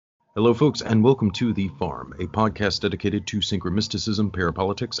Hello, folks, and welcome to The Farm, a podcast dedicated to synchromysticism,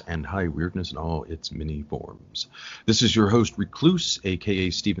 parapolitics, and high weirdness in all its many forms. This is your host, Recluse, aka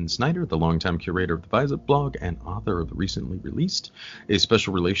Stephen Snyder, the longtime curator of the WACL blog and author of the recently released A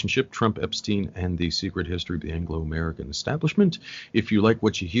Special Relationship, Trump, Epstein, and the Secret History of the Anglo-American Establishment. If you like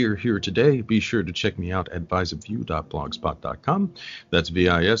what you hear here today, be sure to check me out at visupview.blogspot.com. That's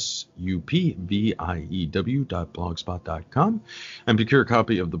visupview.blogspot.com. And procure a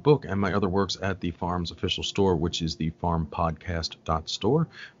copy of the book and my other works at the Farm's official store, which is the farmpodcast.store.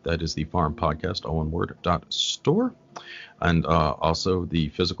 That is the Farm Podcast, all one word, .store. And also the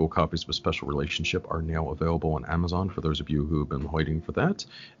physical copies of A Special Relationship are now available on Amazon for those of you who have been waiting for that.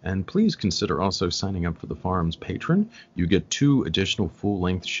 And please consider also signing up for the Farm's Patron. You get 2 additional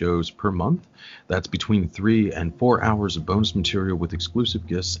full-length shows per month. That's between 3 and 4 hours of bonus material with exclusive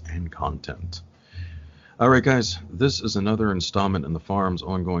gifts and content. Alright guys, this is another installment in the Farm's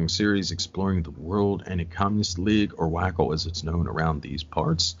ongoing series exploring the World Anti-Communist League, or WACL as it's known around these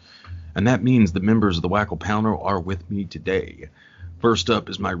parts. And that means the members of the WACL panel are with me today. First up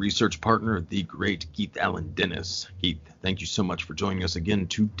is my research partner, the great Keith Allen Dennis. Keith, thank you so much for joining us again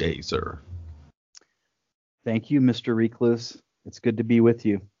today, sir. Thank you, Mr. Recluse. It's good to be with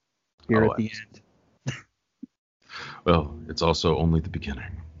you here at the end. Well, it's also only the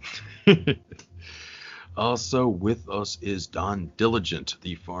beginning. Also with us is Don Diligent,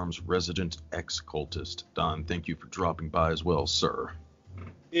 the Farm's resident ex-cultist. Don, thank you for dropping by as well, sir.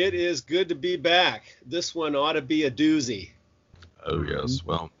 It is good to be back. This one ought to be a doozy. Oh, yes.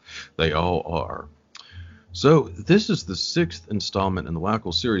 Well, they all are. So this is the 6th installment in the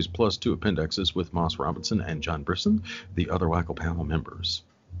WACL series, plus 2 appendixes with Moss Robinson and John Brisson, the other WACL panel members.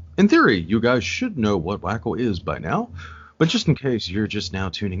 In theory, you guys should know what WACL is by now, but just in case you're just now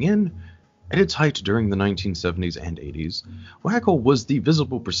tuning in, at its height during the 1970s and 80s, WACL was the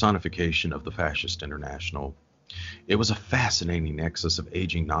visible personification of the Fascist International. It was a fascinating nexus of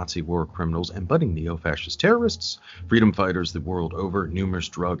aging Nazi war criminals and budding neo-fascist terrorists, freedom fighters the world over, numerous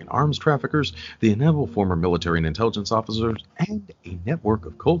drug and arms traffickers, the inevitable former military and intelligence officers, and a network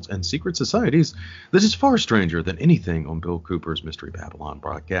of cults and secret societies that is far stranger than anything on Bill Cooper's Mystery Babylon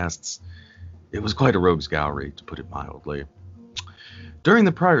broadcasts. It was quite a rogues gallery, to put it mildly. During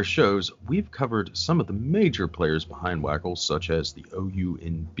the prior shows, we've covered some of the major players behind WACL, such as the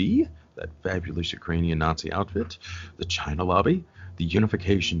OUNB, that fabulous Ukrainian Nazi outfit, the China Lobby, the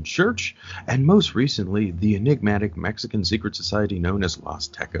Unification Church, and most recently, the enigmatic Mexican secret society known as Los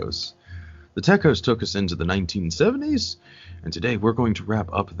Tecos. The Tecos took us into the 1970s, and today we're going to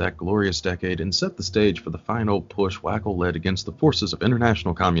wrap up that glorious decade and set the stage for the final push WACL led against the forces of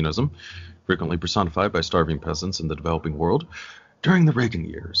international communism, frequently personified by starving peasants in the developing world, during the Reagan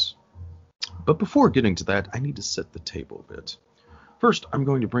years. But before getting to that, I need to set the table a bit. First, I'm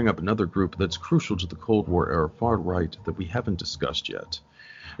going to bring up another group that's crucial to the Cold War era far right that we haven't discussed yet.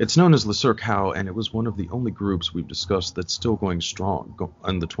 It's known as WACL, and it was one of the only groups we've discussed that's still going strong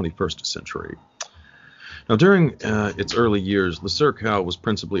in the 21st century. Now, during its early years, WACL was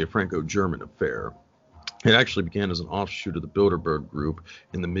principally a Franco-German affair. It actually began as an offshoot of the Bilderberg group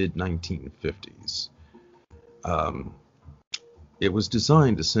in the mid-1950s. It was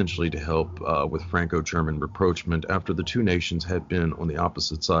designed essentially to help with Franco-German rapprochement after the two nations had been on the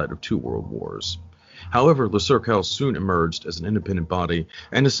opposite side of 2 world wars. However, WACL soon emerged as an independent body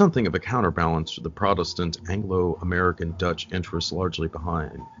and as something of a counterbalance to the Protestant Anglo-American Dutch interests largely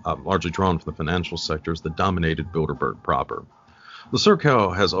drawn from the financial sectors that dominated Bilderberg proper.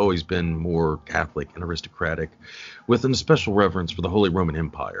 WACL has always been more Catholic and aristocratic, with an especial reverence for the Holy Roman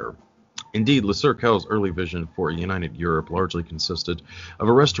Empire. Indeed, WACL's early vision for a united Europe largely consisted of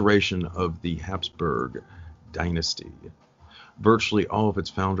a restoration of the Habsburg dynasty. Virtually all of its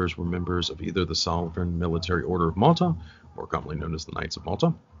founders were members of either the Sovereign Military Order of Malta, more commonly known as the Knights of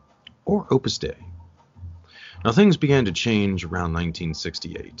Malta, or Opus Dei. Now, things began to change around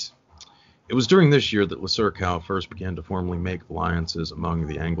 1968. It was during this year that WACL first began to formally make alliances among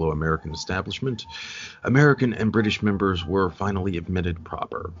the Anglo-American establishment. American and British members were finally admitted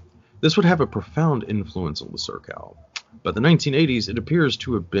proper. This would have a profound influence on WACL. By the 1980s, it appears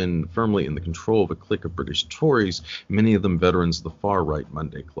to have been firmly in the control of a clique of British Tories, many of them veterans of the far-right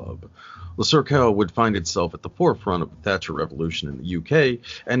Monday Club. WACL would find itself at the forefront of the Thatcher Revolution in the UK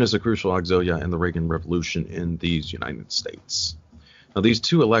and as a crucial auxilia in the Reagan Revolution in these United States. Now, these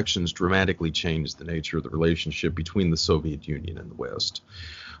 2 elections dramatically changed the nature of the relationship between the Soviet Union and the West.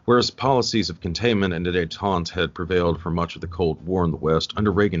 Whereas policies of containment and détente had prevailed for much of the Cold War in the West,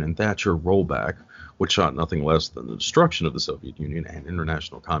 under Reagan and Thatcher, rollback, which sought nothing less than the destruction of the Soviet Union and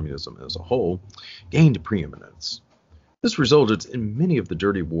international communism as a whole, gained preeminence. This resulted in many of the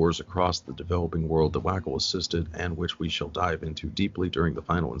dirty wars across the developing world that WACL assisted and which we shall dive into deeply during the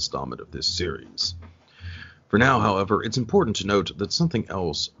final installment of this series. For now, however, it's important to note that something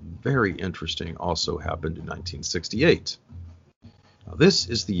else very interesting also happened in 1968. Now, this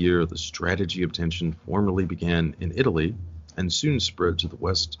is the year the strategy of tension formally began in Italy and soon spread to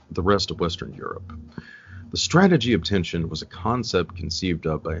the rest of Western Europe. The strategy of tension was a concept conceived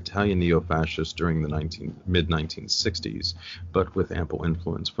of by Italian neo-fascists during the mid-1960s, but with ample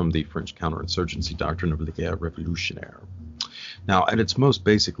influence from the French counterinsurgency doctrine of la guerre révolutionnaire. Now, at its most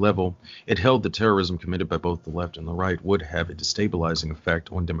basic level, it held that terrorism committed by both the left and the right would have a destabilizing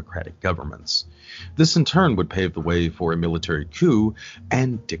effect on democratic governments. This in turn would pave the way for a military coup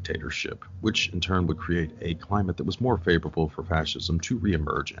and dictatorship, which in turn would create a climate that was more favorable for fascism to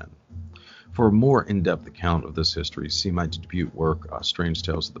reemerge in. For a more in-depth account of this history, see my debut work, Strange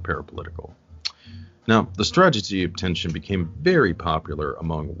Tales of the Parapolitical. Now, the strategy of tension became very popular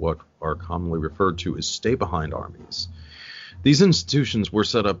among what are commonly referred to as stay-behind armies. These institutions were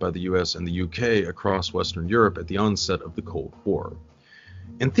set up by the US and the UK across Western Europe at the onset of the Cold War.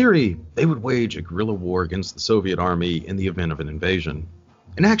 In theory, they would wage a guerrilla war against the Soviet army in the event of an invasion.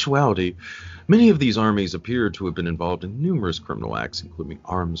 In actuality, many of these armies appear to have been involved in numerous criminal acts, including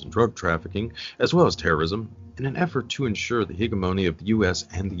arms and drug trafficking, as well as terrorism, in an effort to ensure the hegemony of the US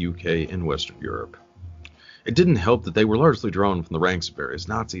and the UK in Western Europe. It didn't help that they were largely drawn from the ranks of various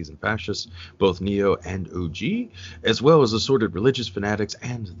Nazis and fascists, both Neo and OG, as well as assorted religious fanatics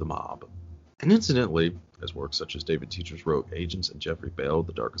and the mob. And incidentally, as works such as David Teacher's Rogue Agents and Jeffrey Bell,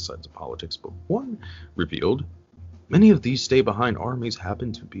 The Darkest Sides of Politics Book 1, revealed, many of these stay-behind armies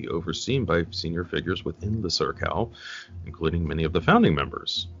happened to be overseen by senior figures within the WACL, including many of the founding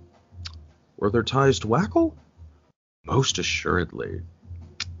members. Were there ties to WACL? Most assuredly.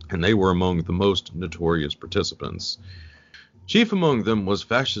 And they were among the most notorious participants. Chief among them was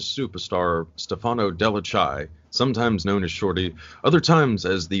fascist superstar Stefano Della Chai, sometimes known as Shorty, other times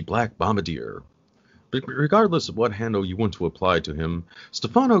as the Black Bombardier. But regardless of what handle you want to apply to him,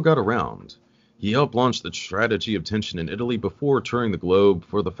 Stefano got around. He helped launch the strategy of tension in Italy before touring the globe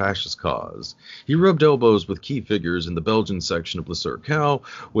for the fascist cause. He rubbed elbows with key figures in the Belgian section of La WACL,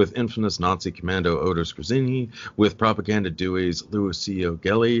 with infamous Nazi commando Odo Scherzini, with propaganda duos Lucio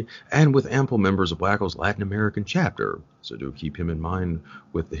Gelli, and with ample members of WACL's Latin American chapter. So do keep him in mind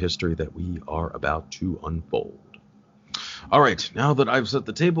with the history that we are about to unfold. All right, now that I've set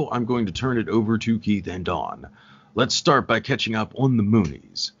the table, I'm going to turn it over to Keith and Dawn. Let's start by catching up on the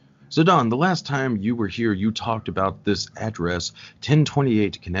Moonies. So, Don, the last time you were here, you talked about this address,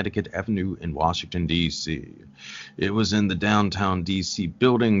 1028 Connecticut Avenue in Washington, D.C. It was in the downtown D.C.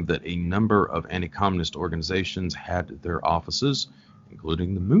 building that a number of anti-communist organizations had their offices,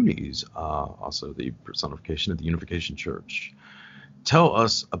 including the Moonies, also the personification of the Unification Church. Tell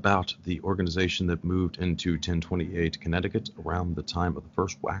us about the organization that moved into 1028 Connecticut around the time of the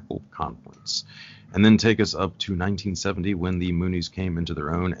first WACL conference, and then take us up to 1970 when the Moonies came into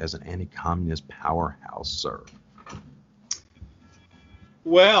their own as an anti-communist powerhouse, sir.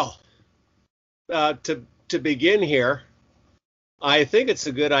 Well, to begin here, I think it's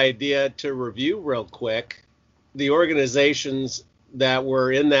a good idea to review real quick the organizations that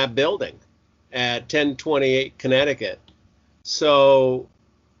were in that building at 1028 Connecticut. So,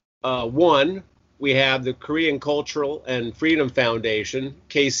 one, we have the Korean Cultural and Freedom Foundation,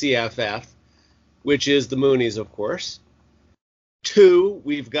 KCFF, which is the Moonies, of course. Two,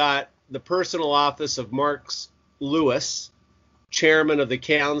 we've got the personal office of Marx Lewis, chairman of the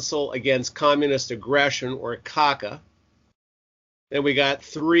Council Against Communist Aggression, or CACA. Then we got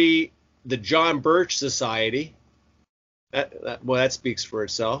three, the John Birch Society. That speaks for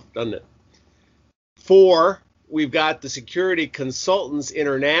itself, doesn't it? Four, we've got the Security Consultants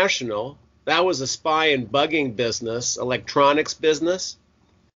International. That was a spy and bugging business, electronics business.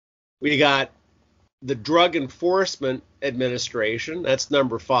 We got the Drug Enforcement Administration. That's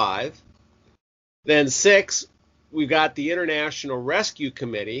number 5. Then 6, we've got the International Rescue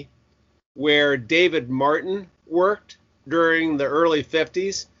Committee, where David Martin worked during the early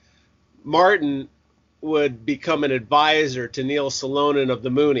 50s. Martin would become an advisor to Neil Salonen of the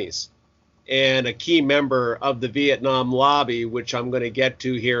Moonies and a key member of the Vietnam lobby, which I'm going to get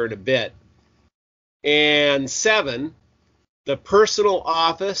to here in a bit. And 7, the personal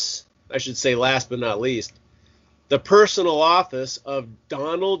office, I should say last but not least, the personal office of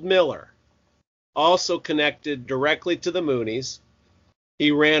Donald Miller, also connected directly to the Moonies.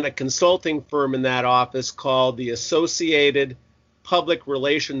 He ran a consulting firm in that office called the Associated Public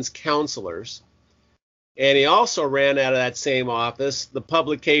Relations Counselors. And he also ran out of that same office the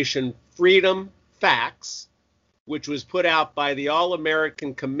publication Freedom Facts, which was put out by the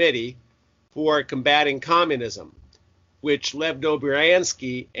All-American Committee for Combating Communism, which Lev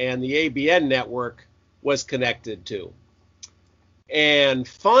Dobryansky and the ABN network was connected to. And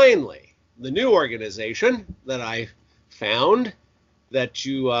finally, the new organization that I found that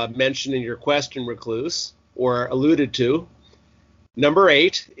you mentioned in your question, Recluse, or alluded to, number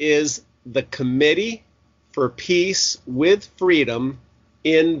 8, is the Committee for Peace with Freedom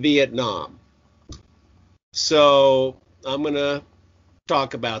in Vietnam. So I'm going to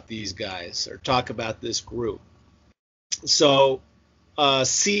talk about these guys, or talk about this group. So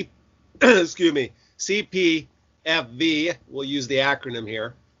CPFV, we'll use the acronym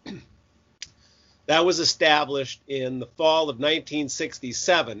here, that was established in the fall of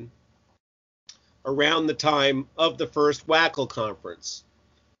 1967, around the time of the first WACL conference.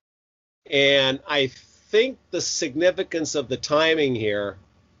 And I think the significance of the timing here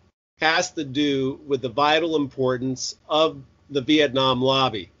has to do with the vital importance of the Vietnam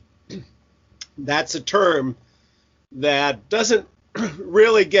lobby. That's a term that doesn't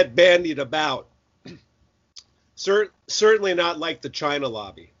really get bandied about. Certainly not like the China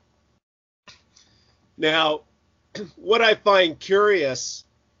lobby. Now, what I find curious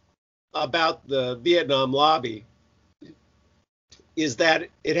about the Vietnam lobby is that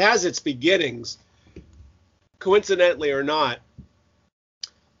it has its beginnings, coincidentally or not,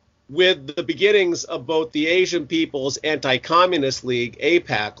 with the beginnings of both the Asian People's Anti-Communist League,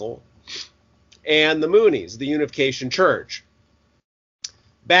 APACL, and the Moonies, the Unification Church.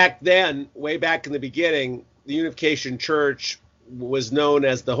 Back then, way back in the beginning, the Unification Church was known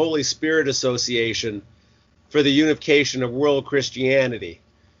as the Holy Spirit Association for the Unification of World Christianity.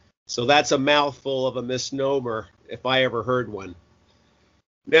 So that's a mouthful of a misnomer, if I ever heard one.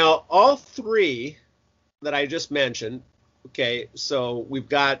 Now, all three that I just mentioned, okay, so we've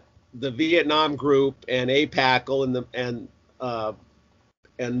got the Vietnam group and APACL and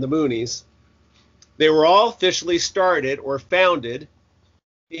the Moonies. They were all officially started or founded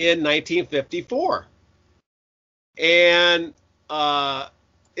in 1954. And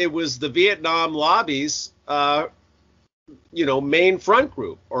it was the Vietnam lobby's main front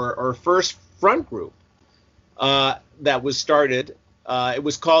group or first front group that was started. It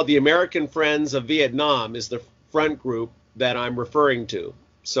was called the American Friends of Vietnam, is the front group that I'm referring to.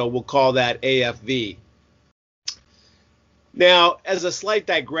 So we'll call that AFV. Now, as a slight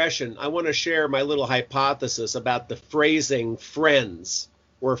digression, I want to share my little hypothesis about the phrasing friends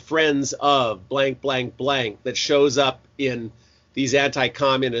or friends of blank, blank, blank that shows up in these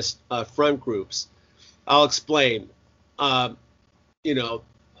anti-communist front groups. I'll explain. I've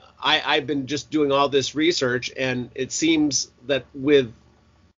been just doing all this research, and it seems that with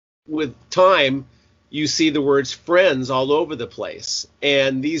time, you see the words friends all over the place.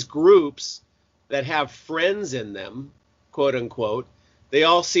 And these groups that have friends in them, quote unquote, they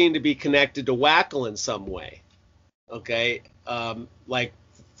all seem to be connected to WACL in some way. Okay, like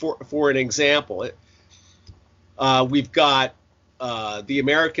for an example, we've got the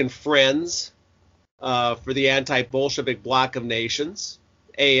American Friends for the Anti-Bolshevik Bloc of Nations,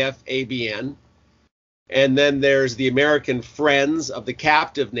 AFABN, and then there's the American Friends of the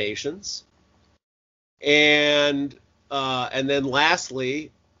Captive Nations, and then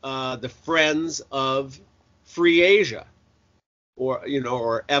lastly the Friends of Free Asia,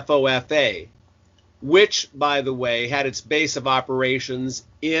 or FOFA, which, by the way, had its base of operations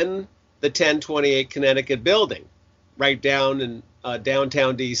in the 1028 Connecticut building, right down in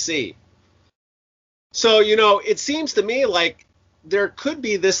downtown D.C. So, it seems to me like there could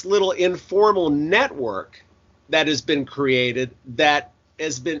be this little informal network that has been created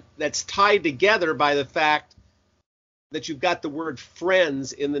that's tied together by the fact that you've got the word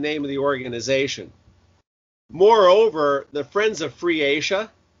friends in the name of the organization. Moreover, the Friends of Free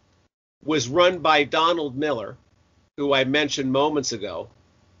Asia was run by Donald Miller, who I mentioned moments ago,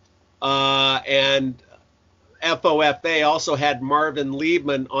 and FOFA also had Marvin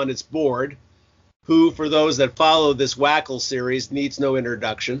Liebman on its board, who, for those that follow this WACL series, needs no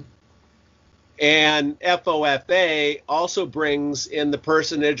introduction. And FOFA also brings in the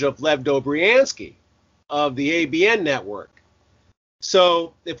personage of Lev Dobryansky of the ABN network.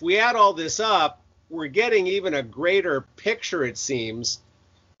 So if we add all this up, we're getting even a greater picture, it seems,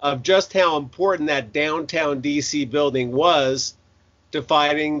 of just how important that downtown DC building was to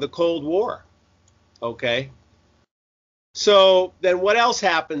fighting the Cold War. Okay? So then what else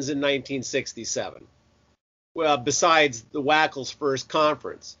happens in 1967? Well, besides the WACL's first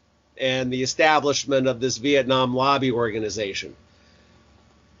conference and the establishment of this Vietnam lobby organization.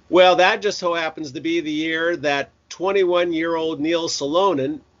 Well, that just so happens to be the year that 21-year-old Neil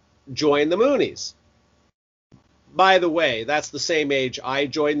Salonen joined the Moonies. By the way, that's the same age I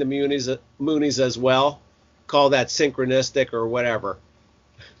joined the Moonies as well. Call that synchronistic or whatever.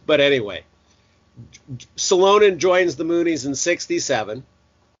 But anyway, Salonen joins the Moonies in 67.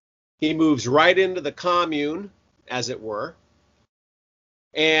 He moves right into the commune, as it were.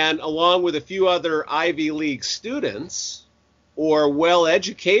 And along with a few other Ivy League students or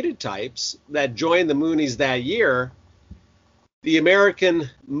well-educated types that joined the Moonies that year, the American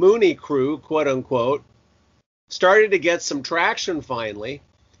Moonie crew, quote unquote, started to get some traction finally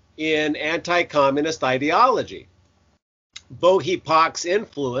in anti-communist ideology. Bogey Pak's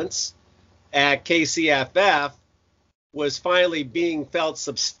influence at KCFF was finally being felt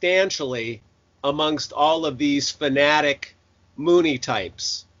substantially amongst all of these fanatic Moonie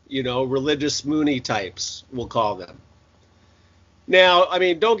types, religious Moonie types, we'll call them. Now, I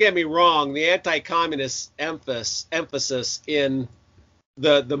mean, don't get me wrong, the anti-communist emphasis in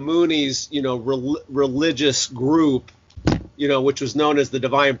the Moonies, religious group, which was known as the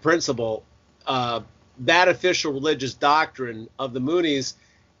Divine Principle, that official religious doctrine of the Moonies,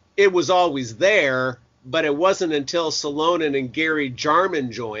 it was always there, but it wasn't until Salonen and Gary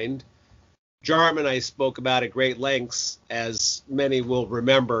Jarman joined. Jarman I spoke about at great lengths, as many will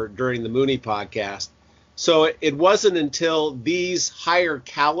remember during the Moonie podcast. So it wasn't until these higher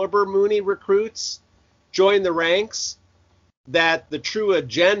caliber Moonie recruits joined the ranks that the true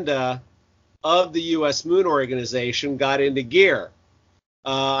agenda of the U.S. Moon Organization got into gear.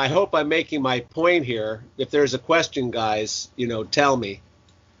 I hope I'm making my point here. If there's a question, guys, tell me.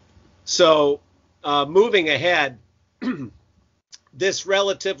 So moving ahead, this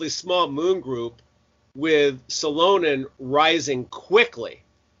relatively small moon group with Salonen rising quickly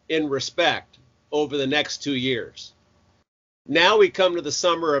in respect over the next 2 years. Now we come to the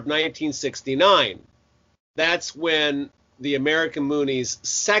summer of 1969. That's when the American Moonies'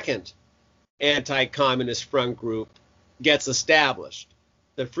 second anti-communist front group gets established,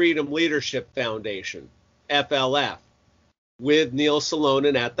 the Freedom Leadership Foundation, FLF, with Neil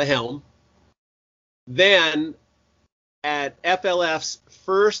Salonen at the helm. Then, at FLF's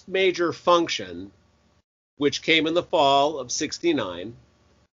first major function, which came in the fall of 69,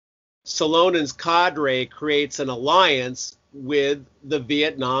 Salonen's cadre creates an alliance with the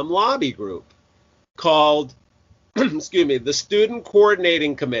Vietnam Lobby Group called, the Student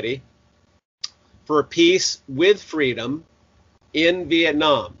Coordinating Committee for Peace with Freedom in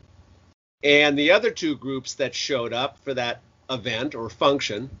Vietnam. And the other two groups that showed up for that event or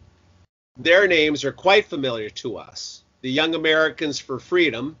function, their names are quite familiar to us: the Young Americans for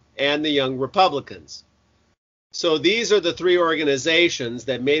Freedom and the Young Republicans. So these are the three organizations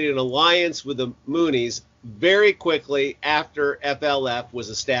that made an alliance with the Moonies very quickly after FLF was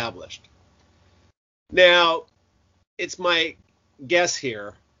established. Now, it's my guess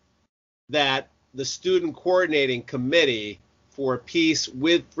here that the Student Coordinating Committee for Peace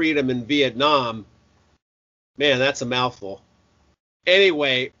with Freedom in Vietnam, man, that's a mouthful.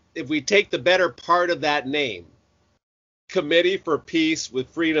 Anyway, if we take the better part of that name, Committee for Peace with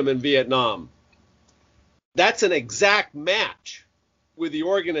Freedom in Vietnam, that's an exact match with the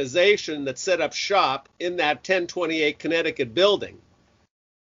organization that set up shop in that 1028 Connecticut building.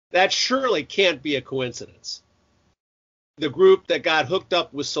 That surely can't be a coincidence. The group that got hooked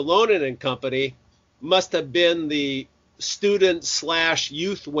up with Salonen and company must have been the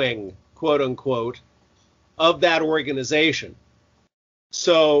student/youth wing, quote unquote, of that organization.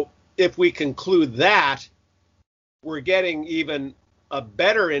 So if we conclude that, we're getting even a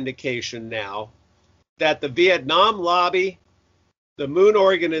better indication now that the Vietnam lobby, the Moon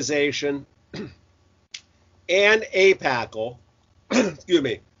Organization, and APACL,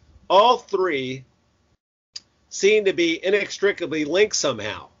 all three seem to be inextricably linked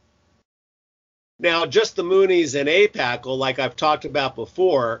somehow. Now, just the Moonies and APACL, like I've talked about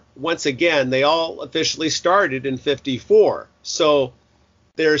before, once again, they all officially started in 54. So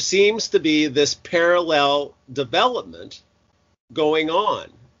there seems to be this parallel development going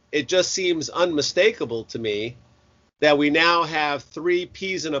on. It just seems unmistakable to me that we now have three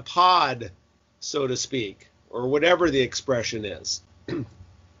peas in a pod, so to speak, or whatever the expression is.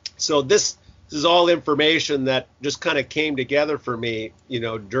 So this is all information that just kind of came together for me,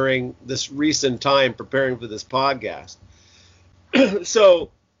 during this recent time preparing for this podcast.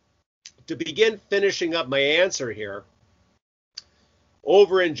 So to begin finishing up my answer here,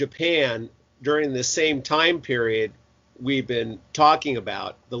 over in Japan, during the same time period we've been talking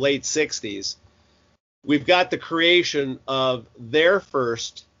about, the late 60s, we've got the creation of their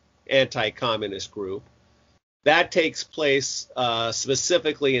first anti-communist group. That takes place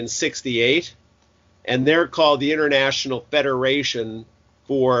specifically in 68, and they're called the International Federation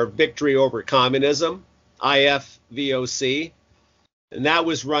for Victory Over Communism, IFVOC, and that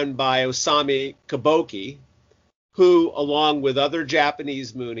was run by Osami Kaboki, who, along with other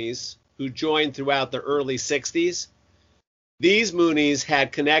Japanese Moonies who joined throughout the early 60s, these Moonies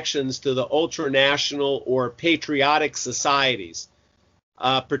had connections to the ultranational or patriotic societies,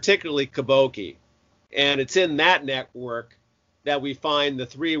 particularly Kaboki. And it's in that network that we find the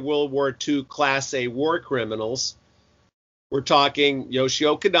 3 World War II Class A war criminals. We're talking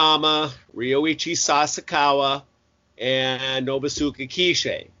Yoshio Kodama, Ryoichi Sasakawa, and Nobusuke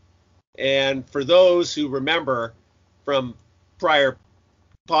Kishi. And for those who remember from prior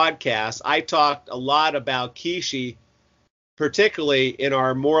podcasts, I talked a lot about Kishi, particularly in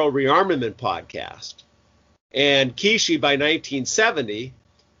our Moral Rearmament podcast. And Kishi, by 1970,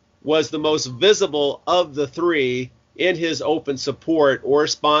 was the most visible of the 3 in his open support or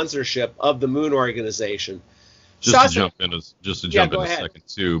sponsorship of the Moon Organization. Just to jump in a ahead. second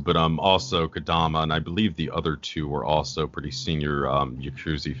too, but also Kodama, and I believe the other 2 were also pretty senior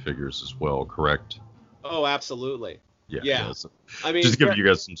Yakuza figures as well, correct? Oh, absolutely. Yeah. So I mean, just to give you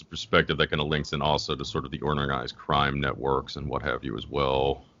guys some perspective, that kind of links in also to sort of the organized crime networks and what have you as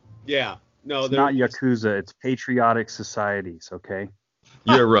well. Yeah. No, it's not Yakuza, it's patriotic societies, okay?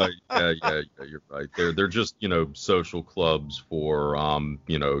 Yeah, right. Yeah, you're right. They're just, social clubs for,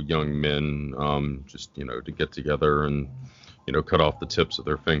 young men, just, to get together and, cut off the tips of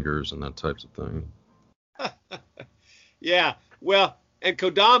their fingers and that types of thing. Yeah. Well, and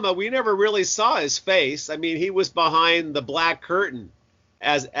Kodama, we never really saw his face. I mean, he was behind the black curtain,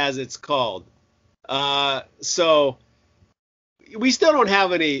 as it's called. So we still don't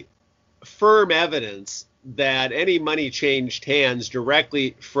have any firm evidence that any money changed hands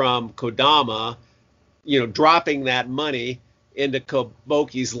directly from Kodama, dropping that money into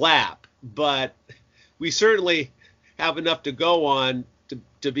Kaboki's lap. But we certainly have enough to go on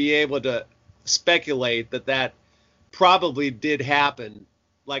to be able to speculate that probably did happen,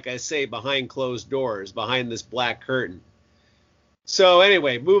 like I say, behind closed doors, behind this black curtain. So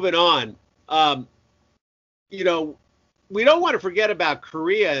anyway, moving on. We don't want to forget about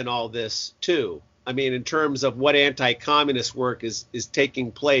Korea and all this too. I mean, in terms of what anti-communist work is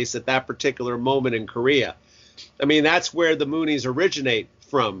taking place at that particular moment in Korea. I mean, that's where the Moonies originate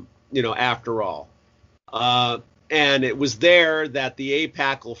from, after all. And it was there that the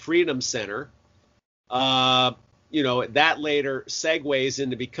APACL Freedom Center, that later segues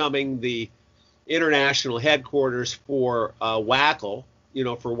into becoming the international headquarters for WACL,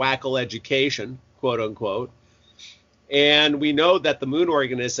 for WACL education, quote unquote. And we know that the Moon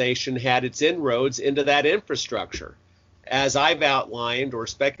Organization had its inroads into that infrastructure, as I've outlined or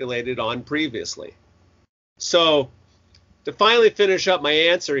speculated on previously. So to finally finish up my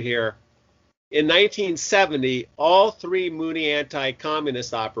answer here, in 1970, all 3 Moonie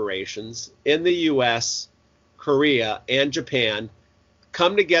anti-communist operations in the U.S., Korea, and Japan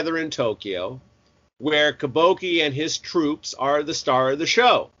come together in Tokyo, where Kaboki and his troops are the star of the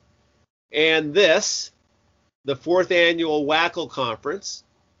show. And this, the 4th annual WACL conference,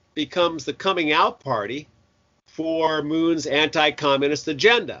 becomes the coming out party for Moon's anti-communist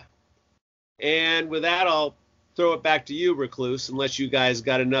agenda. And with that, I'll throw it back to you, Recluse, unless you guys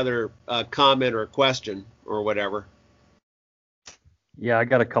got another comment or question or whatever. Yeah, I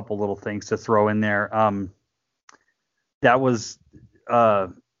got a couple little things to throw in there. That was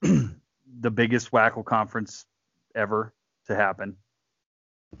the biggest WACL conference ever to happen.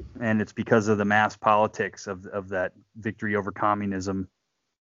 And it's because of the mass politics of that Victory Over Communism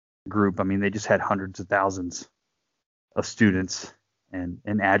group. I mean, they just had hundreds of thousands of students and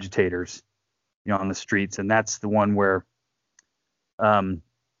agitators, on the streets. And that's the one where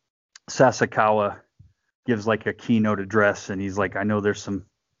Sasakawa gives like a keynote address, and he's like, I know there's some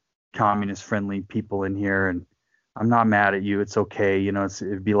communist friendly people in here, and I'm not mad at you. It's okay.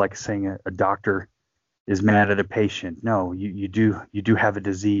 It'd be like saying a doctor is mad at a patient. No, you do have a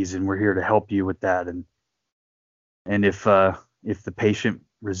disease, and we're here to help you with that. And if the patient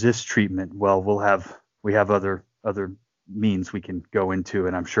resists treatment, well, we have other means we can go into,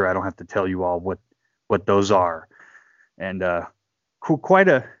 and I'm sure I don't have to tell you all what those are. And quite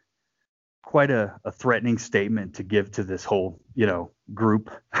a threatening statement to give to this whole group.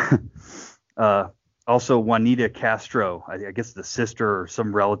 Also, Juanita Castro, I guess the sister or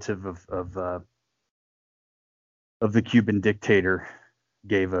some relative of the Cuban dictator,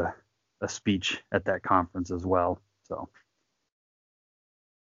 gave a speech at that conference as well. So,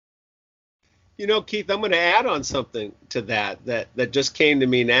 Keith, I'm going to add on something to that just came to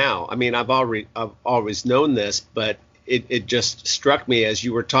me now. I mean, I've always known this, but it just struck me as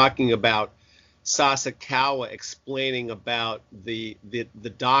you were talking about Sasakawa explaining about the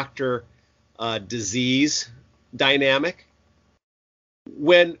doctor disease dynamic.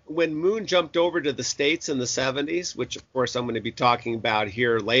 When Moon jumped over to the States in the 70s, which of course I'm going to be talking about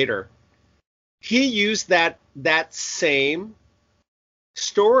here later, he used that same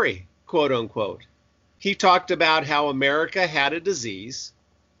story, quote unquote. He talked about how America had a disease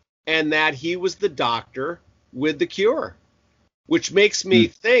and that he was the doctor with the cure, which makes me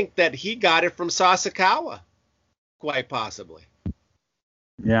think that he got it from Sasakawa, quite possibly.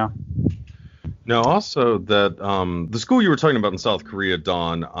 Yeah. Now, also that the school you were talking about in South Korea,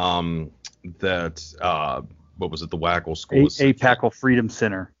 Don, what was it, the WACL school? APACL Freedom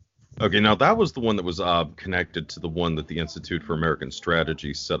Center. Okay, now that was the one that was connected to the one that the Institute for American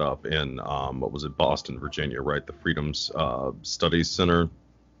Strategy set up in, what was it, Boston, Virginia, right? The Freedoms Studies Center.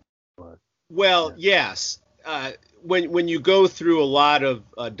 Well, yes. When you go through a lot of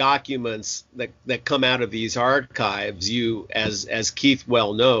documents that come out of these archives, you, as Keith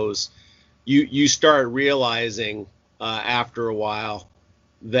well knows, you start realizing after a while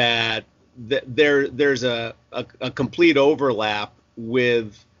that there's a complete overlap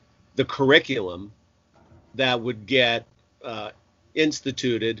with the curriculum that would get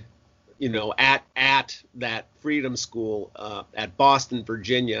instituted, at that Freedom School at Boston,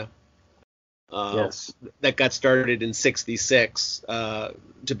 Virginia. Yes. That got started in '66,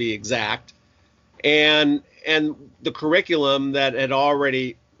 to be exact, and the curriculum that had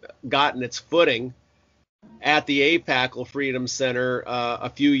already gotten its footing at the APACL Freedom Center a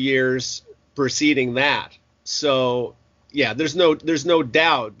few years preceding that. So yeah, there's no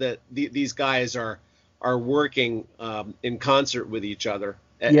doubt that these guys are working in concert with each other.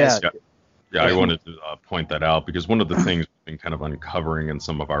 Yeah. I wanted to point that out because one of the things we've been kind of uncovering in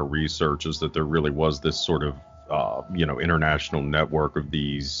some of our research is that there really was this sort of international network of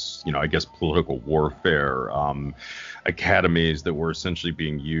these, I guess, political warfare academies that were essentially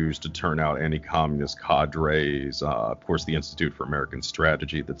being used to turn out anti-communist cadres. Of course, the Institute for American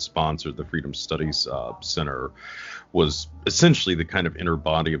Strategy that sponsored the Freedom Studies Center was essentially the kind of inner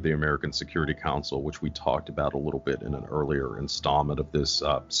body of the American Security Council, which we talked about a little bit in an earlier installment of this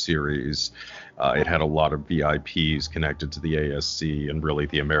series. It had a lot of VIPs connected to the ASC and really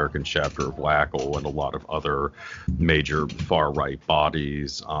the American chapter of WACL and a lot of other major far-right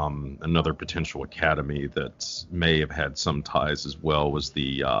bodies. Another potential academy that may have had some ties as well was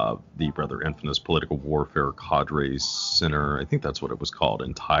the rather infamous Political Warfare Cadres Center. I think that's what it was called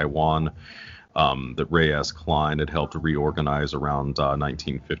in Taiwan. That Ray S. Klein had helped reorganize around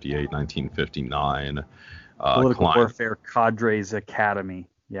 1958, 1959. Political Warfare Cadres Academy.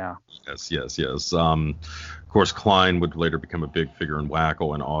 Yeah. Yes. Of course, Klein would later become a big figure in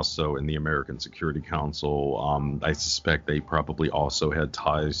WACL and also in the American Security Council. I suspect they probably also had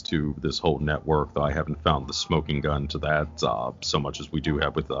ties to this whole network, though I haven't found the smoking gun to that so much as we do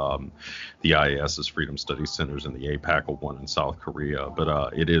have with the IAS's Freedom Studies Centers and the APACL one in South Korea.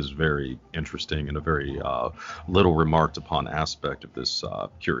 But it is very interesting and a very little remarked upon aspect of this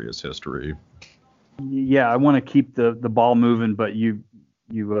curious history. Yeah, I want to keep the ball moving, but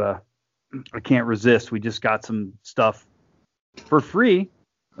I can't resist. We just got some stuff for free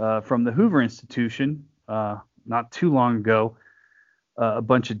from the Hoover Institution not too long ago. A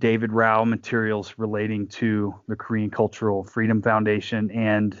bunch of David Rao materials relating to the Korean Cultural Freedom Foundation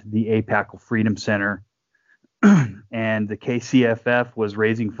and the APACL Freedom Center. And the KCFF was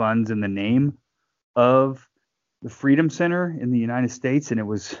raising funds in the name of the Freedom Center in the United States, and it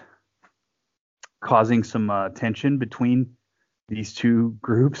was causing some tension between these two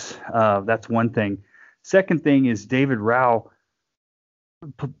groups. That's one thing. Second thing is David Rao,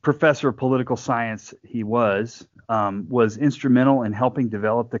 professor of political science, he was instrumental in helping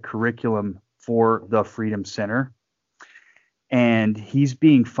develop the curriculum for the Freedom Center. And he's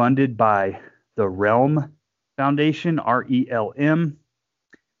being funded by the Realm Foundation, RELM,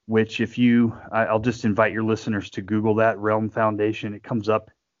 which I'll just invite your listeners to Google that, Realm Foundation. It comes up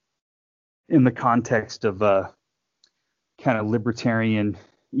in the context of kind of libertarian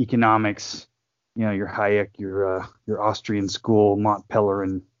economics, your Hayek, your Austrian school, Montpellier,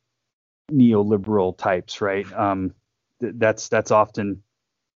 and neoliberal types, right? That's often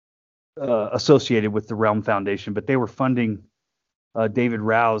associated with the Realm Foundation, but they were funding David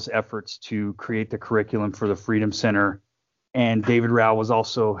Rao's efforts to create the curriculum for the Freedom Center, and David Rao was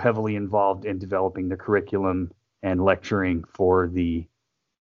also heavily involved in developing the curriculum and lecturing for the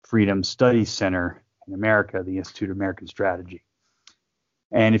Freedom Studies Center in America, the Institute of American Strategy.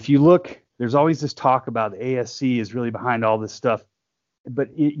 And if you look, there's always this talk about the ASC is really behind all this stuff,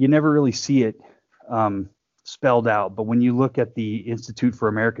 but you never really see it spelled out. But when you look at the Institute for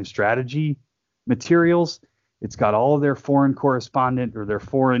American Strategy materials, it's got all of their foreign correspondent or their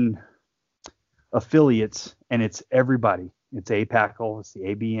foreign affiliates, and it's everybody. It's APACL, it's the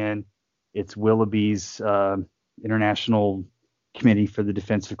ABN, it's Willoughby's International Committee for the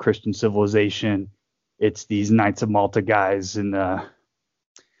Defense of Christian Civilization. It's these Knights of Malta guys and out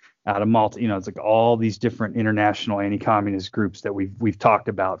of Malta. It's like all these different international anti-communist groups that we've talked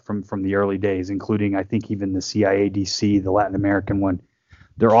about from the early days, including I think even the CIADC, the Latin American one.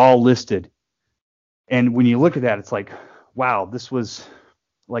 They're all listed. And when you look at that, it's like, wow, this was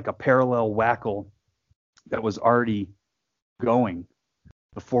like a parallel WACL that was already going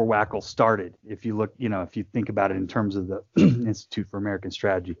before WACL started. If you look, if you think about it in terms of the Institute for American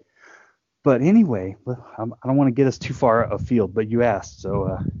Strategy. But anyway, I don't want to get us too far afield, but you asked.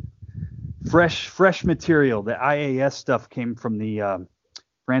 So fresh material. The IAS stuff came from the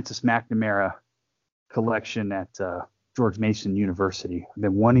Francis McNamara collection at George Mason University. I've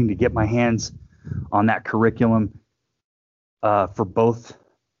been wanting to get my hands on that curriculum for both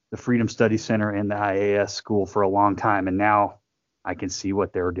the Freedom Study Center and the IAS school for a long time, and now I can see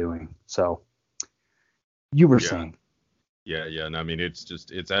what they're doing. So you were saying. Yeah. And I mean,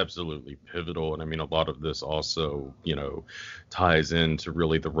 it's absolutely pivotal. And I mean, a lot of this also, ties into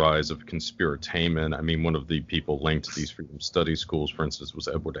really the rise of conspiratainment. I mean, one of the people linked to these freedom study schools, for instance, was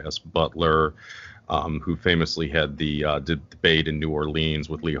Edward S. Butler, who famously had the debate in New Orleans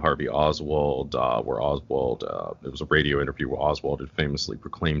with Lee Harvey Oswald, where Oswald, it was a radio interview where Oswald had famously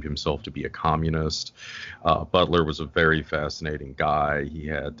proclaimed himself to be a communist. Butler was a very fascinating guy.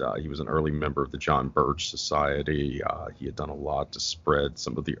 He was an early member of the John Birch Society. He had done a lot to spread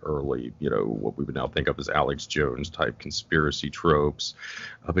some of the early, what we would now think of as Alex Jones type conspiracy tropes.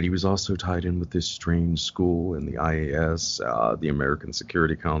 But he was also tied in with this strange school in the IAS, the American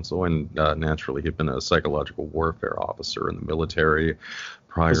Security Council, and naturally had been a psychological warfare officer in the military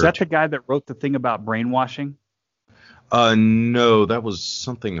prior. Was that the guy that wrote the thing about brainwashing? No, that was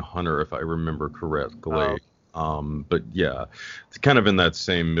something Hunter, if I remember correctly. But yeah, it's kind of in that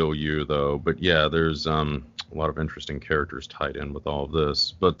same milieu though. But yeah, there's a lot of interesting characters tied in with all of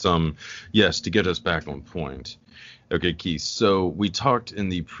this. But yes, to get us back on point. Okay, Keith. So we talked in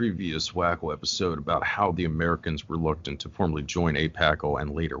the previous WACL episode about how the Americans were reluctant to formally join APACL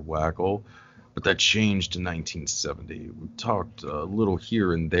and later WACL. But that changed in 1970. We talked a little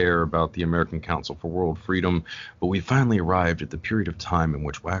here and there about the American Council for World Freedom, but we finally arrived at the period of time in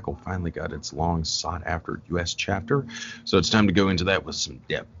which WACL finally got its long sought after U.S. chapter. So it's time to go into that with some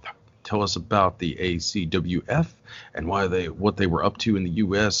depth. Tell us about the ACWF and what they were up to in the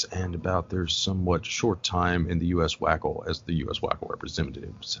U.S. and about their somewhat short time in the U.S. WACL as the U.S. WACL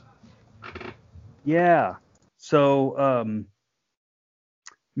representatives. Yeah. So,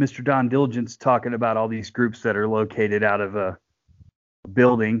 Mr. Don Diligent's talking about all these groups that are located out of a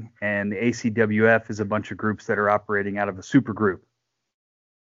building, and the ACWF is a bunch of groups that are operating out of a supergroup.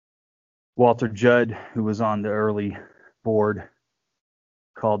 Walter Judd, who was on the early board,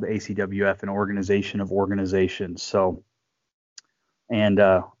 called the ACWF an organization of organizations. So, and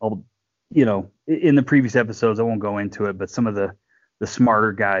in the previous episodes, I won't go into it, but some of the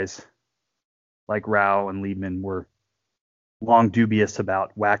smarter guys like Rao and Liebman were long dubious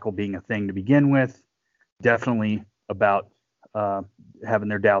about WACL being a thing to begin with, definitely about having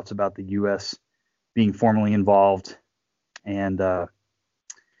their doubts about the U.S. being formally involved. And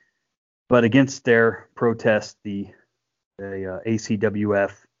but against their protest, the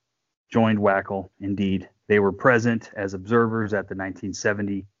ACWF joined WACL. Indeed, they were present as observers at the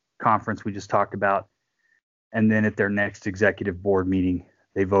 1970 conference we just talked about. And then at their next executive board meeting,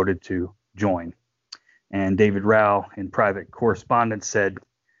 they voted to join. And David Rao, in private correspondence, said,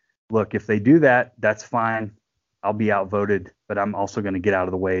 look, if they do that, that's fine. I'll be outvoted, but I'm also going to get out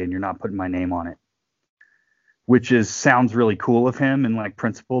of the way, and you're not putting my name on it. Which sounds really cool of him and like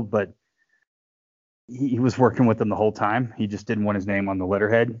principled, but he was working with them the whole time. He just didn't want his name on the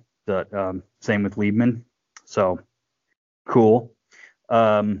letterhead. Same with Liebman. So cool.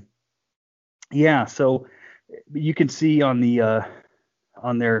 Yeah. So you can see on the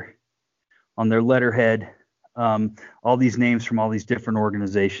on their letterhead all these names from all these different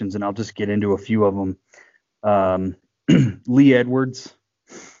organizations, and I'll just get into a few of them. Lee Edwards,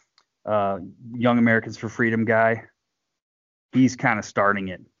 Young Americans for Freedom guy, he's kind of starting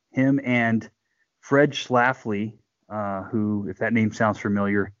it. Him and Fred Schlafly, who, if that name sounds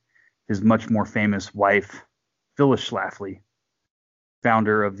familiar, his much more famous wife, Phyllis Schlafly,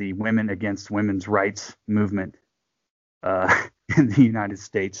 founder of the Women Against Women's Rights movement in the United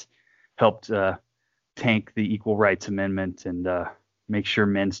States, helped tank the Equal Rights Amendment and make sure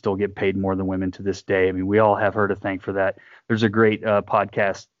men still get paid more than women to this day. I mean, we all have her to thank for that. There's a great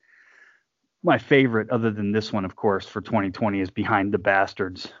podcast my favorite, other than this one, of course, for 2020 is Behind the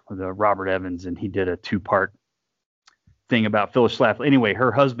Bastards with Robert Evans, and he did a 2-part thing about Phyllis Schlafly. Anyway,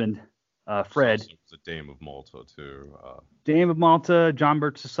 her husband, Fred. She was a Dame of Malta, too. Dame of Malta, John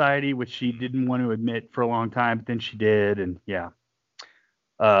Birch Society, which she didn't want to admit for a long time, but then she did, and yeah.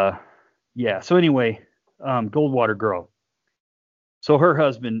 So anyway, Goldwater Girl. So her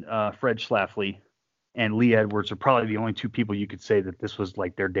husband, Fred Schlafly, and Lee Edwards are probably the only two people you could say that this was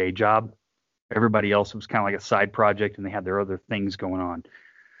like their day job. Everybody else was kind of like a side project, and they had their other things going on.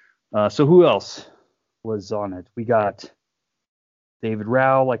 So who else was on it? We got David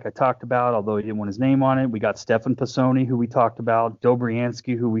Rao, like I talked about, although he didn't want his name on it. We got Stefan Pisoni, who we talked about.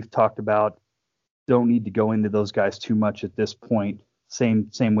 Dobriansky, who we've talked about. Don't need to go into those guys too much at this point. Same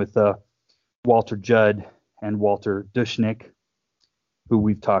with Walter Judd and Walter Dushnik, who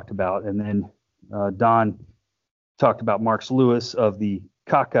we've talked about. And then Don talked about Marx Lewis of the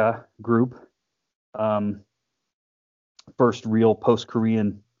Kaka group, first real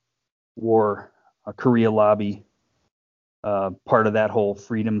post-Korean War Korea lobby, part of that whole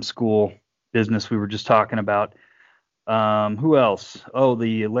freedom school business we were just talking about. Who else? Oh,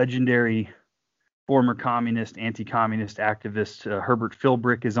 the legendary former communist, anti-communist activist Herbert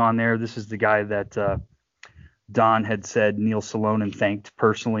Philbrick is on there. This is the guy that Don had said Neil Salonen thanked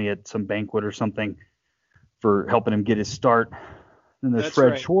personally at some banquet or something for helping him get his start. Then there's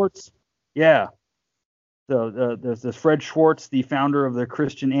Fred Schwartz. Yeah. So there's Fred Schwartz, the founder of the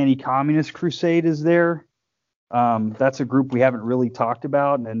Christian Anti-Communist Crusade, is there. That's a group we haven't really talked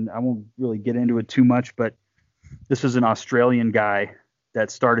about, and I won't really get into it too much, but this is an Australian guy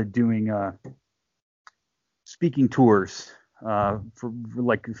that started doing speaking tours for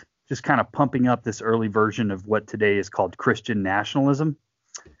like just kind of pumping up this early version of what today is called Christian nationalism.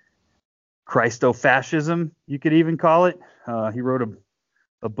 Christofascism, you could even call it. He wrote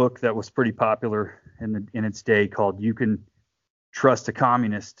a book that was pretty popular in its day called "You Can Trust a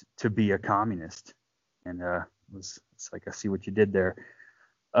Communist to Be a Communist," and it's like, I see what you did there.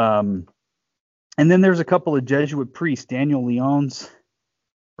 And then there's a couple of Jesuit priests, Daniel Lyons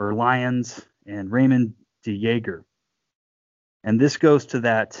and Raymond de Jager, and this goes to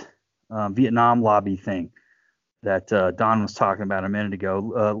that Vietnam lobby thing that Don was talking about a minute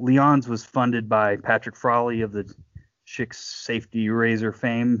ago. Lyons was funded by Patrick Frawley of the Schick's Safety Razor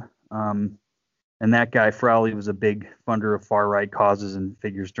fame. And that guy, Frawley, was a big funder of far-right causes and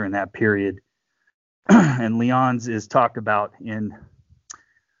figures during that period. And Lyons is talked about in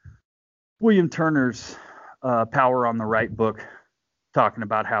William Turner's Power on the Right book, talking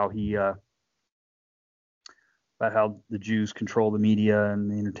about how the Jews control the media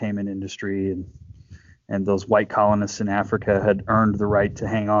and the entertainment industry, and those white colonists in Africa had earned the right to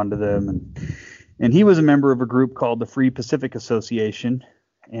hang on to them. And he was a member of a group called the Free Pacific Association,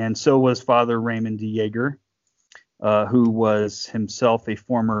 and so was Father Raymond de Jager, who was himself a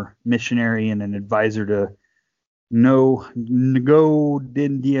former missionary and an advisor to Ngo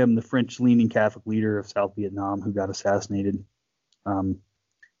Dinh Diem, the French-leaning Catholic leader of South Vietnam, who got assassinated. And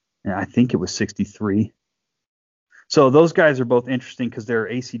I think it was 1963. So those guys are both interesting because they're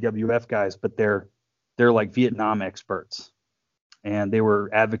ACWF guys, but they're like Vietnam experts. And they were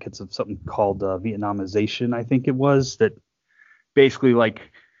advocates of something called Vietnamization, I think it was, that basically like,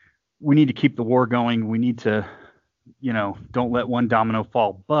 we need to keep the war going. We need to, don't let one domino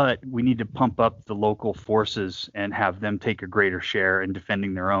fall, but we need to pump up the local forces and have them take a greater share in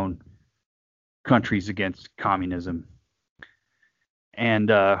defending their own countries against communism. And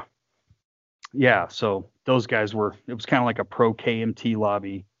so those guys it was kind of like a pro KMT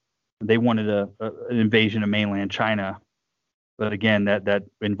lobby. They wanted an invasion of mainland China. But again, that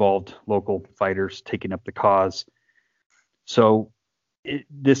involved local fighters taking up the cause. So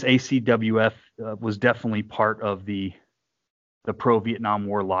this ACWF was definitely part of the pro-Vietnam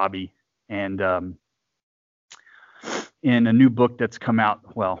War lobby. And in a new book that's come out,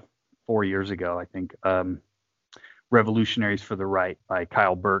 4 years ago, I think, Revolutionaries for the Right by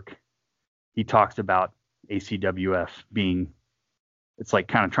Kyle Burke, he talks about ACWF being, it's like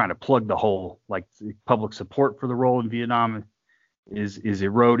kind of trying to plug the hole, like public support for the role in Vietnam is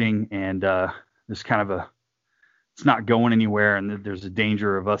eroding, and there's kind of it's not going anywhere, and there's a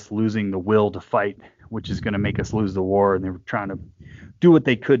danger of us losing the will to fight, which is going to make us lose the war, and they were trying to do what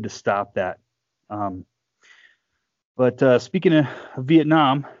they could to stop that. But speaking of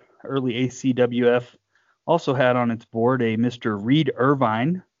Vietnam, early ACWF also had on its board a Mr. Reed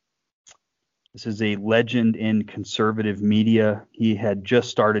Irvine. This is a legend in conservative media. He had just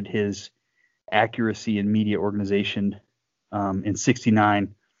started his Accuracy in Media organization in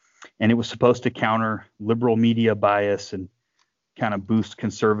 1969, and it was supposed to counter liberal media bias and kind of boost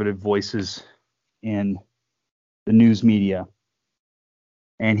conservative voices in the news media.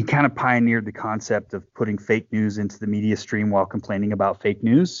 And he kind of pioneered the concept of putting fake news into the media stream while complaining about fake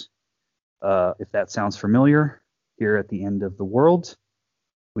news. If that sounds familiar, here at the end of the world,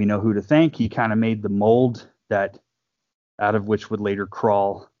 we know who to thank. He kind of made the mold that out of which would later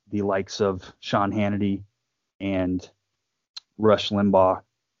crawl the likes of Sean Hannity and Rush Limbaugh.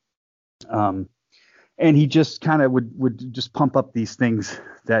 And he just kind of would just pump up these things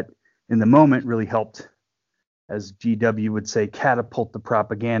that in the moment really helped, as GW would say, catapult the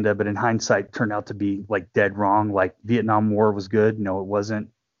propaganda, but in hindsight turned out to be like dead wrong. Like Vietnam War was good. No, it wasn't.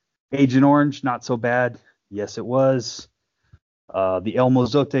 Agent Orange, not so bad. Yes, it was. The El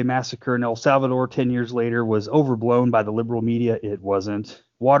Mozote massacre in El Salvador 10 years later was overblown by the liberal media. It wasn't.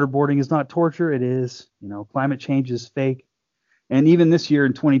 Waterboarding is not torture. It is. Climate change is fake. And even this year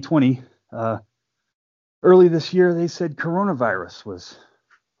in 2020, early this year, they said coronavirus was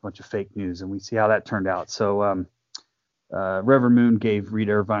a bunch of fake news, and we see how that turned out. So Reverend Moon gave Reed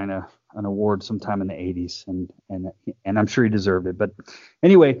Irvine an award sometime in the 80s, and I'm sure he deserved it. But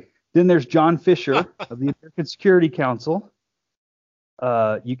anyway, then there's John Fisher of the American Security Council.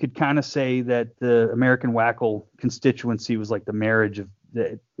 You could kind of say that the American WACL constituency was like the marriage of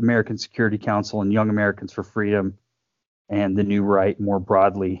the American Security Council and Young Americans for Freedom and the New Right more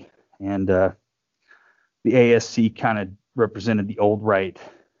broadly. And the ASC kind of represented the old right.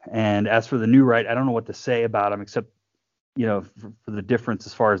 And as for the New Right, I don't know what to say about them except, for the difference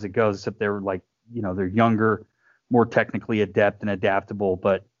as far as it goes, except they were like, they're younger, more technically adept and adaptable,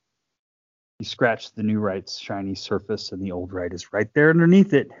 but you scratch the New Right's shiny surface and the old right is right there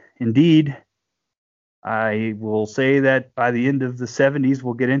underneath it. Indeed, I will say that by the end of the 70s,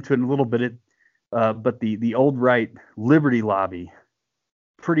 we'll get into it in a little bit, but the old right Liberty Lobby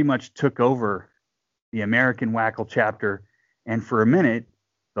pretty much took over the American WACL chapter, and for a minute,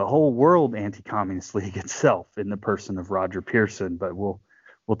 the whole World Anti-Communist League itself in the person of Roger Pearson, but we'll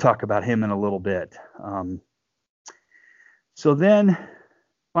talk about him in a little bit. So then,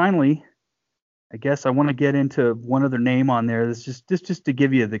 finally, I guess I want to get into one other name on there. This just to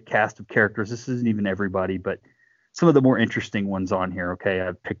give you the cast of characters. This isn't even everybody, but some of the more interesting ones on here. Okay,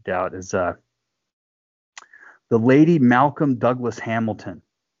 I've picked out is the lady Malcolm Douglas Hamilton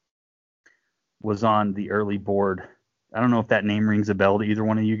was on the early board. I don't know if that name rings a bell to either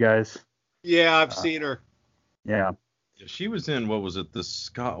one of you guys. Yeah, I've seen her. Yeah. She was in, what was it?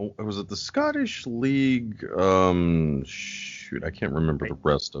 Was it the Scottish League? Shoot, I can't remember the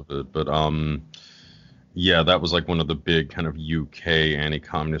rest of it, but yeah, that was like one of the big kind of UK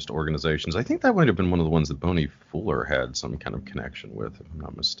anti-communist organizations. I think that might have been one of the ones that Boney Fuller had some kind of connection with, if I'm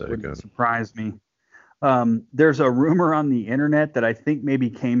not mistaken. Wouldn't surprise me. There's a rumor on the internet that I think maybe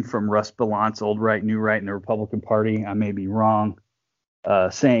came from Russ Ballant's old right, new right in the Republican Party. I may be wrong,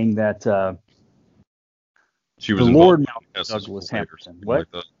 saying that she was the involved Lord in Malcolm Hess's Douglas flight Hamilton. or something What?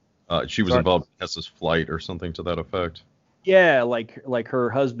 like that. She was involved in Hess's flight or something to that effect. Yeah, like her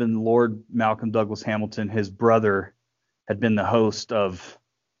husband, Lord Malcolm Douglas Hamilton, his brother had been the host of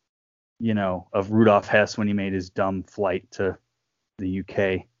Rudolf Hess when he made his dumb flight to the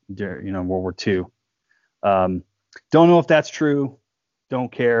UK during, World War II. Don't know if that's true.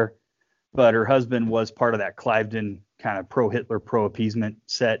 Don't care. But her husband was part of that Cliveden kind of pro-Hitler, pro-appeasement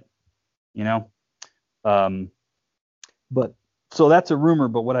set, But so that's a rumor.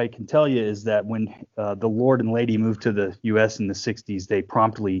 But what I can tell you is that when the Lord and Lady moved to the U.S. in the 60s, they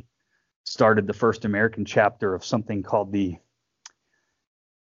promptly started the first American chapter of something called the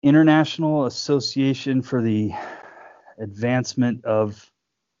International Association for the Advancement of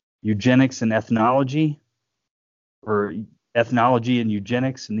Eugenics and Ethnology, or Ethnology and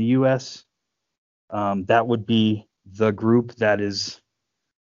Eugenics in the U.S. That would be the group that is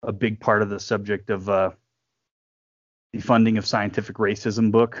a big part of the subject of the Funding of Scientific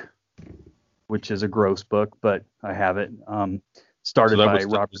Racism book, which is a gross book, but I have it. Started by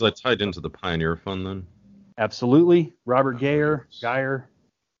Robert. Was that tied into the Pioneer Fund then? Absolutely, Robert Geyer,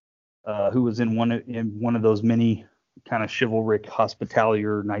 who was in one of those many kind of chivalric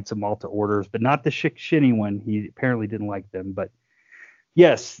hospitalier Knights of Malta orders, but not the shinny one. He apparently didn't like them. But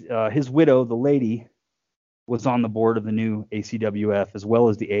yes, his widow, the lady, was on the board of the new ACWF, as well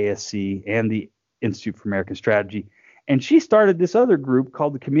as the ASC and the Institute for American Strategy. And she started this other group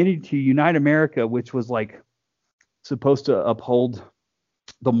called the Committee to Unite America, which was like supposed to uphold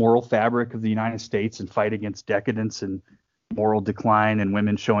the moral fabric of the United States and fight against decadence and moral decline and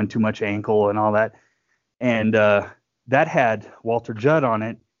women showing too much ankle and all that. And that had Walter Judd on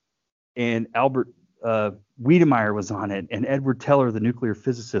it, and Albert Wiedemeyer was on it, and Edward Teller, the nuclear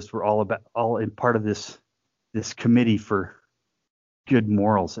physicist, were all in part of this committee for good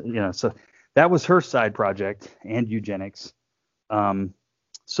morals. So that was her side project, and eugenics.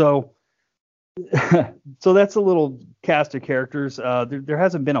 So so that's a little cast of characters. There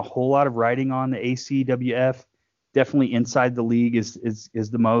hasn't been a whole lot of writing on the ACWF. Definitely Inside the League is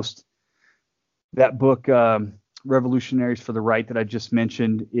the most. That book, Revolutionaries for the Right, that I just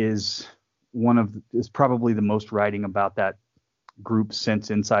mentioned, is probably the most writing about that group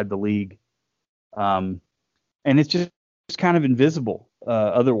since Inside the League. And it's just kind of invisible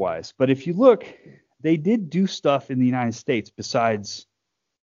otherwise. But if you look, they did do stuff in the United States besides,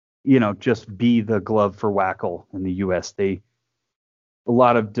 just be the glove for WACL in the U.S. A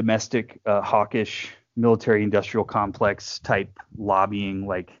lot of domestic, hawkish military industrial complex type lobbying,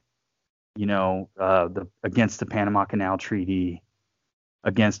 like, against the Panama Canal Treaty,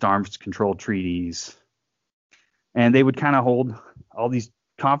 against arms control treaties. And they would kind of hold all these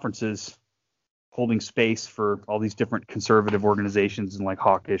conferences, holding space for all these different conservative organizations and like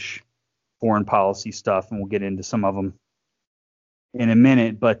hawkish foreign policy stuff. And we'll get into some of them in a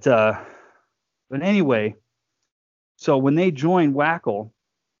minute. But anyway, so when they joined WACL,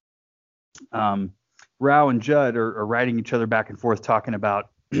 Rao and Judd are writing each other back and forth, talking about,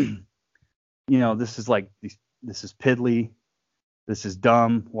 this is piddly, this is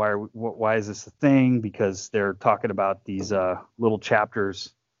dumb. Why is this a thing? Because they're talking about these little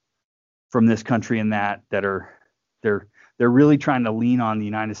chapters from this country and that are they're really trying to lean on the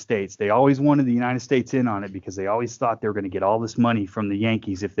United States. They always wanted the United States in on it because they always thought they were going to get all this money from the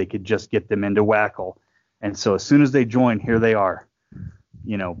Yankees if they could just get them into WACL. And so as soon as they join, here they are,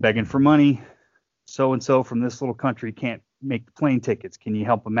 begging for money. So and so from this little country can't make the plane tickets. Can you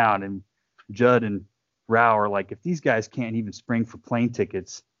help them out? And Judd and Rao are like, if these guys can't even spring for plane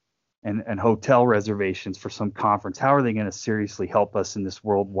tickets and hotel reservations for some conference, how are they going to seriously help us in this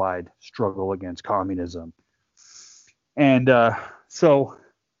worldwide struggle against communism? And so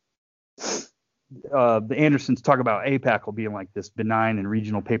the Andersons talk about APACL being like this benign and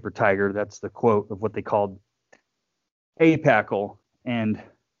regional paper tiger. That's the quote of what they called APACL. And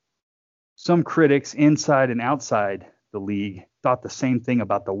some critics inside and outside the league thought the same thing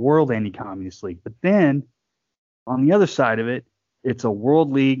about the World Anti-Communist League. But then on the other side of it, it's a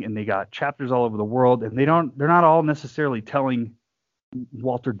world league and they got chapters all over the world, and they're not all necessarily telling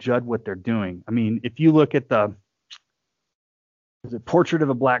Walter Judd what they're doing. I mean, if you look at the Portrait of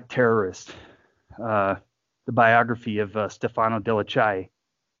a Black Terrorist, the biography of Stefano Dell'Acciai,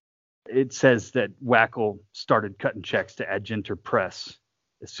 it says that WACL started cutting checks to Adjunter Press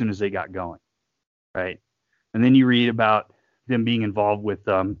as soon as they got going, right? And then you read about them being involved with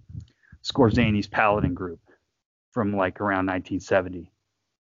Scorzani's Paladin Group from like around 1970.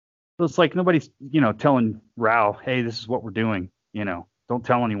 So it's like nobody's, telling Rao, hey, this is what we're doing, don't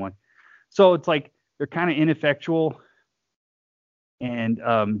tell anyone. So it's like they're kind of ineffectual and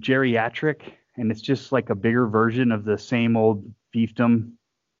geriatric, and it's just like a bigger version of the same old fiefdom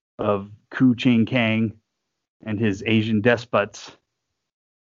of Ku Ching Kang and his Asian despots.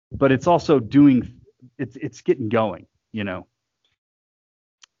 But it's also it's getting going,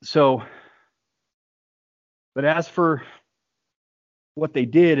 So, but as for what they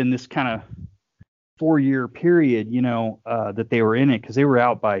did in this kind of 4-year period, that they were in it, because they were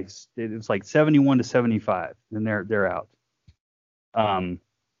out by, it was like 71 to 75, and they're out. And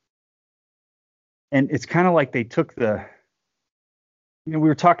it's kind of like they took we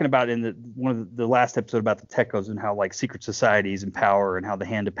were talking about in one of the last episode about the techos and how like secret societies and power and how the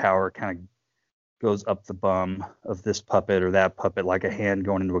hand of power kind of goes up the bum of this puppet or that puppet, like a hand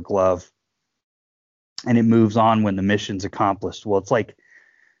going into a glove, and it moves on when the mission's accomplished. Well, it's like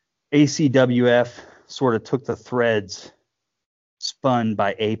ACWF sort of took the threads spun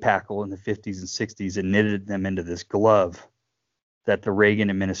by APACL in the 50s and 60s and knitted them into this glove that the Reagan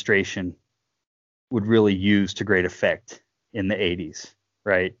administration would really use to great effect in the 80s,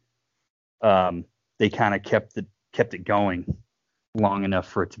 right? They kind of kept it going long enough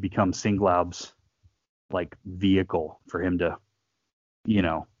for it to become Singlaub's like vehicle for him to,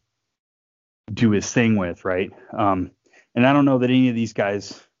 do his thing with, right? And I don't know that any of these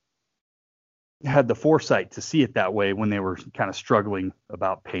guys had the foresight to see it that way when they were kind of struggling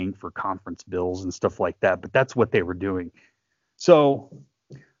about paying for conference bills and stuff like that, but that's what they were doing. So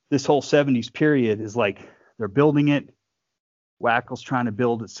this whole 70s period is like they're building it. WACL's trying to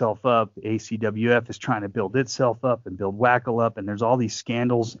build itself up. ACWF is trying to build itself up and build WACL up. And there's all these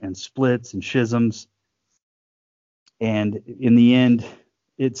scandals and splits and schisms. And in the end,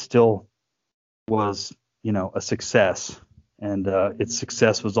 it still was, a success. And its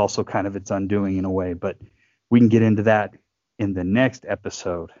success was also kind of its undoing in a way. But we can get into that in the next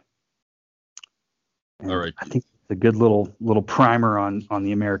episode. And all right. I think a good little primer on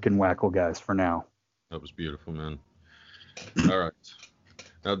the American WACL guys for now. That was beautiful, man. All right.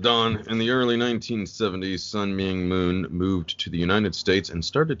 Now, Don, in the early 1970s, Sun Myung Moon moved to the United States and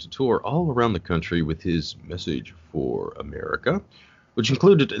started to tour all around the country with his message for America, which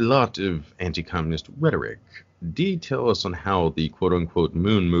included a lot of anti-communist rhetoric. Tell us on how the quote-unquote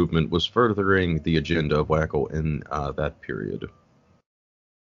Moon movement was furthering the agenda of WACL in that period.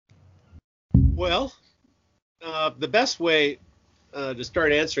 Well, the best way to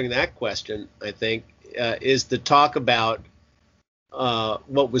start answering that question, I think, is to talk about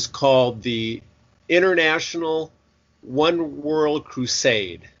what was called the International One World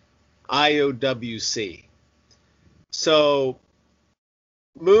Crusade, IOWC. So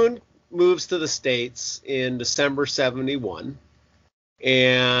Moon moves to the States in December 71,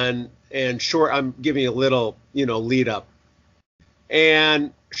 and I'm giving you a little, lead up.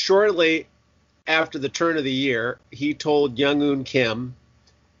 And shortly after the turn of the year, he told Young-un Kim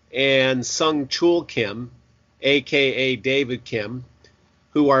and Sung Chul Kim, a.k.a. David Kim,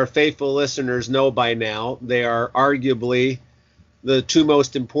 who our faithful listeners know by now. They are arguably the two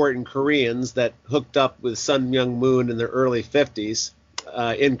most important Koreans that hooked up with Sun Myung Moon in the early 50s,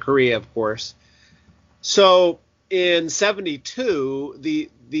 in Korea, of course. So in 72,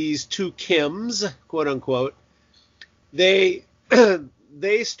 these two Kims, quote unquote, they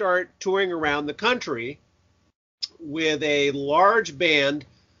start touring around the country with a large band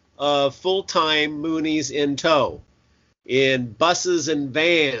of full-time Moonies in tow, in buses and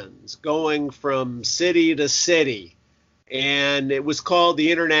vans, going from city to city. And it was called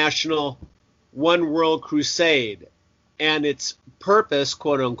the International One World Crusade. And its purpose,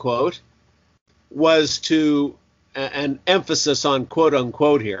 quote unquote, was to, an emphasis on quote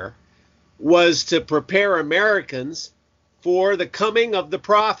unquote here, was to prepare Americans for the coming of the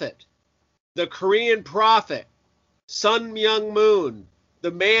prophet, the Korean prophet, Sun Myung Moon,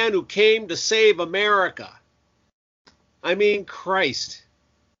 the man who came to save America. I mean, Christ.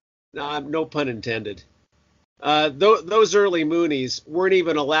 No pun intended. Those early Moonies weren't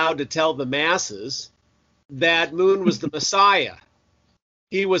even allowed to tell the masses that Moon was the Messiah.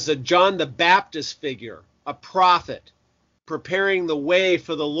 He was a John the Baptist figure, a prophet, preparing the way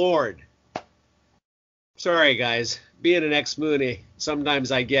for the Lord. Sorry, guys. Being an ex-Moonie,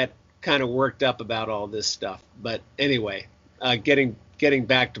 sometimes I get kind of worked up about all this stuff. But anyway, getting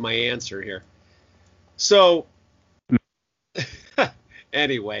back to my answer here. So,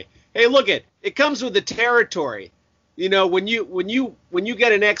 anyway, hey, look it comes with the territory. When you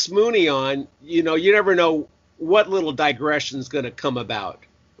get an ex-Moonie on, you never know what little digression is going to come about,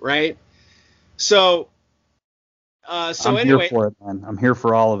 right? So I'm anyway, here for it, man. I'm here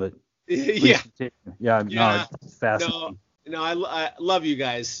for all of it. Yeah. No, it's fascinating. No, I love you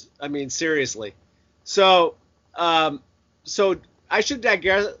guys. I mean, seriously. So I should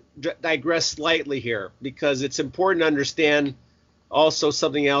digress slightly here, because it's important to understand also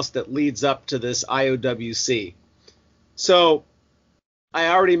something else that leads up to this IOWC. So I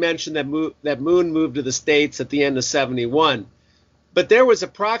already mentioned that Moon moved to the States at the end of 71, but there was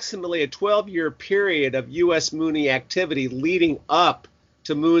approximately a 12-year period of U.S. Moonie activity leading up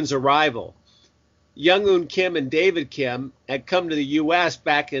to Moon's arrival. Young-un Kim and David Kim had come to the U.S.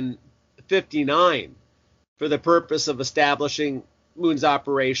 back in 59 for the purpose of establishing Moon's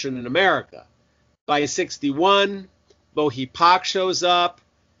operation in America. By 61, Bo Hee Pak shows up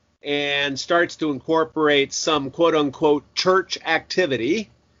and starts to incorporate some quote-unquote church activity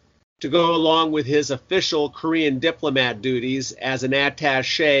to go along with his official Korean diplomat duties as an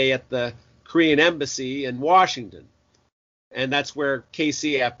attaché at the Korean embassy in Washington. And that's where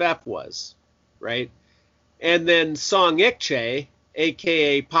KCFF was, right? And then Song Ik-chae,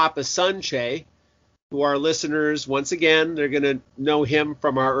 a.k.a. Papa Sun-chae, who our listeners, once again, they're going to know him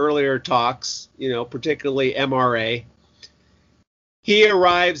from our earlier talks, particularly MRA. He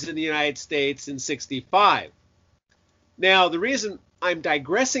arrives in the United States in 65. Now, the reason I'm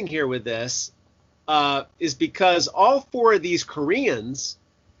digressing here with this is because all four of these Koreans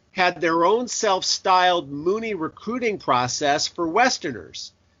had their own self-styled Moonie recruiting process for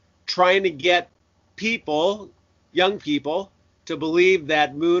Westerners, trying to get people, young people, to believe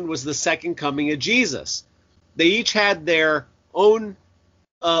that Moon was the second coming of Jesus. They each had their own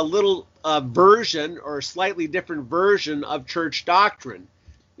little version or slightly different version of church doctrine.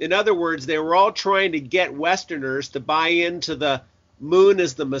 In other words, they were all trying to get Westerners to buy into the Moon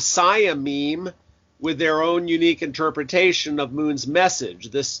as the Messiah meme with their own unique interpretation of Moon's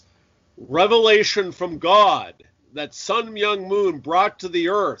message, this revelation from God that Sun Myung Moon brought to the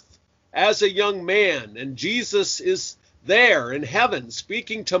earth as a young man, and Jesus is there in heaven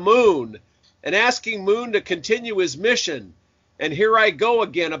speaking to Moon, and asking Moon to continue his mission. And here I go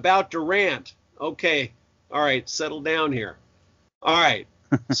again about to rant. Okay, all right, settle down here. All right,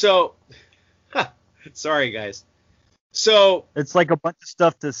 so, sorry guys. So it's like a bunch of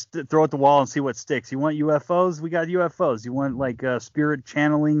stuff to throw at the wall and see what sticks. You want UFOs? We got UFOs. You want like spirit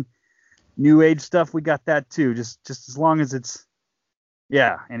channeling, New Age stuff? We got that too. Just as long as it's,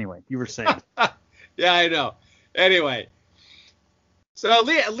 yeah. Anyway, you were saying. Yeah, I know. Anyway, so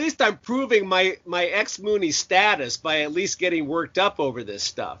at least I'm proving my ex-Mooney status by at least getting worked up over this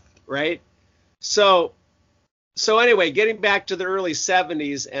stuff, right? So anyway, getting back to the early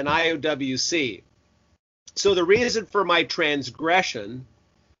 70s and IOWC. So the reason for my transgression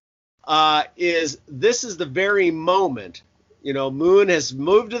is this is the very moment, Moon has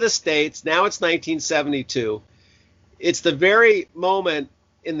moved to the States. Now it's 1972. It's the very moment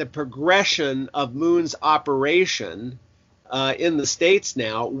in the progression of Moon's operation in the States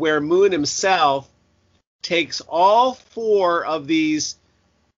now where Moon himself takes all four of these,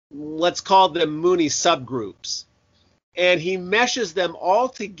 let's call them Mooney subgroups, and he meshes them all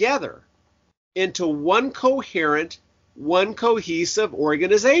together into one coherent, one cohesive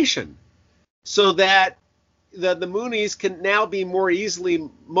organization so that the Moonies can now be more easily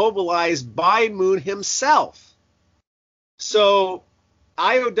mobilized by Moon himself. So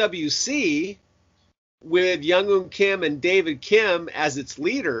IOWC, with Young-Un Kim and David Kim as its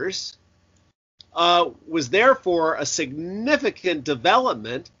leaders, was therefore a significant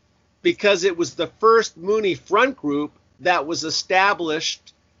development because it was the first Mooney front group that was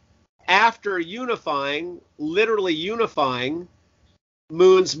established after literally unifying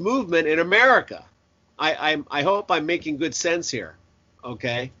Moon's movement in America. I hope I'm making good sense here,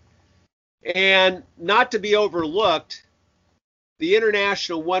 okay? And not to be overlooked, the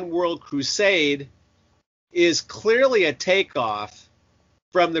International One World Crusade is clearly a takeoff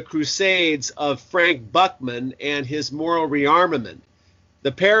from the crusades of Frank Buckman and his moral rearmament.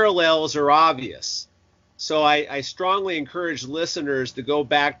 The parallels are obvious. So I strongly encourage listeners to go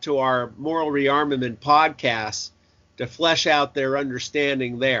back to our moral rearmament podcast to flesh out their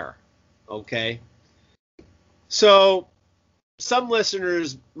understanding there, okay? So some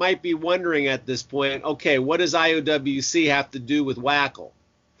listeners might be wondering at this point, okay, what does IOWC have to do with WACL?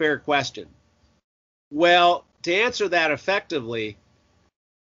 Fair question. Well, to answer that effectively,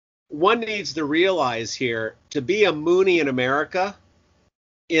 one needs to realize here, to be a Mooney in America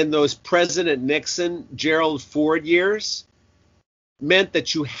in those President Nixon, Gerald Ford years, meant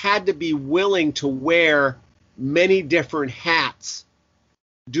that you had to be willing to wear many different hats,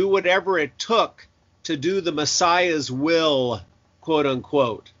 do whatever it took to do the Messiah's will, quote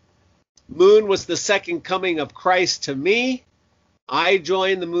unquote. Moon was the second coming of Christ to me. I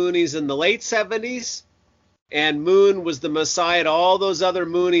joined the Moonies in the late 70s, and Moon was the Messiah to all those other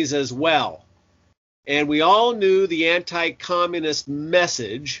Moonies as well. And we all knew the anti-communist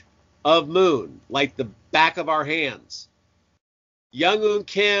message of Moon, like the back of our hands. Young-Un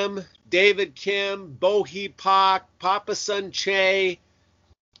Kim, David Kim, Bo Hee Pak, Papa Sun Che,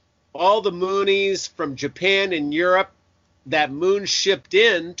 all the Moonies from Japan and Europe that Moon shipped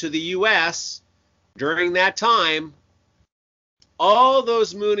in to the U.S. during that time, all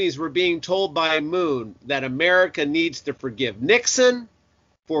those Moonies were being told by Moon that America needs to forgive Nixon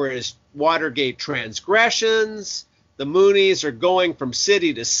for his Watergate transgressions. The Moonies are going from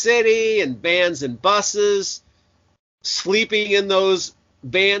city to city in vans and buses, sleeping in those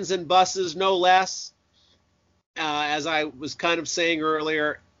vans and buses, no less, as I was kind of saying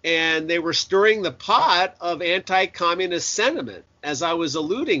earlier. And they were stirring the pot of anti-communist sentiment, as I was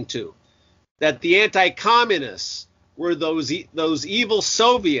alluding to, that the anti-communists were those evil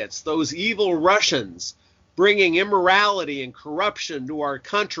Soviets, those evil Russians, bringing immorality and corruption to our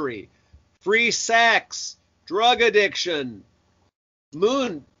country, free sex, drug addiction.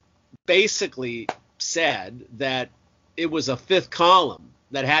 Moon basically said that it was a fifth column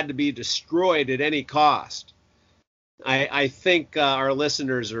that had to be destroyed at any cost. I think our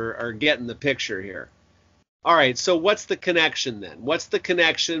listeners are getting the picture here. All right, so what's the connection then? What's the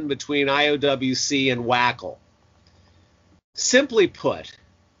connection between IOWC and WACL? Simply put,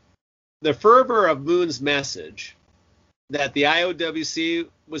 the fervor of Moon's message that the IOWC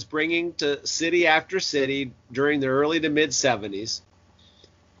was bringing to city after city during the early to mid-70s,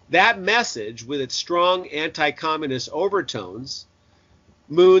 that message with its strong anti-communist overtones,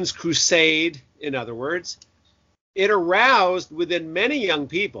 Moon's crusade, in other words, it aroused within many young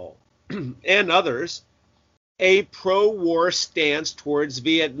people and others a pro-war stance towards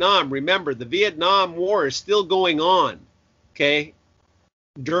Vietnam. Remember, the Vietnam War is still going on, okay,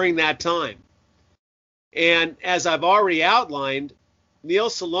 during that time. And as I've already outlined, Neil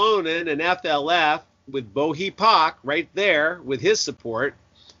Salonen and FLF, with Bohi Pak right there with his support,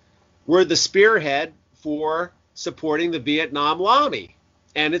 were the spearhead for supporting the Vietnam lobby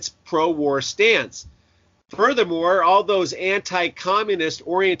and its pro-war stance. Furthermore, all those anti-communist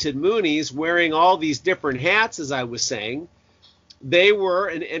oriented Moonies wearing all these different hats, as I was saying, they were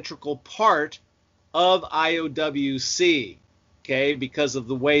an integral part of IOWC, okay, because of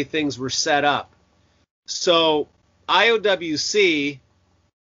the way things were set up. So IOWC,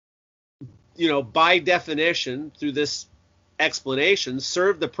 by definition, through this explanation,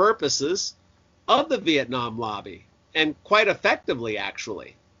 served the purposes of the Vietnam lobby, and quite effectively,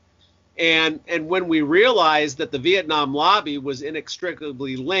 actually. And when we realized that the Vietnam lobby was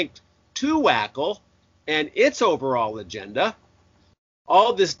inextricably linked to WACL and its overall agenda,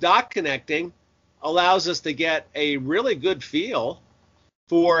 all this dot connecting allows us to get a really good feel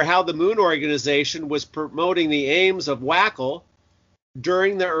for how the Moon Organization was promoting the aims of WACL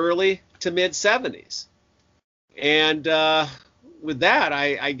during the early to mid 70s. And with that,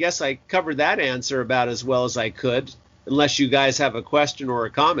 I guess I covered that answer about as well as I could, unless you guys have a question or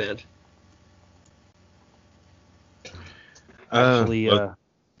a comment. Actually,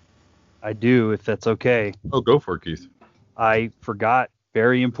 I do, if that's okay. Oh, go for it, Keith. I forgot,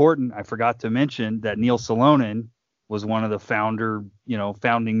 very important, I forgot to mention that Neil Salonen was one of the founding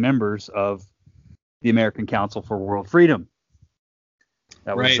members of the American Council for World Freedom.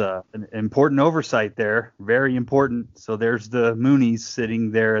 That was an important oversight there, very important. So there's the Moonies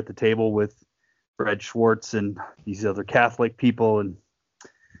sitting there at the table with Fred Schwartz and these other Catholic people,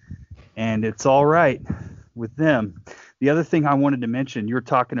 and it's all right with them. The other thing I wanted to mention, you were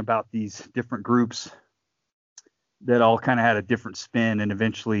talking about these different groups that all kind of had a different spin, and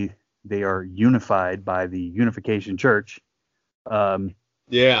eventually they are unified by the Unification Church.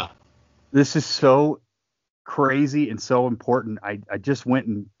 Yeah. This is so crazy and so important. I just went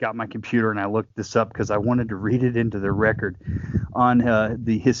and got my computer and I looked this up because I wanted to read it into the record. On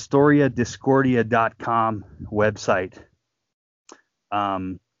the historiadiscordia.com website,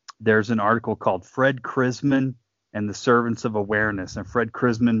 there's an article called Fred Krisman and the Servants of Awareness. And Fred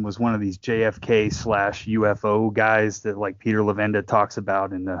Krisman was one of these JFK/UFO guys that, like, Peter Levenda talks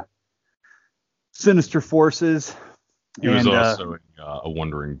about in the Sinister Forces. He was also a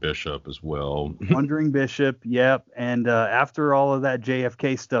wandering bishop as well. Wandering bishop, yep. And after all of that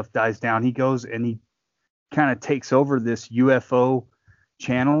JFK stuff dies down, he goes and he kind of takes over this UFO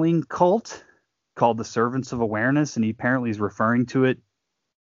channeling cult called the Servants of Awareness, and he apparently is referring to it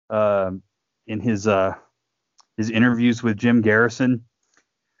in his interviews with Jim Garrison.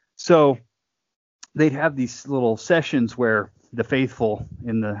 So they'd have these little sessions where the faithful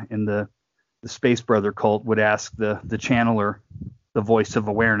in the Space Brother cult would ask the channeler, the voice of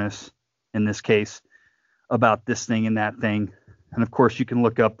awareness in this case, about this thing and that thing. And of course you can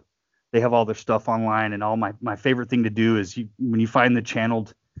look up, they have all their stuff online, and all my favorite thing to do is when you find the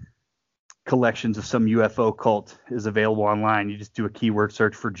channeled collections of some UFO cult is available online, you just do a keyword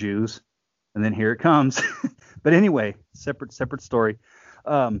search for Jews, and then here it comes. But anyway, separate story.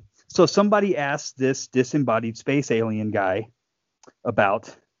 So somebody asked this disembodied space alien guy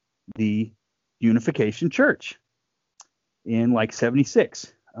about the Unification Church in like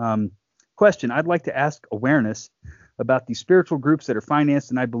 76. Question: I'd like to ask awareness about the spiritual groups that are financed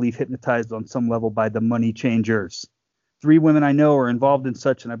and I believe hypnotized on some level by the money changers. 3 women I know are involved in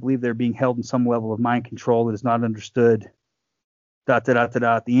such, and I believe they're being held in some level of mind control that is not understood. ...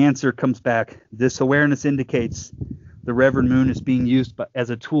 The answer comes back: this awareness indicates the Reverend Moon is being used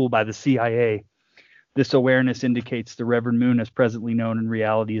as a tool by the CIA. This awareness indicates the Reverend Moon, as presently known in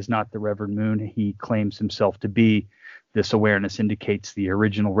reality, is not the Reverend Moon he claims himself to be. This awareness indicates the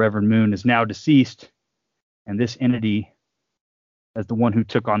original Reverend Moon is now deceased, and this entity, as the one who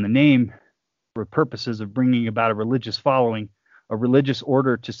took on the name for purposes of bringing about a religious following, a religious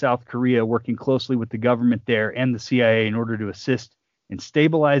order to South Korea, working closely with the government there and the CIA in order to assist in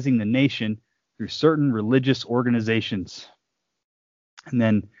stabilizing the nation through certain religious organizations. And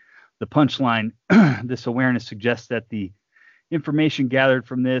then the punchline, this awareness suggests that the information gathered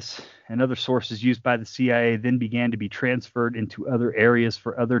from this and other sources used by the CIA then began to be transferred into other areas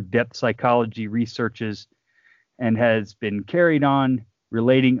for other depth psychology researches and has been carried on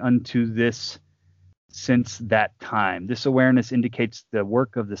relating unto this since that time. This awareness indicates the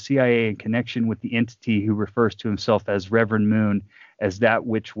work of the CIA in connection with the entity who refers to himself as Reverend Moon as that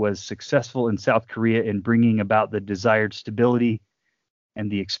which was successful in South Korea in bringing about the desired stability, and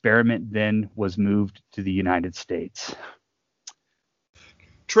the experiment then was moved to the United States.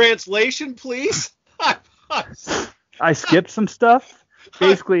 Translation, please. I skipped some stuff.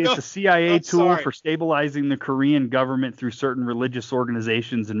 Basically, No, it's a CIA I'm tool sorry. for stabilizing the Korean government through certain religious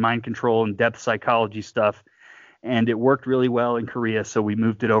organizations and mind control and depth psychology stuff. And it worked really well in Korea, so we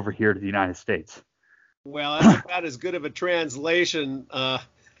moved it over here to the United States. Well, that's about as good of a translation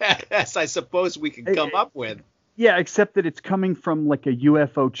as I suppose we could come up with. Yeah, except that it's coming from like a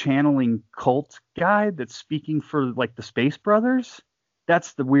UFO channeling cult guy that's speaking for like the Space Brothers.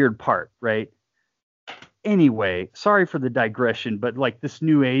 That's the weird part, right? Anyway, sorry for the digression, but like this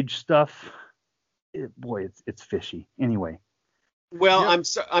new age stuff, boy, it's fishy. Anyway. Well, Yep.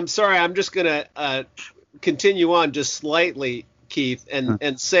 I'm sorry. I'm just gonna continue on just slightly, Keith,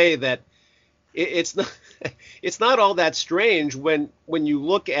 and say that it's not it's not all that strange when you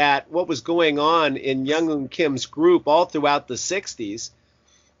look at what was going on in Young-Eun Kim's group all throughout the 60s.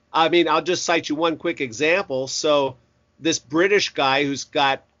 I mean, I'll just cite you one quick example. So this British guy who's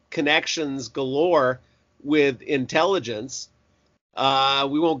got connections galore with intelligence,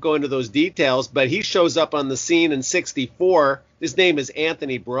 we won't go into those details, but he shows up on the scene in 64. His name is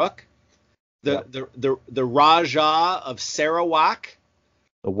Anthony Brooke, the Raja of Sarawak.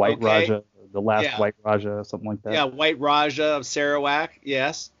 The White Raja, the last White Raja, something like that. Yeah, White Raja of Sarawak,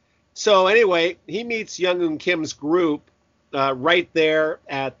 yes. So anyway, he meets Young-Eun Kim's group right there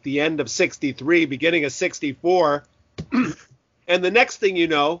at the end of 63, beginning of 64. And the next thing you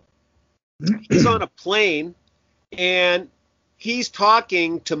know, he's on a plane and he's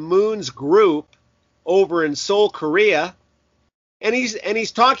talking to Moon's group over in Seoul, Korea, and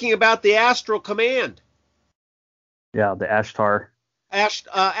he's talking about the Astral Command. Yeah, the Ashtar.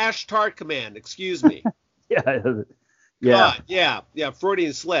 Ashtar Command, excuse me. Yeah. God, yeah,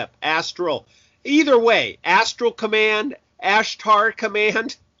 Freudian slip. Astral. Either way, Astral Command, Ashtar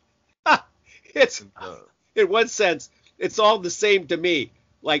Command. It's in one sense, it's all the same to me,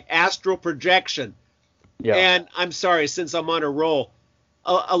 like astral projection. Yeah. And I'm sorry, since I'm on a roll,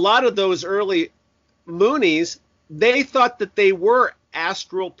 a lot of those early Moonies, they thought that they were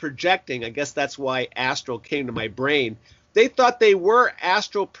astral projecting. I guess that's why astral came to my brain. They thought they were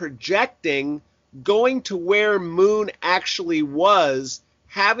astral projecting, going to where Moon actually was,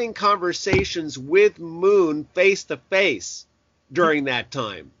 having conversations with Moon face to face during that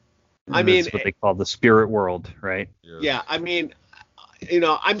time. I mean, that's what they call the spirit world, right? Yeah, I mean,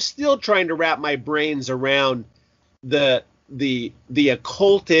 I'm still trying to wrap my brains around the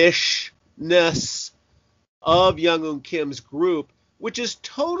occultishness of Young-Eun Kim's group, which is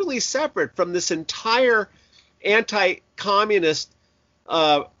totally separate from this entire anti-communist,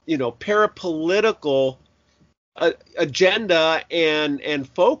 parapolitical agenda and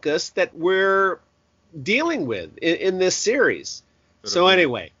focus that we're dealing with in this series. So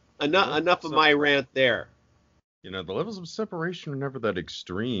anyway, enough of my rant there. The levels of separation are never that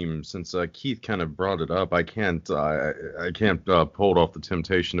extreme. Since Keith kind of brought it up, I can't pull off the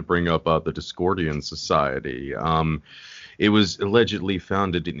temptation to bring up the Discordian Society. It was allegedly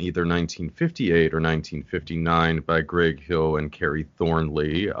founded in either 1958 or 1959 by Greg Hill and Carrie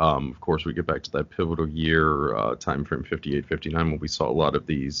Thornley. Of course, we get back to that pivotal year time frame, 58, 59, when we saw a lot of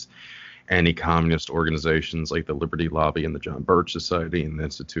these anti-communist organizations like the Liberty Lobby and the John Birch Society and the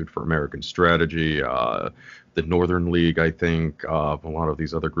Institute for American Strategy, the Northern League, I think, a lot of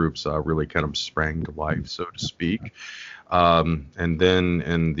these other groups really kind of sprang to life, so to speak. And then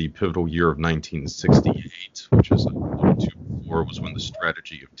in the pivotal year of 1968, which is a little too before, was when the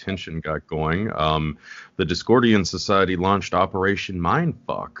strategy of tension got going. The Discordian Society launched Operation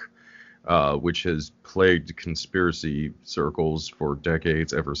Mindfuck, which has plagued conspiracy circles for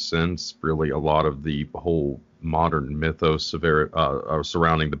decades ever since. Really, a lot of the whole modern mythos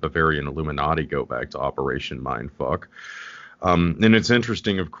surrounding the Bavarian Illuminati go back to Operation Mindfuck. And it's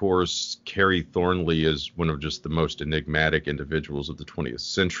interesting, of course, Carrie Thornley is one of just the most enigmatic individuals of the 20th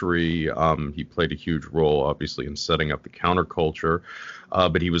century. He played a huge role, obviously, in setting up the counterculture,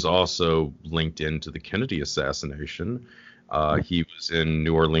 but he was also linked into the Kennedy assassination. He was in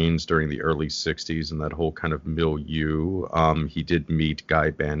New Orleans during the early 60s and that whole kind of milieu. He did meet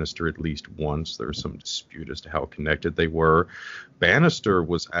Guy Bannister at least once. There was some dispute as to how connected they were. Bannister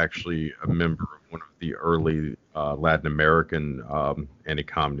was actually a member of one of the early Latin American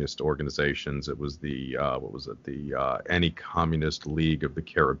anti-communist organizations. It was the, the Anti-Communist League of the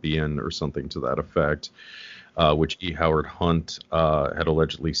Caribbean or something to that effect, which E. Howard Hunt had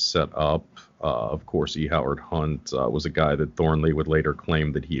allegedly set up. Of course, E. Howard Hunt was a guy that Thornley would later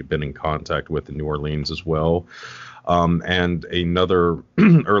claim that he had been in contact with in New Orleans as well. And another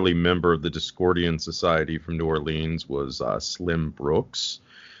early member of the Discordian Society from New Orleans was Slim Brooks.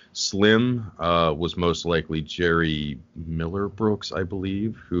 Slim was most likely Jerry Miller Brooks, I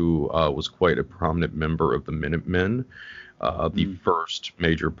believe, who was quite a prominent member of the Minutemen. the first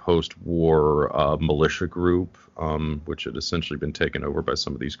major post-war militia group, which had essentially been taken over by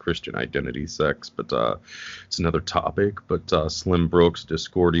some of these Christian identity sects. But it's another topic. But Slim Brooks,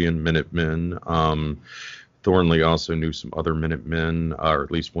 Discordian, Minutemen. Thornley also knew some other Minutemen, or at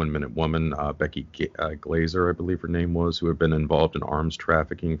least one Minute Woman, Becky Glazer, I believe her name was, who had been involved in arms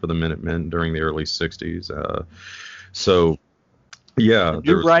trafficking for the Minutemen during the early 60s. So, yeah. The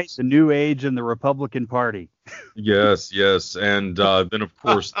New Right, the New Age, and the Republican Party. Yes. And then, of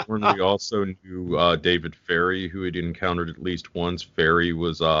course, Thornley also knew David Ferry, who had encountered at least once. Ferry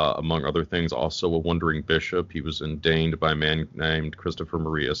was, among other things, also a wandering bishop. He was ordained by a man named Christopher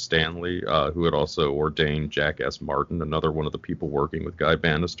Maria Stanley, who had also ordained Jack S. Martin, another one of the people working with Guy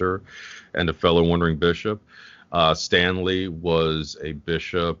Bannister, and a fellow wandering bishop. Stanley was a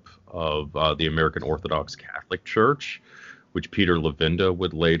bishop of the American Orthodox Catholic Church, which Peter Levenda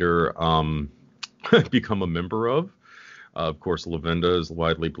would later become a member of. Of course, Levenda is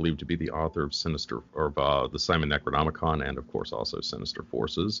widely believed to be the author of the Simon Necronomicon, and of course also Sinister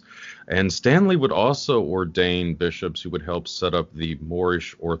Forces. And Stanley would also ordain bishops who would help set up the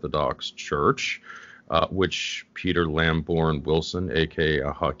Moorish Orthodox Church, which Peter Lamborn Wilson, aka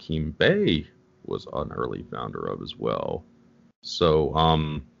Hakim Bey, was an early founder of as well. So,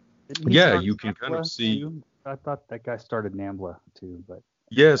 yeah, you can kind of see. I thought that guy started NAMBLA too, but.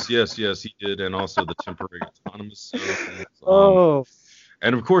 Yes, he did, and also the Temporary Autonomous Zones.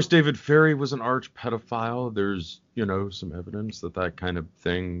 And of course, David Ferry was an arch pedophile. There's, some evidence that kind of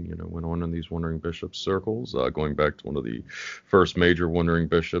thing, went on in these Wandering Bishops circles, going back to one of the first major Wandering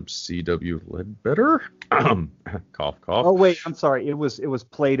Bishops, C.W. Ledbetter. Cough. Oh wait, I'm sorry. It was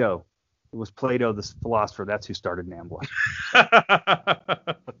Plato. It was Plato, the philosopher. That's who started NAMBLA.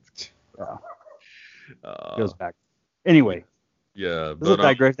 Goes back. Anyway. Yeah, but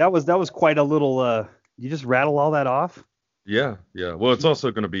digress. That was quite a little. You just rattle all that off. Yeah. Well, it's also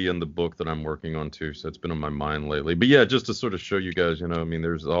going to be in the book that I'm working on too, so it's been on my mind lately. But yeah, just to sort of show you guys,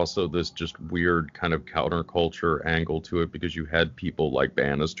 there's also this just weird kind of counterculture angle to it, because you had people like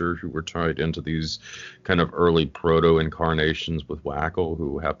Bannister who were tied into these kind of early proto incarnations with WACL,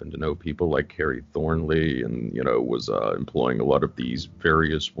 who happened to know people like Carrie Thornley, and was employing a lot of these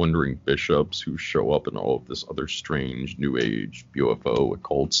various wandering bishops who show up in all of this other strange New Age UFO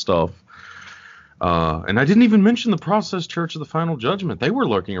occult stuff. And I didn't even mention the Process Church of the Final Judgment. They were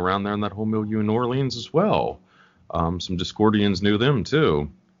lurking around there in that whole milieu in New Orleans as well. Some Discordians knew them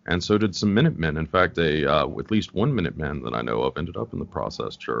too, and so did some Minutemen. In fact, at least one Minuteman that I know of ended up in the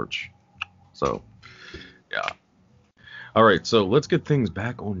Process Church. So, yeah. All right, so let's get things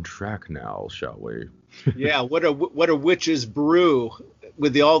back on track now, shall we? Yeah, what a witch's brew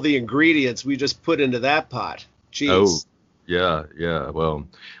with all the ingredients we just put into that pot. Jeez. Oh. Yeah. Well,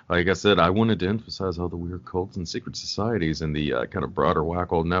 like I said, I wanted to emphasize all the weird cults and secret societies in the kind of broader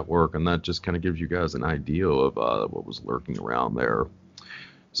WACL network, and that just kind of gives you guys an idea of what was lurking around there.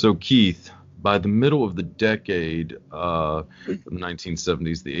 So, Keith, by the middle of the decade, the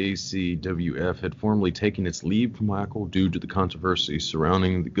 1970s, the ACWF had formally taken its leave from WACL due to the controversy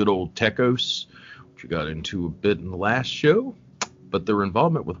surrounding the good old Techos, which we got into a bit in the last show. But their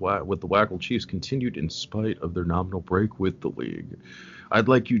involvement with the WACL Chiefs continued in spite of their nominal break with the league. I'd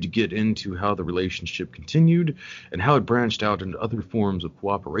like you to get into how the relationship continued and how it branched out into other forms of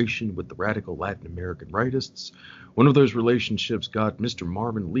cooperation with the radical Latin American rightists. One of those relationships got Mr.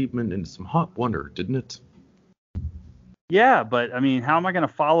 Marvin Liebman into some hot water, didn't it? Yeah, but I mean, how am I going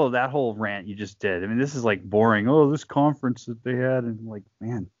to follow that whole rant you just did? I mean, this is like boring. Oh, this conference that they had, and like,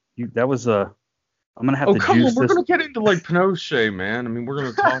 man, that was a. I'm going to have to come juice on, we're this. going to get into like Pinochet, man. I mean, we're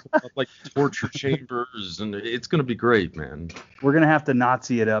going to talk about like torture chambers, and it's going to be great, man. We're going to have to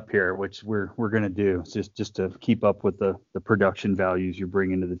Nazi it up here, which we're going to do just to keep up with the production values you're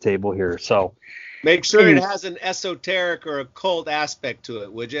bringing to the table here. So make sure it has an esoteric or occult aspect to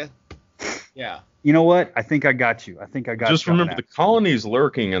it, would you? Yeah. You know what? I think I got you. Just remember the colony's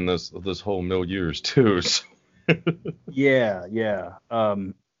lurking in this whole milieu too. So. Yeah.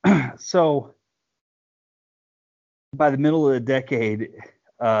 So. By the middle of the decade,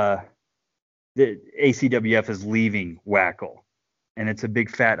 the ACWF is leaving WACL, and it's a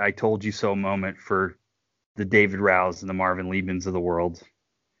big fat "I told you so" moment for the David Rouse and the Marvin Liebmans of the world,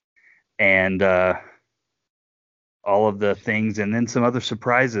 and all of the things, and then some other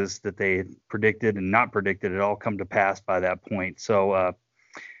surprises that they had predicted and not predicted, it all come to pass by that point. So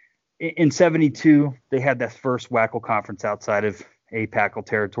in '72, they had that first WACL conference outside of APACL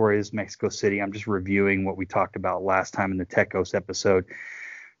territories, Mexico City. I'm just reviewing what we talked about last time in the Techos episode.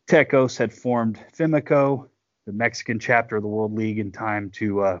 Techos had formed FIMICO, the Mexican chapter of the World League, in time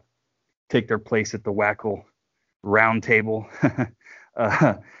to take their place at the WACL roundtable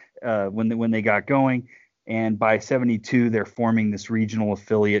when they got going. And by 72, they're forming this regional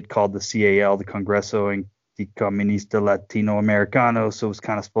affiliate called the CAL, the Congreso Comunista Latinoamericano. So it was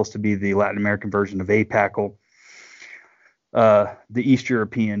kind of supposed to be the Latin American version of APACL. The East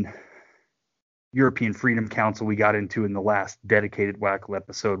European Freedom Council we got into in the last dedicated WACL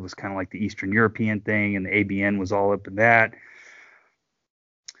episode was kind of like the Eastern European thing, and the ABN was all up in that.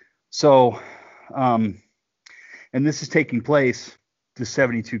 So, and this is taking place, the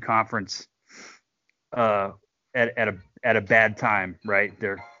 72 conference, at a bad time, right?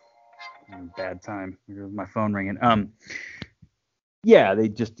 Bad time. Here's my phone ringing. Yeah, they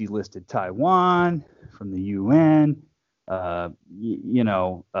just delisted Taiwan from the UN. The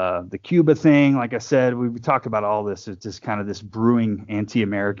Cuba thing, like I said, we talked about all this. It's just kind of this brewing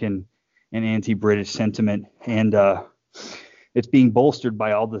anti-American and anti-British sentiment, and it's being bolstered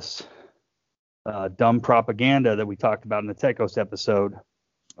by all this dumb propaganda that we talked about in the Techos episode.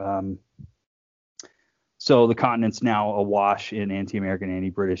 So the continent's now awash in anti-American,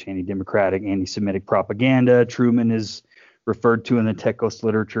 anti-British, anti-democratic, anti-Semitic propaganda. Truman is referred to in the Techos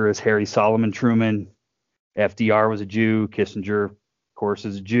literature as Harry Solomon Truman. FDR was a Jew. Kissinger, of course,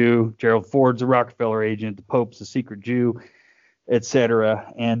 is a Jew. Gerald Ford's a Rockefeller agent. The Pope's a secret Jew,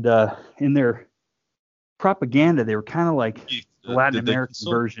 etc. And in their propaganda, they were kind of like the Latin American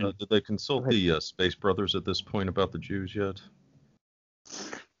version. Did they consult the Space Brothers at this point about the Jews yet?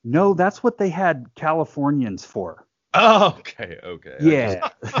 No, that's what they had Californians for. Oh, okay. Yeah,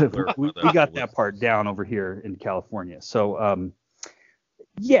 we got that part down over here in California. So,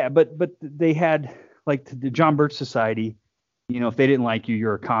 yeah, but they had, like, the John Birch Society. If they didn't like you,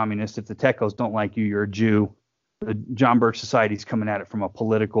 you're a communist. If the Techos don't like you, you're a Jew. The John Birch Society's coming at it from a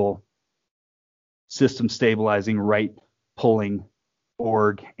political, system stabilizing, right pulling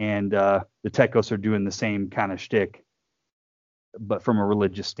org, and the Techos are doing the same kind of shtick, but from a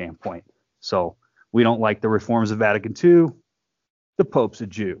religious standpoint. So we don't like the reforms of Vatican II. The Pope's a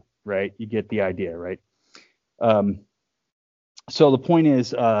Jew, right? You get the idea, right? So the point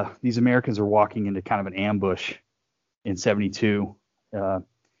is, these Americans are walking into kind of an ambush in 72, and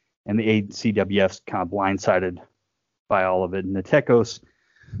the ACWF's kind of blindsided by all of it. And the Techos,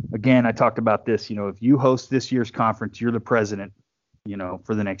 again, I talked about this, if you host this year's conference, you're the president,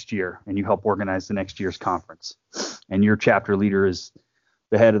 for the next year, and you help organize the next year's conference. And your chapter leader is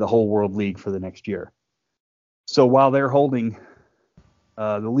the head of the whole World League for the next year. So while they're holding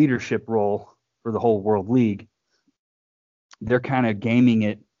the leadership role for the whole World League, they're kind of gaming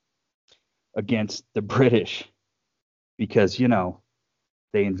it against the British because,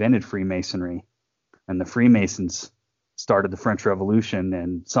 they invented Freemasonry, and the Freemasons started the French Revolution,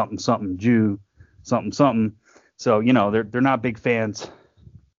 and something Jew, something. So, they're not big fans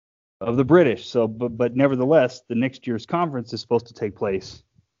of the British. So, but nevertheless, the next year's conference is supposed to take place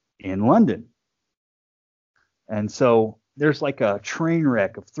in London. And so there's like a train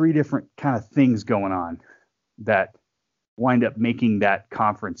wreck of three different kind of things going on that wind up making that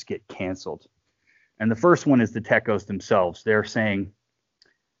conference get canceled. And the first one is the Techos themselves. They're saying,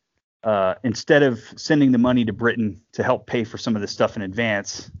 instead of sending the money to Britain to help pay for some of this stuff in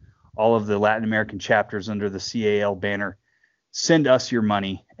advance, all of the Latin American chapters under the CAL banner, send us your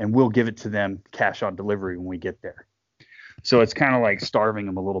money and we'll give it to them cash on delivery when we get there. So it's kind of like starving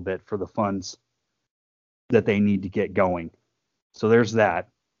them a little bit for the funds that they need to get going. So there's that.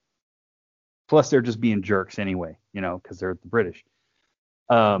 Plus they're just being jerks anyway, because they're the British.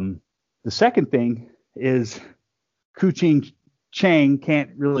 The second thing is Chang can't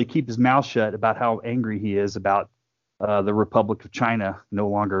really keep his mouth shut about how angry he is about the Republic of China no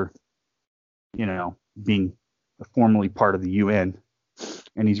longer, being formally part of the UN,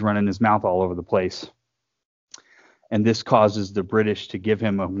 and he's running his mouth all over the place. And this causes the British to give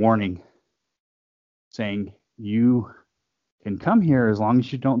him a warning saying, you can come here as long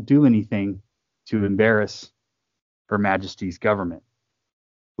as you don't do anything to embarrass Her Majesty's government,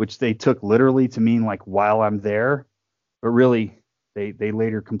 which they took literally to mean like while I'm there, but really they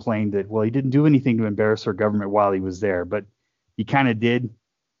later complained that, well, he didn't do anything to embarrass our government while he was there, but he kind of did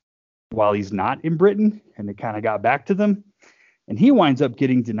while he's not in Britain, and it kind of got back to them. And he winds up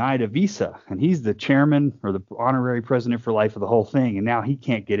getting denied a visa, and he's the chairman or the honorary president for life of the whole thing, and now he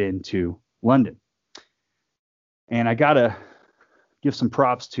can't get into London. And I got to give some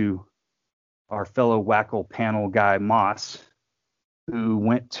props to our fellow WACL panel guy, Moss, who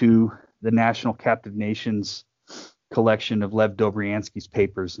went to the National Captive Nations collection of Lev Dobryansky's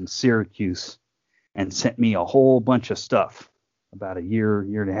papers in Syracuse and sent me a whole bunch of stuff about a year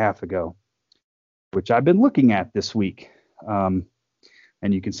and a half ago, which I've been looking at this week. And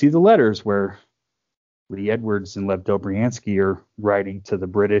you can see the letters where Lee Edwards and Lev Dobryansky are writing to the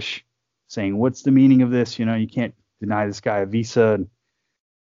British saying, what's the meaning of this? You can't deny this guy a visa.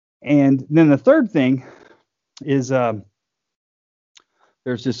 And then the third thing is there's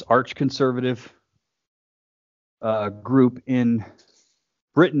this arch conservative group in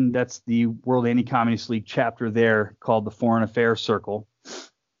Britain. That's the World Anti-Communist League chapter there, called the Foreign Affairs Circle.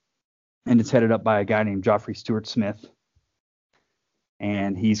 And it's headed up by a guy named Geoffrey Stuart Smith.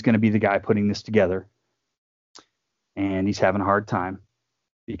 And he's going to be the guy putting this together. And he's having a hard time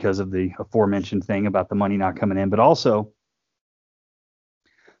because of the aforementioned thing about the money not coming in. But also,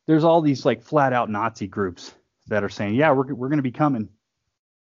 there's all these like flat out Nazi groups that are saying, yeah, we're going to be coming.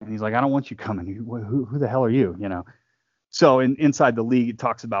 And he's like, I don't want you coming. Who the hell are you? So inside the league, it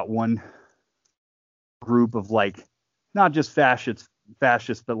talks about one group of like, not just fascists,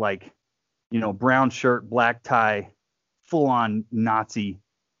 but like, brown shirt, black tie, full on Nazi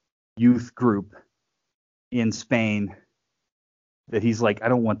youth group in Spain that he's like, I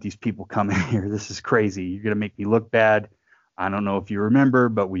don't want these people coming here. This is crazy. You're going to make me look bad. I don't know if you remember,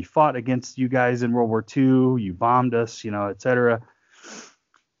 but we fought against you guys in World War II. You bombed us, et cetera.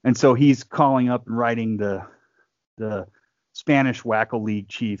 And so he's calling up and writing the Spanish WACL League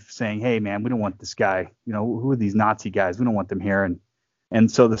chief saying, hey, man, we don't want this guy. Who are these Nazi guys? We don't want them here. And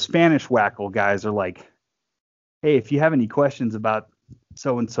so the Spanish WACL guys are like, hey, if you have any questions about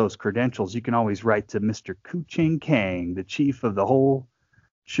so-and-so's credentials, you can always write to Mr. Kuching Kang, the chief of the whole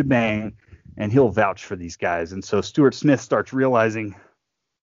shebang, and he'll vouch for these guys. And so Stuart Smith starts realizing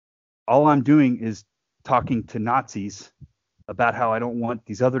all I'm doing is talking to Nazis about how I don't want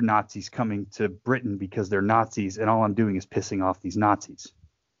these other Nazis coming to Britain because they're Nazis, and all I'm doing is pissing off these Nazis.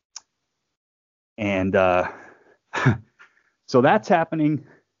 And so that's happening,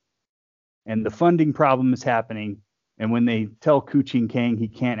 and the funding problem is happening. And when they tell Kuching Kang he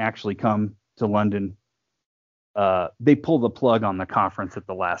can't actually come to London, they pull the plug on the conference at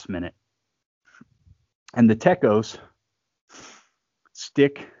the last minute. And the techos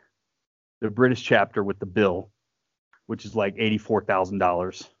stick the British chapter with the bill, which is like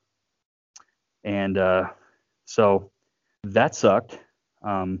 $84,000. And so that sucked.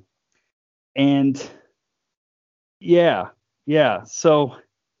 And yeah. So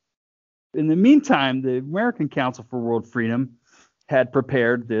in the meantime, the American Council for World Freedom had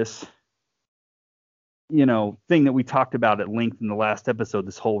prepared this, thing that we talked about at length in the last episode,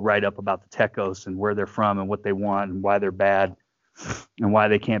 this whole write-up about the techos and where they're from and what they want and why they're bad and why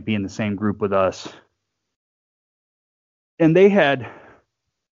they can't be in the same group with us. And they had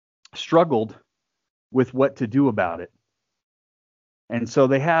struggled with what to do about it. And so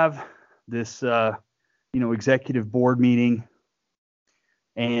they have this, executive board meeting,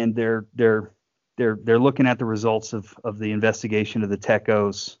 and they're looking at the results of the investigation of the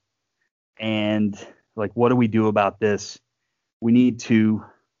techos, and like, what do we do about this? We need to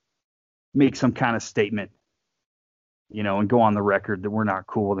make some kind of statement, and go on the record that we're not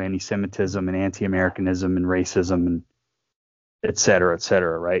cool with anti-Semitism and anti-Americanism and racism and et cetera,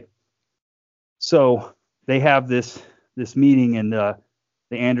 right? So they have this meeting, and the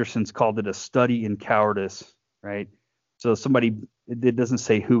Andersons called it a study in cowardice, right? So somebody, it doesn't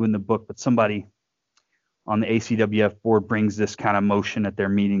say who in the book, but somebody on the ACWF board brings this kind of motion at their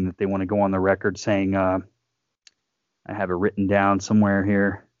meeting that they want to go on the record saying, I have it written down somewhere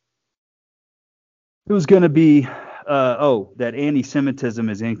here. It was going to be, that anti-Semitism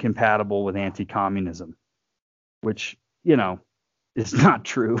is incompatible with anti-communism, which, is not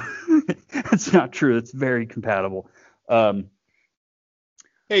true. It's not true. It's very compatible.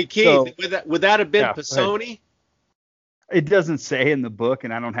 Hey, Keith, would that have been Pisoni? It doesn't say in the book,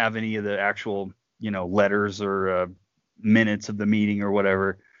 and I don't have any of the actual, letters or minutes of the meeting or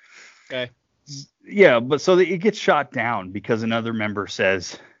whatever. Okay. Yeah, but so it gets shot down because another member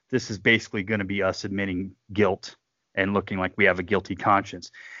says this is basically going to be us admitting guilt and looking like we have a guilty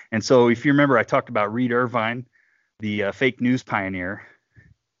conscience. And so if you remember, I talked about Reed Irvine, the fake news pioneer.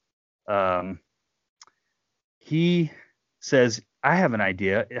 He says, I have an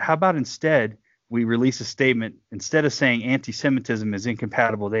idea. How about instead we release a statement, instead of saying anti-Semitism is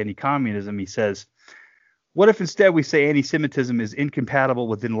incompatible with anti-communism, he says, what if instead we say anti-Semitism is incompatible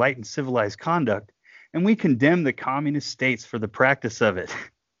with enlightened civilized conduct, and we condemn the communist states for the practice of it?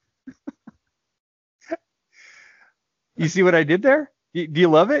 You see what I did there? Do you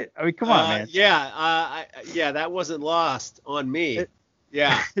love it? I mean, come on, man. Yeah, that wasn't lost on me.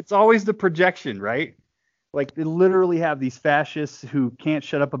 It's always the projection, right? Like, they literally have these fascists who can't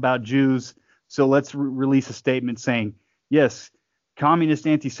shut up about Jews, so let's release a statement saying, yes, communist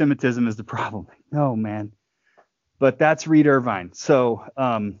anti-Semitism is the problem. No, man. But that's Reed Irvine. So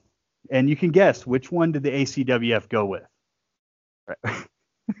And you can guess, which one did the ACWF go with? Right.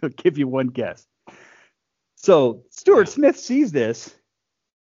 I'll give you one guess. So Stuart Smith sees this,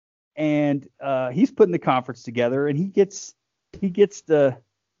 and he's putting the conference together, and he gets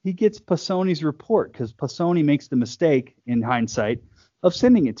Pisoni's report, because Pisoni makes the mistake in hindsight of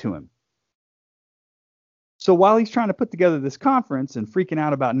sending it to him. So while he's trying to put together this conference and freaking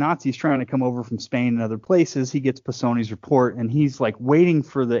out about Nazis trying to come over from Spain and other places, he gets Pisoni's report, and he's like waiting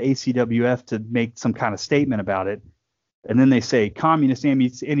for the ACWF to make some kind of statement about it. And then they say communist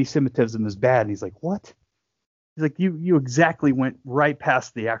anti-Semitism is bad. And he's like, what? He's like, you exactly went right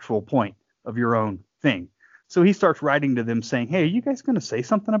past the actual point of your own thing. So he starts writing to them saying, hey, are you guys going to say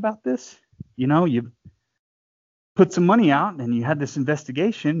something about this? You know, you put some money out and you had this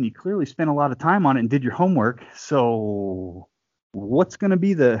investigation. You clearly spent a lot of time on it and did your homework. So what's going to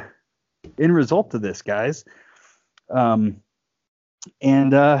be the end result of this, guys? So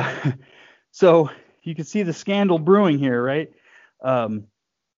you can see the scandal brewing here, right?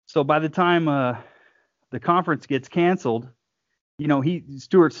 So by the time the conference gets canceled, you know,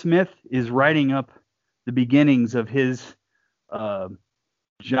 Stuart Smith is writing up the beginnings of his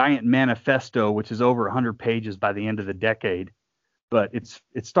giant manifesto, which is over 100 pages by the end of the decade. But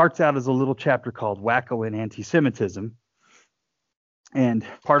it starts out as a little chapter called WACL and Anti-Semitism. And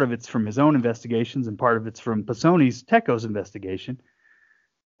part of it's from his own investigations, and part of it's from Pisoni's TECO's investigation.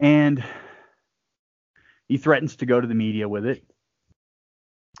 And he threatens to go to the media with it.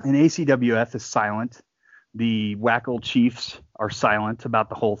 And ACWF is silent. The WACL chiefs are silent about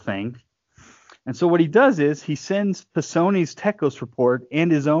the whole thing. And so what he does is he sends Pisoni's TECOS report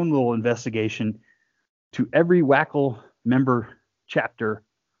and his own little investigation to every WACL member chapter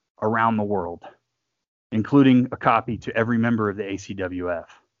around the world, including a copy to every member of the ACWF.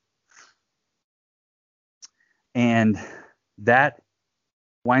 And that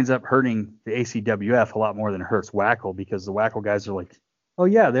winds up hurting the ACWF a lot more than it hurts WACL, because the WACL guys are like, oh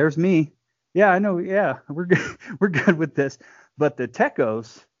yeah, there's me. Yeah, I know. Yeah, we're good. We're good with this. But the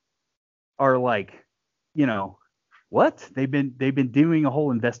TECOS are like, you know, what? They've been doing a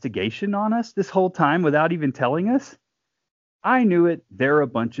whole investigation on us this whole time without even telling us. I knew it. They're a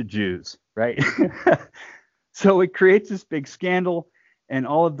bunch of Jews, right? So it creates this big scandal, and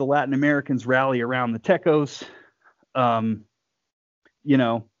all of the Latin Americans rally around the TECOS, you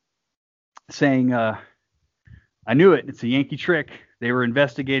know, saying, I knew it. It's a Yankee trick. They were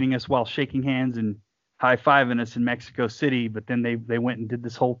investigating us while shaking hands and high-fiving us in Mexico City, but then they went and did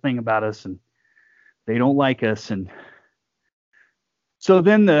this whole thing about us, and they don't like us. And so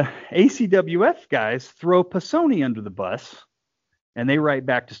then the ACWF guys throw Pisoni under the bus, and they write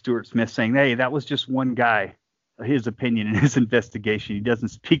back to Stuart Smith saying, hey, that was just one guy, his opinion in his investigation. He doesn't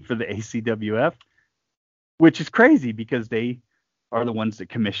speak for the ACWF, which is crazy because they are the ones that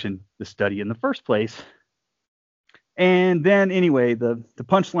commissioned the study in the first place. And then anyway, the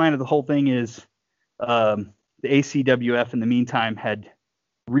punchline of the whole thing is the ACWF in the meantime had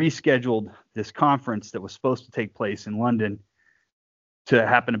rescheduled this conference that was supposed to take place in London to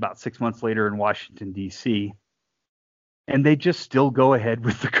happen about 6 months later in Washington, D.C. And they just still go ahead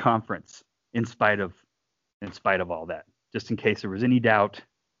with the conference in spite of all that, just in case there was any doubt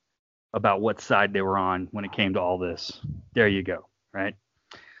about what side they were on when it came to all this. There you go, right?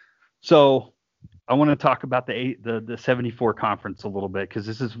 So I want to talk about the 74 conference a little bit, because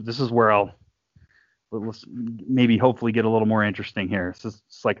this is where let's maybe hopefully get a little more interesting here.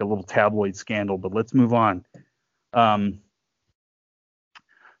 It's like a little tabloid scandal, but let's move on.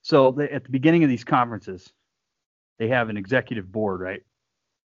 So at the beginning of these conferences, they have an executive board, right?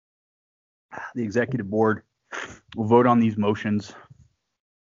 The executive board will vote on these motions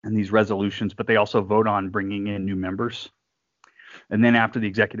and these resolutions, but they also vote on bringing in new members. And then after the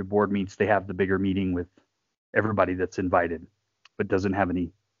executive board meets, they have the bigger meeting with everybody that's invited, but doesn't have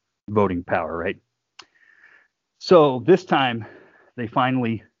any voting power, right? So this time they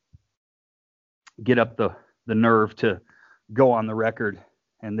finally get up the nerve to go on the record,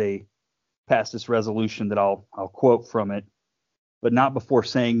 and they pass this resolution that I'll quote from it, but not before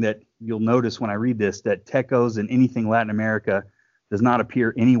saying that you'll notice when I read this that TECOS and anything Latin America does not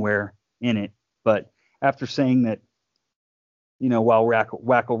appear anywhere in it. But after saying that, you know, while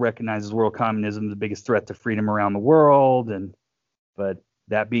WACL recognizes world communism as the biggest threat to freedom around the world, but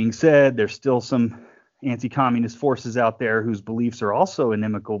that being said, there's still some anti-communist forces out there whose beliefs are also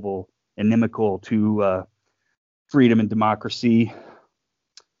inimical to freedom and democracy.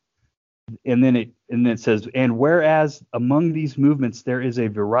 And then it says, and whereas among these movements there is a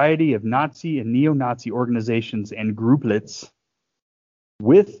variety of Nazi and neo-Nazi organizations and grouplets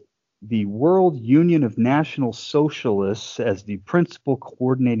with the World Union of National Socialists as the principal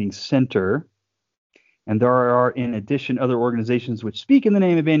coordinating center. And there are, in addition, other organizations which speak in the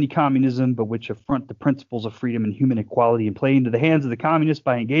name of anti-communism, but which affront the principles of freedom and human equality and play into the hands of the communists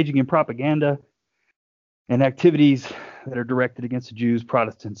by engaging in propaganda and activities that are directed against the Jews,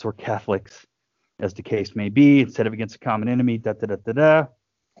 Protestants, or Catholics, as the case may be, instead of against a common enemy, da-da-da-da-da.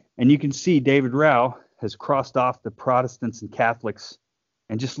 And you can see David Rao has crossed off the Protestants and Catholics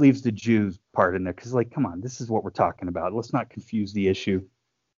and just leaves the Jews part in there. Because, like, come on, this is what we're talking about. Let's not confuse the issue.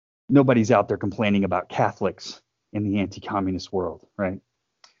 Nobody's out there complaining about Catholics in the anti-communist world, right?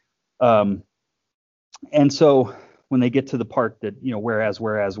 And so when they get to the part that, whereas,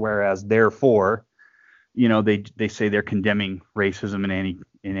 therefore, they say they're condemning racism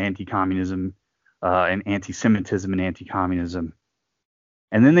and anti-communism and anti-Semitism and anti-communism.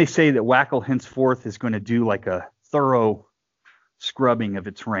 And then they say that WACL henceforth is going to do like a thorough scrubbing of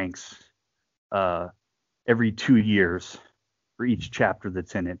its ranks every 2 years for each chapter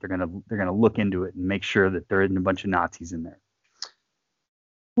that's in it. They're gonna look into it and make sure that there isn't a bunch of Nazis in there,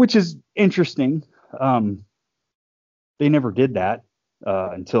 which is interesting. They never did that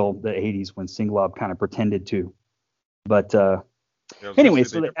until the 80s when Singlab kind of pretended to. But anyway,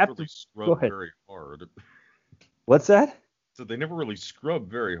 so they have to go ahead. Very hard. What's that? So they never really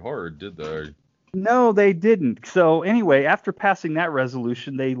scrubbed very hard, did they? No, they didn't. So anyway, after passing that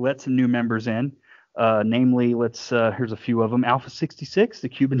resolution, they let some new members in. Namely, here's a few of them. Alpha 66, the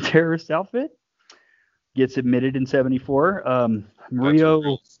Cuban terrorist outfit, gets admitted in 74. Mario, that's a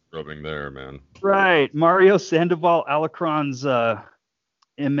real scrubbing there, man. Right. Mario Sandoval Alacron's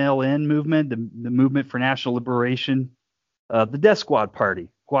MLN movement, the Movement for National Liberation, the Death Squad Party,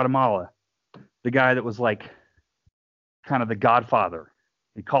 Guatemala, the guy that was like kind of the Godfather.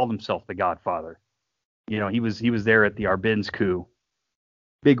 He called himself the Godfather. He was there at the Arbenz coup.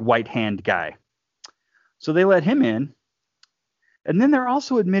 Big white hand guy. So they let him in. And then they're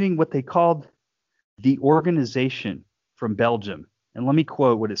also admitting what they called the organization from Belgium. And let me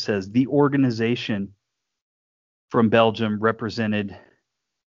quote what it says. The organization from Belgium, represented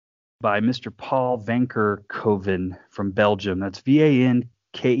by Mr. Paul Vankerkoven from Belgium. That's Vankerkhoven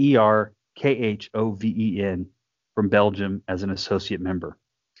from Belgium as an associate member.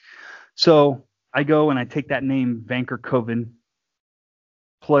 So I go and I take that name, Vankerkoven,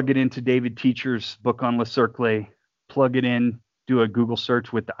 plug it into David Teacher's book on Le Cercle, plug it in, do a Google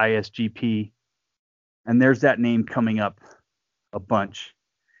search with the ISGP, and there's that name coming up a bunch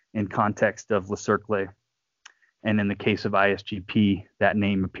in context of Le Cercle. And in the case of ISGP, that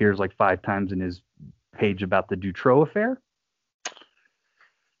name appears like 5 times in his page about the Dutroux affair.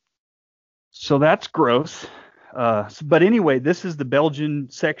 So that's gross. But anyway, this is the Belgian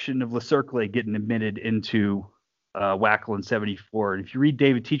section of Le Cercle getting admitted into WACL in 74. And if you read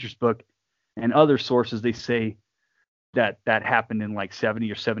David Teacher's book and other sources, they say that happened in like 70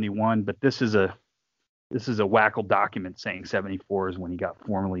 or 71. But this is a WACL document saying 74 is when he got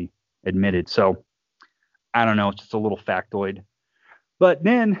formally admitted. So I don't know. It's just a little factoid. But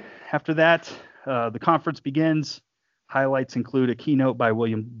then after that, the conference begins. Highlights include a keynote by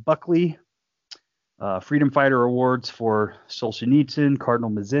William Buckley, Freedom Fighter Awards for Solzhenitsyn,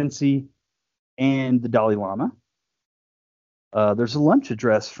 Cardinal Mazenzi, and the Dalai Lama. There's a lunch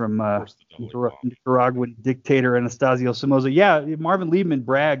address from Nicaraguan dictator Anastasio Somoza. Yeah, Marvin Liebman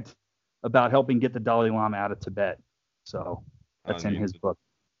bragged about helping get the Dalai Lama out of Tibet. So that's in his book.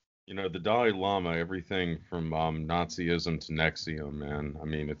 The Dalai Lama, everything from Nazism to Nexium, man. I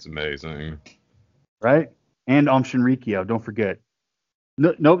mean, it's amazing. Right? And Aum Shinrikyo, don't forget.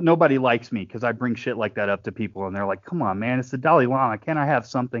 Nobody likes me because I bring shit like that up to people, and they're like, come on, man, it's the Dalai Lama. Can't I have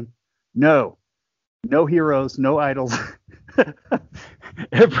something? No heroes, no idols.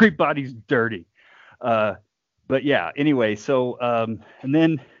 Everybody's dirty. But yeah, anyway, so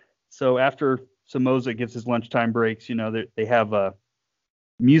after Somoza gives his lunchtime breaks, they have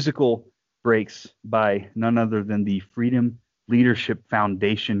musical breaks by none other than the Freedom Leadership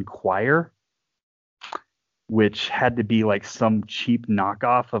Foundation Choir, which had to be like some cheap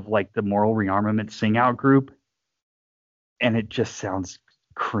knockoff of like the Moral Rearmament Sing Out group. And it just sounds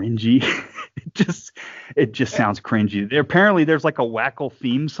cringy. it just sounds cringy. Apparently there's like a WACL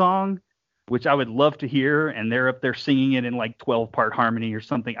theme song, which I would love to hear. And they're up there singing it in like 12-part harmony or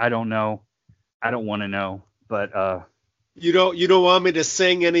something. I don't know. I don't want to know. But you don't want me to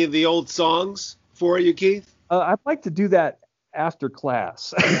sing any of the old songs for you, Keith? I'd like to do that after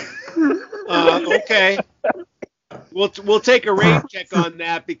class. Okay. We'll take a rain check on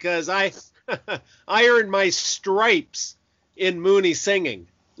that because I earned my stripes in Mooney singing.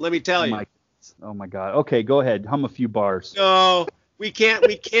 Let me tell you. Oh my God. Okay, go ahead. Hum a few bars. No. we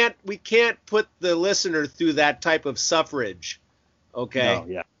can't put the listener through that type of suffrage. Okay. No,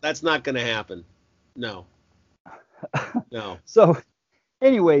 yeah. That's not going to happen. No. No. So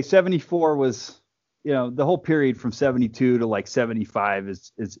anyway, 74 was, the whole period from 72 to like 75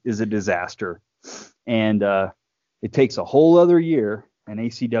 is a disaster. And it takes a whole other year, and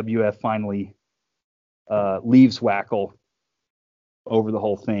ACWF finally leaves WACL over the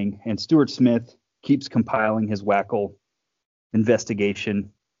whole thing. And Stuart Smith keeps compiling his WACL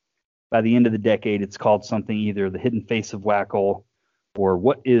investigation. By the end of the decade, it's called something either The Hidden Face of WACL or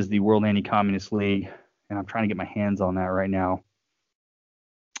What is the World Anti-Communist League? And I'm trying to get my hands on that right now.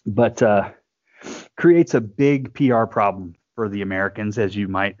 But creates a big PR problem for the Americans, as you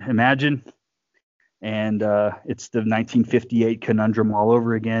might imagine. And it's the 1958 conundrum all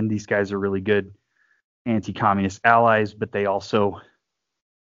over again. These guys are really good anti-communist allies, but they also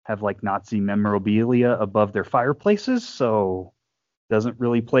have like Nazi memorabilia above their fireplaces, so doesn't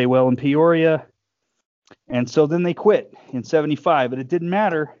really play well in Peoria. And so then they quit in 75, but it didn't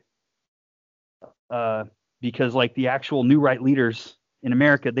matter because like the actual new right leaders in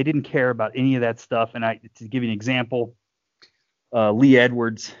America, they didn't care about any of that stuff. And to give you an example, Lee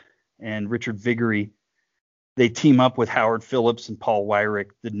Edwards and Richard Viguerie, they team up with Howard Phillips and Paul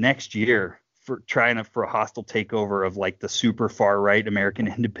Weyrich the next year for trying for a hostile takeover of like the super far right American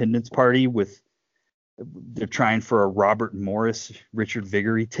Independence Party. They're trying for a Robert Morris, Richard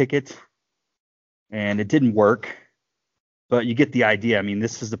Viguerie ticket, and it didn't work. But you get the idea. I mean,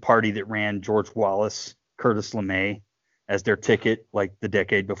 this is the party that ran George Wallace, Curtis LeMay as their ticket like the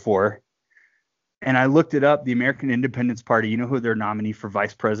decade before. And I looked it up. The American Independence Party, you know who their nominee for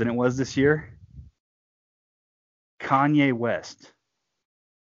vice president was this year? Kanye West.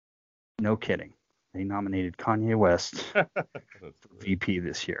 No kidding. They nominated Kanye West for VP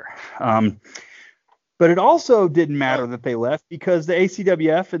this year. But it also didn't matter that they left because the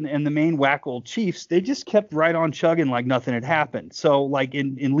ACWF and the main WACL chiefs, they just kept right on chugging like nothing had happened. So like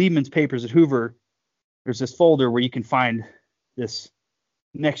in Liebman's papers at Hoover, there's this folder where you can find this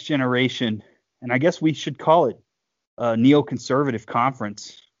next generation, and I guess we should call it a neoconservative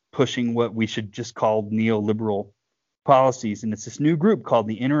conference pushing what we should just call neoliberal policies. And it's this new group called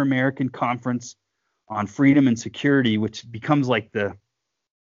the Inter-American Conference on Freedom and Security, which becomes like the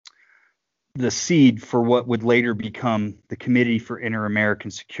seed for what would later become the Committee for Inter-American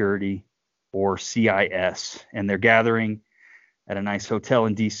Security, or CIS. And they're gathering at a nice hotel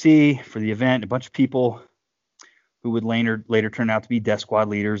in DC for the event. A bunch of people who would later turn out to be Death Squad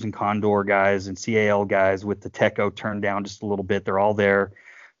leaders and Condor guys and CAL guys with the TECO turned down just a little bit. They're all there.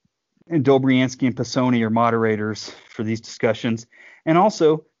 And Dobriansky and Pisoni are moderators for these discussions. And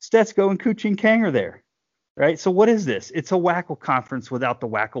also Stetsko and Kuching Kang are there, right? So what is this? It's a WACL conference without the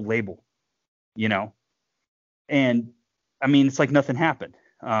WACL label, And I mean, it's like nothing happened.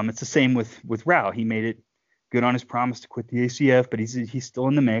 It's the same with Rao. He made it good on his promise to quit the ACF, but he's still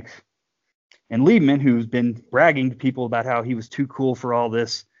in the mix. And Liebman, who's been bragging to people about how he was too cool for all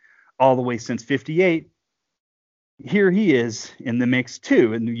this all the way since 58, here he is in the mix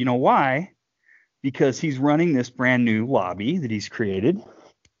too. And you know why? Because he's running this brand new lobby that he's created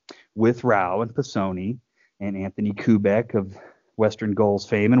with Rao and Pisoni and Anthony Kubek of Western Goals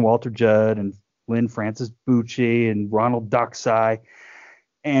fame and Walter Judd and Lynn Francis Bucci and Ronald Docksai.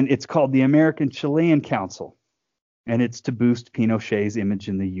 And it's called the American Chilean Council. And it's to boost Pinochet's image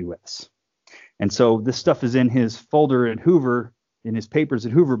in the U.S. And so this stuff is in his folder at Hoover, in his papers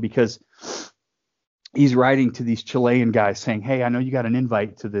at Hoover, because he's writing to these Chilean guys saying, hey, I know you got an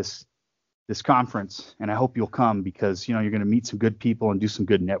invite to this conference, and I hope you'll come because, you're going to meet some good people and do some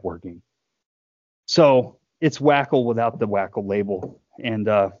good networking. So it's WACL without the WACL label. And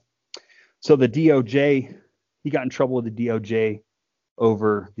so the DOJ, he got in trouble with the DOJ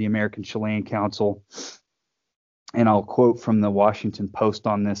over the American Chilean Council. And I'll quote from the Washington Post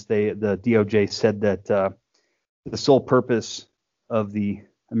on this. The DOJ said that the sole purpose of the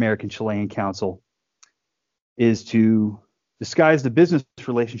American Chilean Council is to disguise the business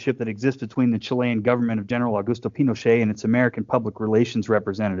relationship that exists between the Chilean government of General Augusto Pinochet and its American public relations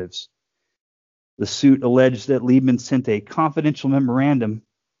representatives. The suit alleged that Liebman sent a confidential memorandum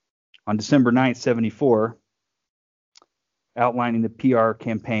on December 9th, 74, outlining the PR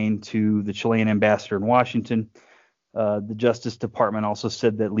campaign to the Chilean ambassador in Washington. The Justice Department also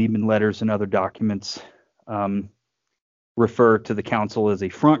said that Liebman letters and other documents refer to the council as a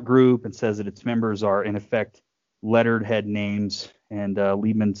front group and says that its members are, in effect, letterhead names. And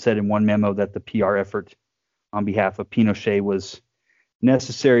Liebman said in one memo that the PR effort on behalf of Pinochet was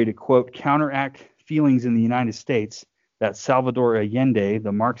necessary to, quote, counteract feelings in the United States that Salvador Allende,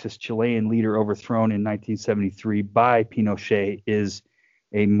 the Marxist Chilean leader overthrown in 1973 by Pinochet, is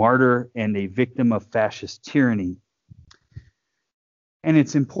a martyr and a victim of fascist tyranny. And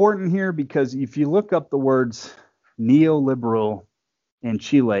it's important here because if you look up the words neoliberal and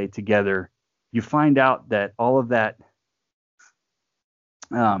Chile together, you find out that all of that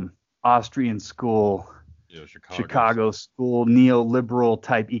Austrian school, Chicago school, neoliberal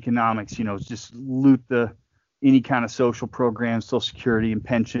type economics, just loot any kind of social programs, Social Security and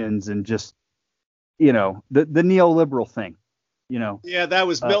pensions, and just, the neoliberal thing, Yeah, that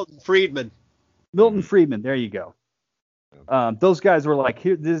was Milton Friedman. Milton Friedman, there you go. Those guys were like,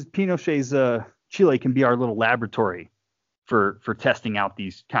 here, this Pinochet's Chile can be our little laboratory for testing out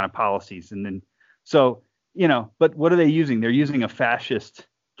these kind of policies. And then, so, but what are they using? They're using a fascist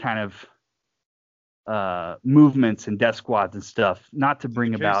kind of movements and death squads and stuff, not to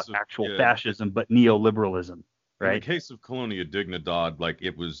bring about actual fascism, but neoliberalism. Right. In the case of Colonia Dignidad, like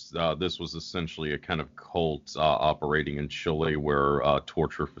it was, this was essentially a kind of cult operating in Chile where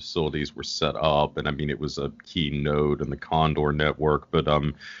torture facilities were set up. And I mean, it was a key node in the Condor network. But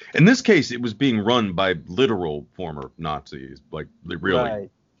in this case, it was being run by literal former Nazis, like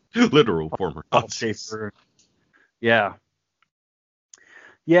really literal former Nazis. Yeah.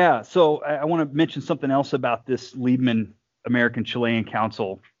 Yeah. So I want to mention something else about this Liebman American Chilean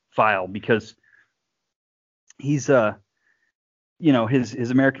Council file, because he's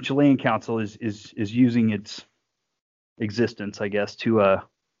his American Chilean Council is using its existence, I guess, to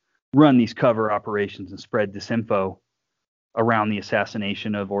run these cover operations and spread disinfo around the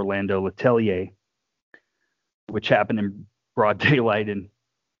assassination of Orlando Letelier, which happened in broad daylight in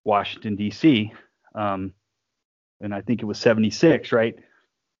Washington, D.C. And I think it was 76, right?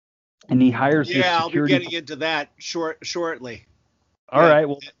 And he hires this security. I'll be getting into that shortly. All right,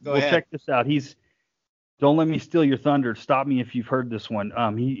 well, we'll check this out. Don't let me steal your thunder. Stop me if you've heard this one.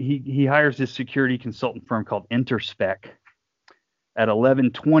 He hires this security consultant firm called Interspec at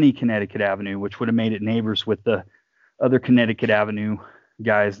 1120 Connecticut Avenue, which would have made it neighbors with the other Connecticut Avenue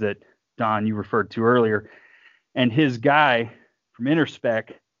guys that, Don, you referred to earlier. And his guy from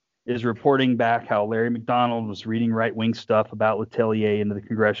Interspec is reporting back how Larry McDonald was reading right-wing stuff about Letelier into the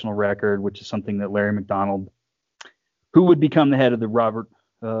Congressional Record, which is something that Larry McDonald, who would become the head of the Robert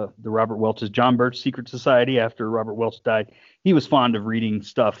Welch's John Birch Secret Society after Robert Welch died. He was fond of reading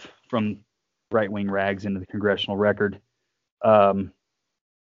stuff from right-wing rags into the Congressional Record. But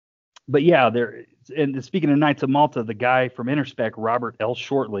yeah, and speaking of Knights of Malta, the guy from Interspec, Robert L.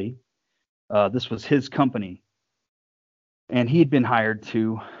 Shortley, this was his company. And he'd been hired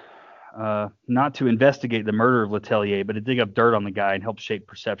to, not to investigate the murder of Letelier, but to dig up dirt on the guy and help shape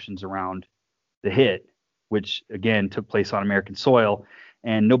perceptions around the hit, which again took place on American soil.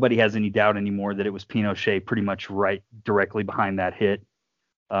 And nobody has any doubt anymore that it was Pinochet pretty much right directly behind that hit.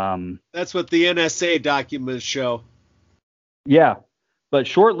 That's what the NSA documents show. Yeah. But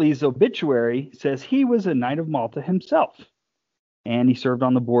Shortley's obituary says he was a Knight of Malta himself. And he served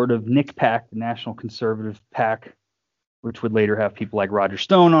on the board of NCPAC, the National Conservative PAC, which would later have people like Roger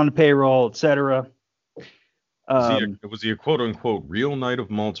Stone on the payroll, etc. Was he a quote-unquote real Knight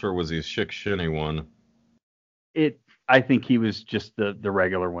of Malta, or was he a shinny one? I think he was just the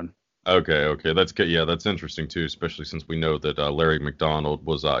regular one. Okay, that's good. Yeah, that's interesting too, especially since we know that Larry McDonald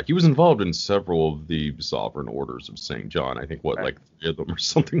was he was involved in several of the sovereign orders of St. John. I think like 3 of them or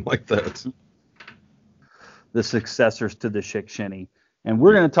something like that. The successors to the Shinny. And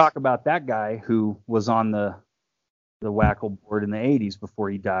we're going to talk about that guy who was on the WACL board in the 80s before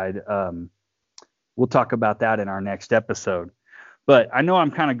he died. We'll talk about that in our next episode. But I know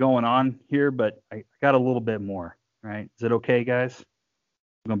I'm kind of going on here, but I got a little bit more. Right? Is it okay, guys?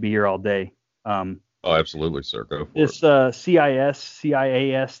 I'm going to be here all day. Oh, absolutely, sir. Go for this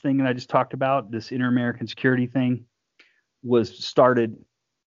CIAS thing that I just talked about, this Inter-American Security thing, was started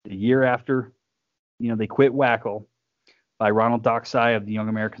a year after, they quit WACL by Ronald Docksai of the Young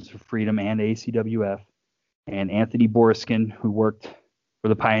Americans for Freedom and ACWF, and Anthony Boriskin, who worked for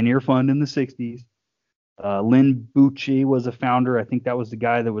the Pioneer Fund in the 60s. Lynn Bucci was a founder. I think that was the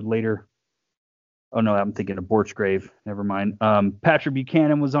guy that would later... Oh, no, I'm thinking of Borchgrave. Never mind. Patrick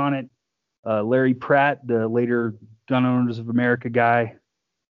Buchanan was on it. Larry Pratt, the later Gun Owners of America guy,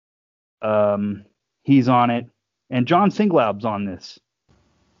 he's on it. And John Singlaub's on this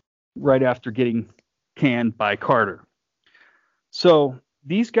right after getting canned by Carter. So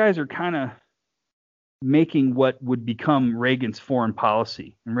these guys are kind of making what would become Reagan's foreign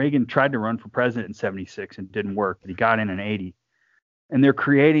policy. And Reagan tried to run for president in 76 and didn't work, but he got in 80. And they're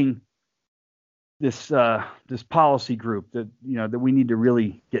creating this policy group that that we need to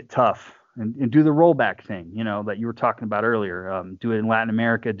really get tough and do the rollback thing, that you were talking about earlier. Do it in Latin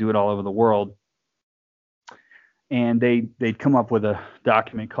America, do it all over the world. And they'd come up with a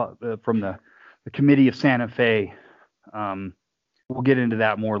document from the Committee of Santa Fe. We'll get into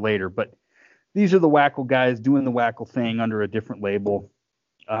that more later, but these are the WACL guys doing the WACL thing under a different label.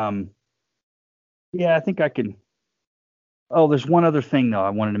 I think I can. Oh, there's one other thing though I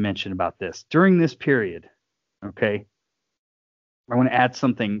wanted to mention about this. During this period, okay, I want to add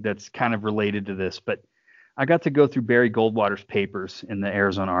something that's kind of related to this, but I got to go through Barry Goldwater's papers in the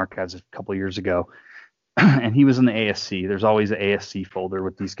Arizona Archives a couple of years ago, and he was in the ASC. There's always an ASC folder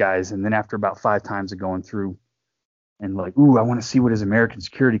with these guys, and then after about 5 times of going through and like, ooh, I want to see what his American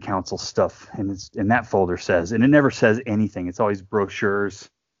Security Council stuff in that folder says, and it never says anything. It's always brochures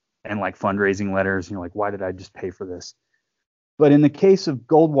and like fundraising letters, and you're like, why did I just pay for this? But in the case of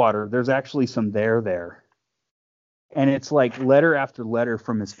Goldwater, there's actually some there. And it's like letter after letter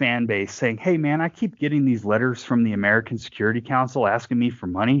from his fan base saying, hey, man, I keep getting these letters from the American Security Council asking me for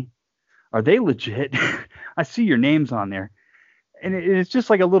money. Are they legit? I see your names on there. And it's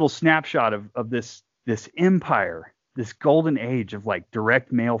just like a little snapshot of this empire, this golden age of like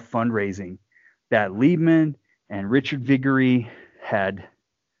direct mail fundraising that Liebman and Richard Viguerie had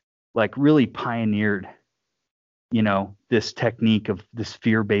like really pioneered, this technique of this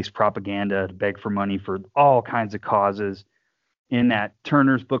fear-based propaganda to beg for money for all kinds of causes. In that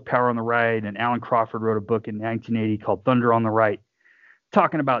Turner's book, Power on the Right, and Alan Crawford wrote a book in 1980 called Thunder on the Right,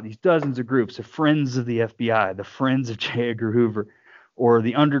 talking about these dozens of groups, the Friends of the FBI, the Friends of J. Edgar Hoover, or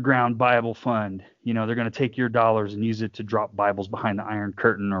the Underground Bible Fund. They're going to take your dollars and use it to drop Bibles behind the Iron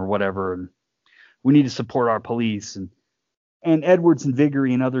Curtain or whatever. And we need to support our police. And Edwards and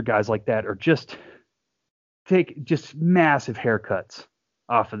Viguerie and other guys like that are just take just massive haircuts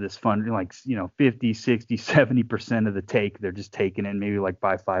off of this fund, like 50, 60, 70% of the take. They're just taking it and maybe like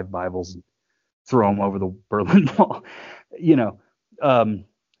buy 5 Bibles and throw them over the Berlin Wall,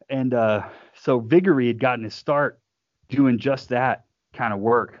 so Viguerie had gotten his start doing just that kind of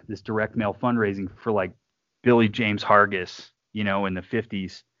work, this direct mail fundraising for like Billy James Hargis, in the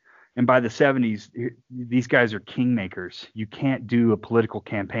 50s. And by the 70s, these guys are kingmakers. You can't do a political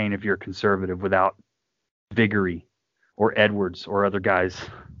campaign if you're a conservative without Viguerie or Edwards or other guys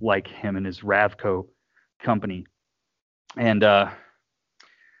like him and his Ravco company. And and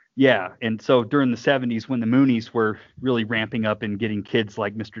so during the 70s, when the Moonies were really ramping up and getting kids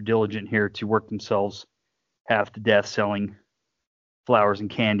like Mr. Diligent here to work themselves half to death selling flowers and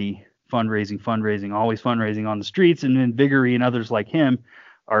candy, fundraising, always fundraising on the streets, and then Viguerie and others like him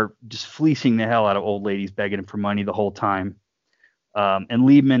are just fleecing the hell out of old ladies, begging them for money the whole time. And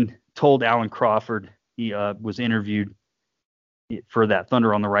Liebman told Alan Crawford, he was interviewed for that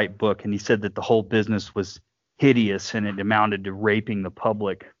Thunder on the Right book, and he said that the whole business was hideous and it amounted to raping the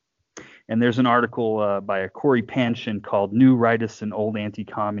public. And there's an article by a Corey Panshin called New Rightists and Old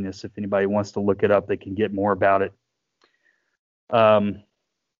Anti-Communists. If anybody wants to look it up, they can get more about it.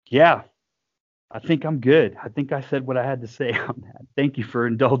 I think I'm good. I think I said what I had to say on that. Thank you for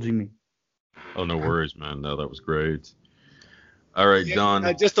indulging me. Oh, no worries, man. No, that was great. All right,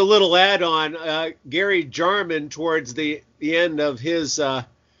 Don. Just a little add-on. Gary Jarman, towards the end of his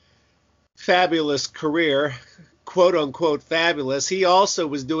fabulous career, quote unquote fabulous, he also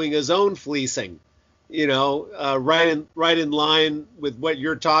was doing his own fleecing, right in line with what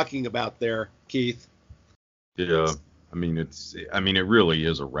you're talking about there, Keith. Yeah. It really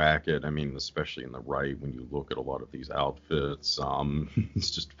is a racket. Especially in the right, when you look at a lot of these outfits, it's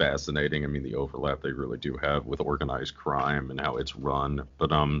just fascinating. The overlap they really do have with organized crime and how it's run. But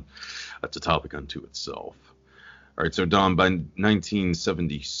that's a topic unto itself. All right, so Don, by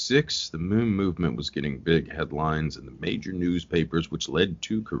 1976, the Moon Movement was getting big headlines in the major newspapers, which led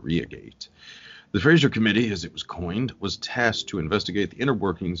to Koreagate. The Fraser Committee, as it was coined, was tasked to investigate the inner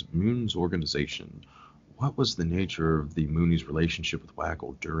workings of Moon's organization. What was the nature of the Moonies' relationship with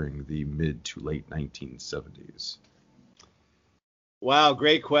WACL during the mid to late 1970s? Wow,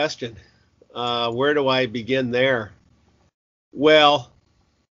 great question. Where do I begin there? Well,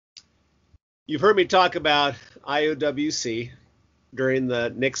 you've heard me talk about IOWC during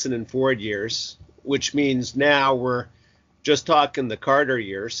the Nixon and Ford years, which means now we're just talking the Carter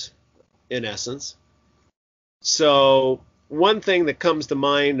years, in essence. So one thing that comes to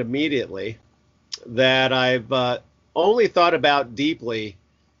mind immediately that I've only thought about deeply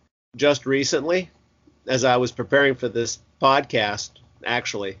just recently, as I was preparing for this podcast,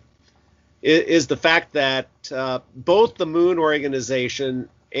 actually, is the fact that both the Moon Organization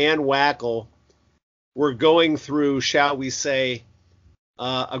and WACL were going through, shall we say,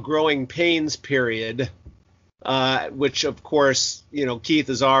 a growing pains period, which, of course, Keith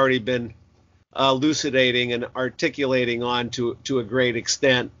has already been elucidating and articulating on to a great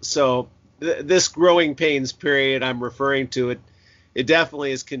extent. So this growing pains period I'm referring to, it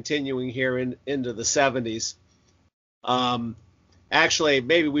definitely is continuing here into the 70s. Actually,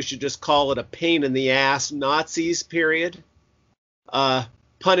 maybe we should just call it a pain in the ass Nazis period. Pun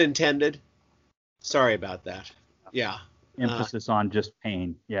intended. Sorry about that. Yeah. Emphasis on just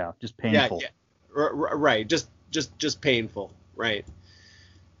pain. Yeah, just painful. Yeah. Right. Just painful. Right.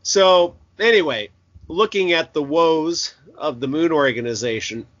 So anyway, looking at the woes of the Moon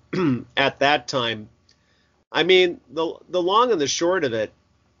organization at that time, I mean, the long and the short of it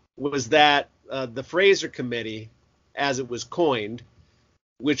was that the Fraser Committee, as it was coined,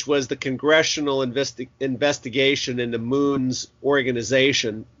 which was the congressional investigation into Moon's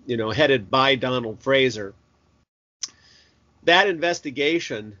organization, headed by Donald Fraser. That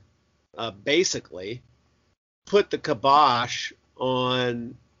investigation basically put the kibosh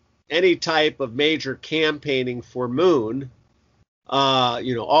on any type of major campaigning for Moon.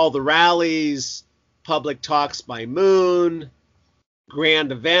 All the rallies, public talks by Moon,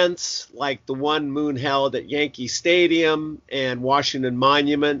 grand events like the one Moon held at Yankee Stadium and Washington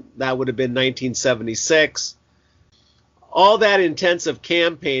Monument. That would have been 1976. All that intensive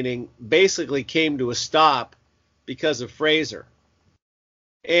campaigning basically came to a stop because of Fraser.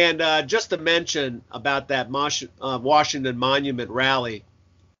 And just to mention about that Washington Monument rally,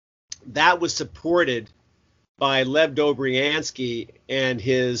 that was supported by Lev Dobryansky and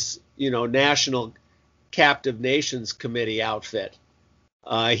his, National Captive Nations Committee outfit.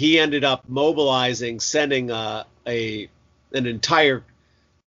 He ended up mobilizing, sending an entire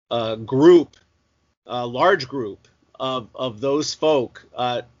group, a large group of those folk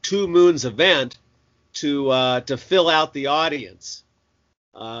to Moon's event to fill out the audience.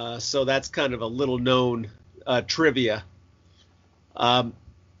 So that's kind of a little known trivia.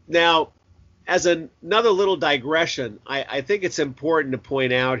 Now, as another little digression, I think it's important to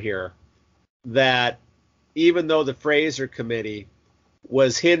point out here that even though the Fraser Committee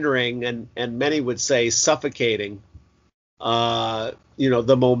was hindering and many would say suffocating, the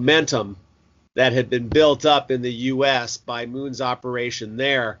momentum that had been built up in the U.S. by Moon's operation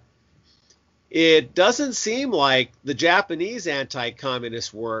there, it doesn't seem like the Japanese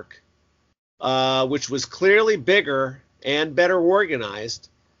anti-communist work, which was clearly bigger and better organized,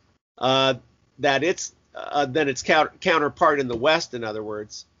 than its counterpart in the West, in other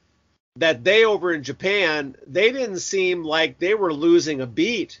words, that they over in Japan, they didn't seem like they were losing a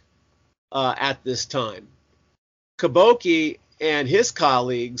beat at this time. Kabuki and his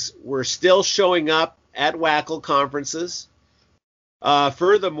colleagues were still showing up at WACL conferences.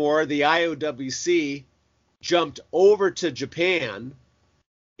 Furthermore, the IOWC jumped over to Japan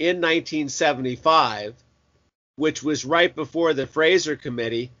in 1975, which was right before the Fraser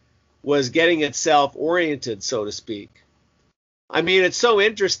Committee was getting itself oriented, so to speak. I mean, it's so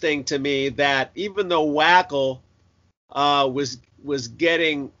interesting to me that even though WACL was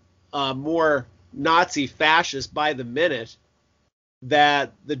getting more Nazi fascist by the minute,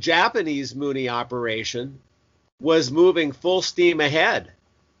 that the Japanese Mooney operation was moving full steam ahead,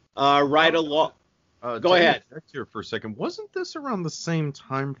 right along. Go ahead. Here for a second. Wasn't this around the same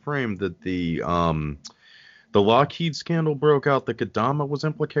time frame that the Lockheed scandal broke out that Kodama was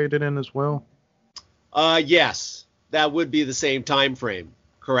implicated in as well? Yes, that would be the same time frame.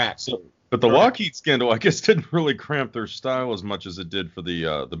 Correct. But the Lockheed scandal, I guess, didn't really cramp their style as much as it did for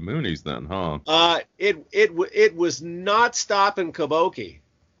the Moonies then, huh? It was not stopping Kabuki.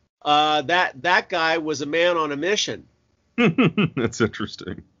 That guy was a man on a mission. That's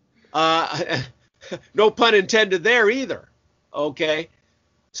interesting. No pun intended there either. Okay.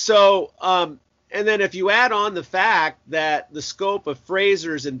 So, and then if you add on the fact that the scope of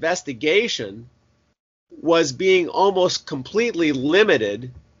Fraser's investigation was being almost completely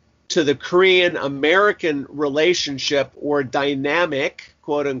limited to the Korean-American relationship or dynamic,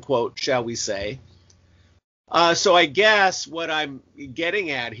 quote unquote, shall we say. So I guess what I'm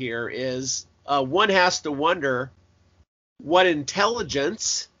getting at here is one has to wonder what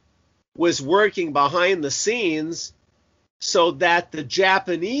intelligence was working behind the scenes so that the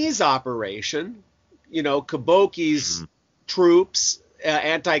Japanese operation, Kabuki's troops,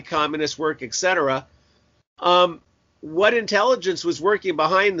 anti-communist work, etc., what intelligence was working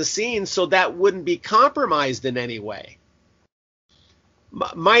behind the scenes so that wouldn't be compromised in any way?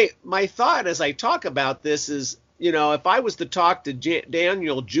 My thought as I talk about this is, if I was to talk to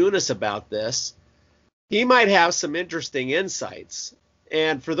Daniel Junis about this, he might have some interesting insights.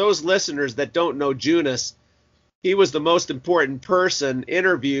 And for those listeners that don't know Junis, he was the most important person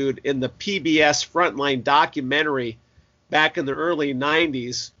interviewed in the PBS Frontline documentary back in the early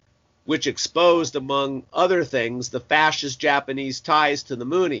 90s, which exposed, among other things, the fascist Japanese ties to the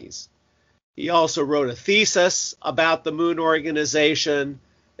Moonies. He also wrote a thesis about the Moon Organization,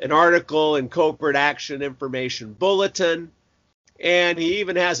 an article in Covert Action Information Bulletin, and he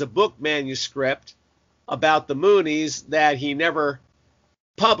even has a book manuscript about the Moonies that he never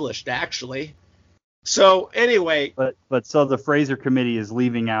published, actually. So anyway, but so the Fraser Committee is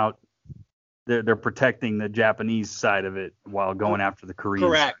leaving out. They're protecting the Japanese side of it while going after the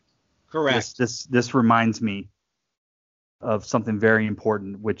Koreans. Correct. This reminds me of something very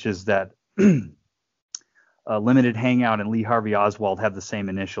important, which is that Limited Hangout and Lee Harvey Oswald have the same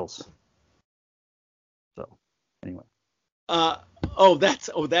initials. So anyway.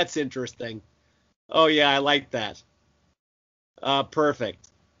 That's interesting. Oh yeah, I like that. Perfect.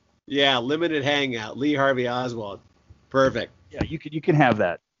 Yeah, Limited Hangout, Lee Harvey Oswald. Perfect. Yeah, you can have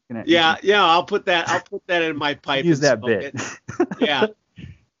that. Yeah, I'll put that in my pipe. Use that bit. Yeah.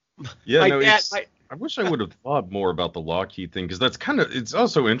 Yeah, I wish I would have thought more about the Lockheed thing, because it's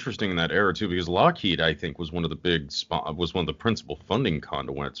also interesting in that era too, because Lockheed, I think, was one of the principal funding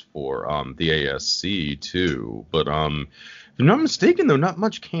conduits for the ASC too. But if I'm not mistaken, though, not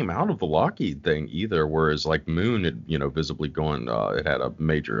much came out of the Lockheed thing either. Whereas like Moon had, visibly gone, it had a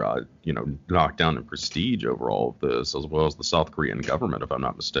major, knockdown in prestige over all of this, as well as the South Korean government, if I'm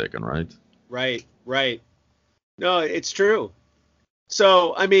not mistaken, right? Right. No, it's true.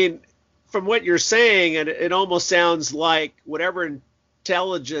 So, I mean, from what you're saying, it almost sounds like whatever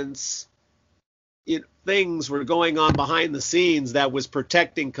intelligence things were going on behind the scenes that was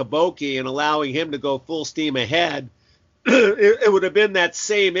protecting Kabuki and allowing him to go full steam ahead, it would have been that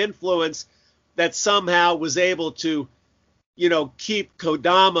same influence that somehow was able to, keep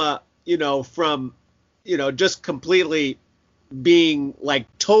Kodama, from, just completely being like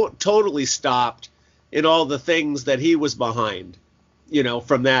totally stopped in all the things that he was behind.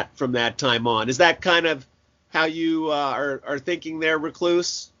 From that time on. Is that kind of how you are thinking there,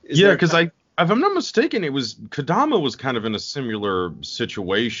 Recluse? Yeah, because if I'm not mistaken, Kodama was kind of in a similar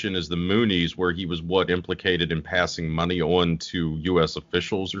situation as the Moonies, where he was implicated in passing money on to U.S.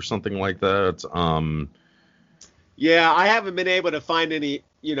 officials or something like that. Yeah, I haven't been able to find any,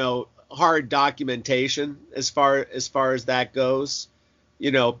 hard documentation as far as that goes.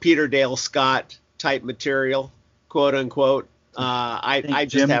 Peter Dale Scott type material, quote unquote. I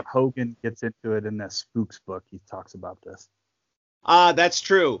just Jim have Hogan gets into it in the Spooks book. He talks about this. That's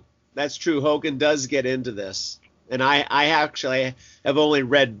true. Hogan does get into this, and I actually have only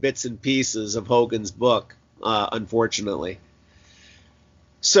read bits and pieces of Hogan's book, unfortunately.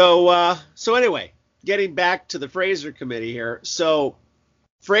 So anyway, getting back to the Fraser Committee here. So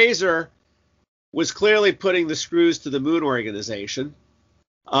Fraser was clearly putting the screws to the Moon Organization.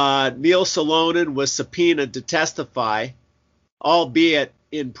 Neil Salonen was subpoenaed to testify, albeit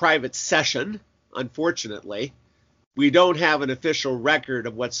in private session, unfortunately. We don't have an official record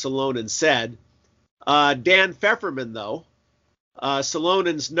of what Salonen said. Dan Pfefferman, though,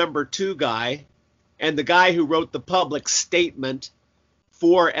 Salonen's number 2 guy, and the guy who wrote the public statement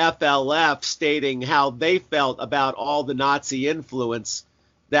for FLF stating how they felt about all the Nazi influence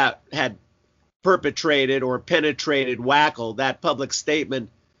that had perpetrated or penetrated WACL, that public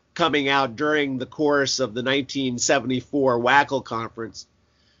statement coming out during the course of the 1974 WACL conference.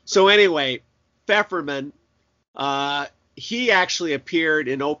 So anyway, Pfefferman, he actually appeared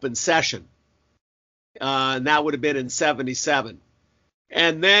in open session, and that would have been in 77.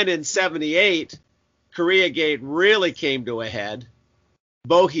 And then in 78, Koreagate really came to a head.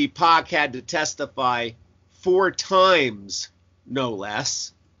 Bohee Pak had to testify 4 times, no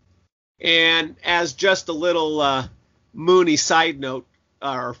less. And as just a little Mooney side note,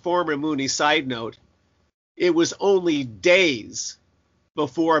 or former Mooney side note, it was only days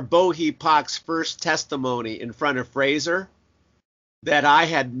before Bohee Pak's first testimony in front of Fraser that I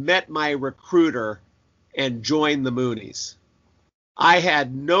had met my recruiter and joined the Moonies. I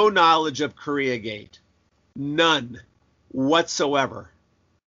had no knowledge of Koreagate, none whatsoever.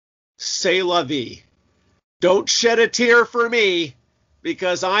 C'est la vie. Don't shed a tear for me,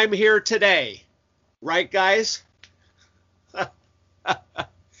 because I'm here today. Right, guys?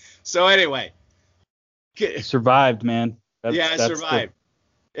 So anyway. Survived, man. I survived.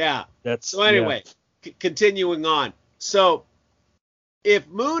 So anyway, continuing on. So if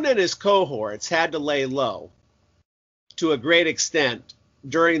Moon and his cohorts had to lay low to a great extent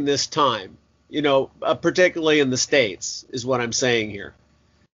during this time, particularly in the States, is what I'm saying here.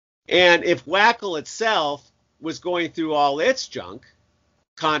 And if WACL itself was going through all its junk,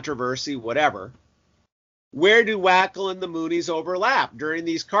 controversy, whatever, where do WACL and the Moonies overlap during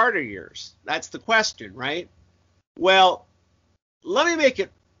these Carter years? That's the question, right? Well, let me make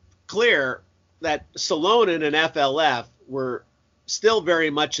it clear that Salonen and FLF were still very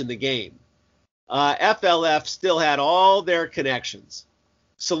much in the game. FLF still had all their connections.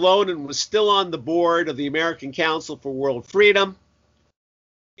 Salonen was still on the board of the American Council for World Freedom.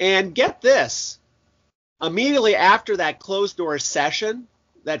 And get this, immediately after that closed-door session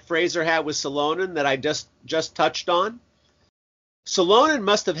that Fraser had with Salonen that I just touched on, Salonen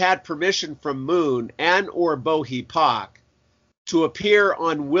must have had permission from Moon and or Bohi Pak to appear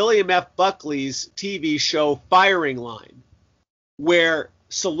on William F. Buckley's TV show Firing Line, where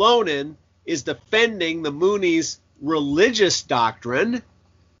Salonen is defending the Moonies' religious doctrine,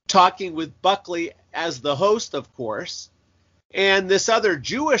 talking with Buckley as the host, of course, and this other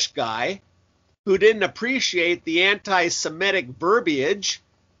Jewish guy who didn't appreciate the anti-Semitic verbiage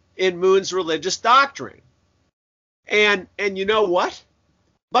in Moon's religious doctrine. And you know what?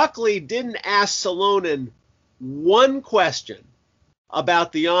 Buckley didn't ask Salonen one question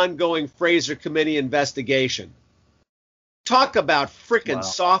about the ongoing Fraser Committee investigation. Talk about frickin'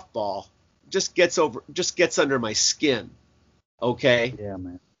 softball. Just gets under my skin. Okay? Yeah,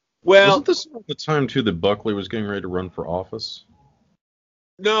 man. Well, wasn't this at the time too that Buckley was getting ready to run for office?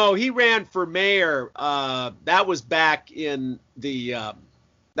 No, he ran for mayor. That was back in the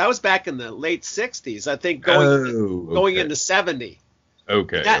late '60s, I think, going into '70.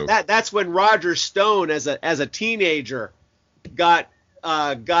 Okay. That's when Roger Stone, as a teenager, got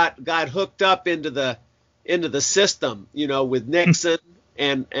hooked up into the system, with Nixon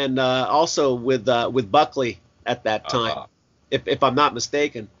and also with Buckley at that time, if I'm not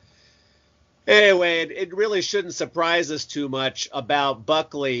mistaken. Anyway, it really shouldn't surprise us too much about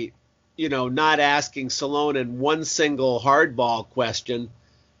Buckley, not asking Salonen one single hardball question,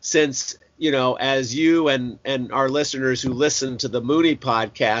 since, as you and our listeners who listen to the Mooney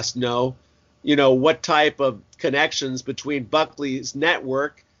podcast know, what type of connections between Buckley's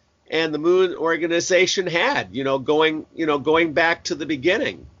network and the Moon organization had, going back to the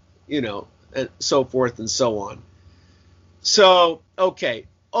beginning, and so forth and so on. So, okay.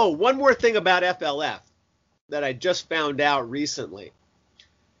 Oh, one more thing about FLF that I just found out recently.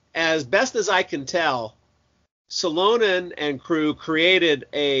 As best as I can tell, Salonen and crew created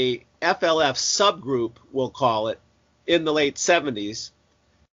a FLF subgroup, we'll call it, in the late 70s,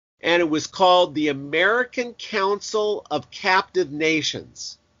 and it was called the American Council of Captive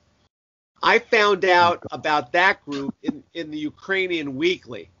Nations. I found out about that group in the Ukrainian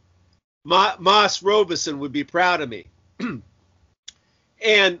Weekly. Moss Robeson would be proud of me.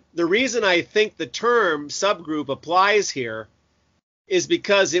 And the reason I think the term subgroup applies here is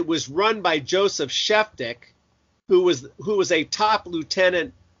because it was run by Joseph Sheftik, who was a top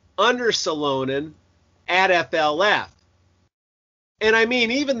lieutenant under Salonen at FLF. And I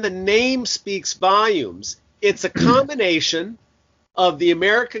mean, even the name speaks volumes. It's a combination of the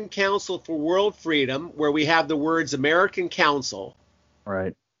American Council for World Freedom, where we have the words American Council,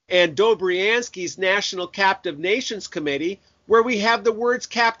 right, and Dobryansky's National Captive Nations Committee, where we have the words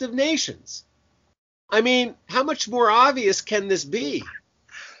captive nations. I mean, how much more obvious can this be?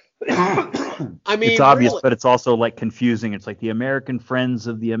 I mean, it's obvious, really, but it's also like confusing. It's like the American Friends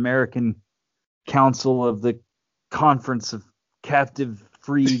of the American Council of the Conference of Captive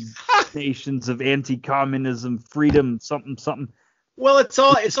Free Nations of Anti-Communism Freedom something. Well, it's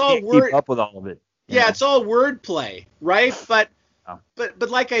all word. Keep up with all of it. Yeah, it's all wordplay, right? But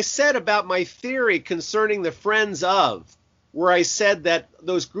like I said about my theory concerning the Friends of, where I said that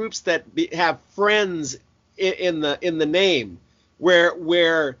those groups that have friends in the name,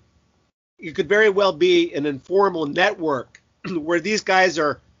 where you could very well be an informal network where these guys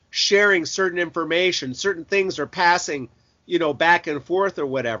are sharing certain information, certain things are passing, back and forth or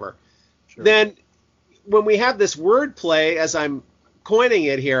whatever. Sure. Then when we have this wordplay, as I'm coining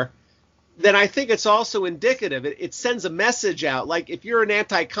it here, then I think it's also indicative. It sends a message out. Like if you're an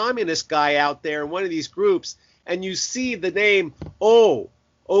anti-communist guy out there in one of these groups and you see the name, oh,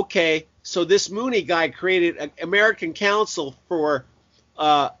 okay, so this Mooney guy created an American Council for,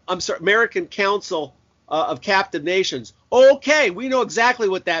 American Council of Captive Nations. Okay, we know exactly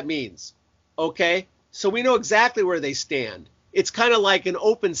what that means. Okay, so we know exactly where they stand. It's kind of like an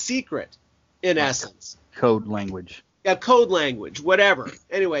open secret, in essence. Code language. Yeah, code language, whatever.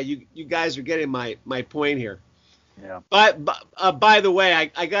 Anyway, you guys are getting my point here. Yeah. But by the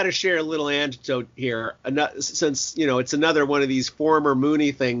way, I got to share a little anecdote here, since it's another one of these former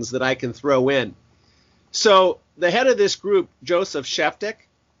Mooney things that I can throw in. So the head of this group, Joseph Sheftik,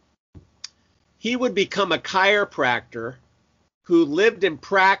 he would become a chiropractor who lived and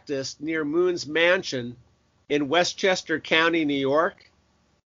practiced near Moon's mansion in Westchester County, New York.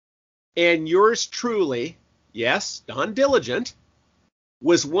 And yours truly, yes, Don Diligent,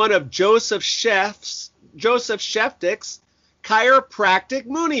 was one of Joseph Sheftick's chiropractic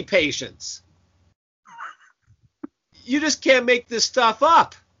Mooney patients. You just can't make this stuff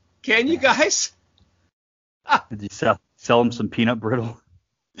up, can you guys? Did you sell him some peanut brittle?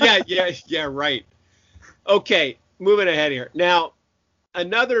 Yeah, right. Okay, moving ahead here. Now,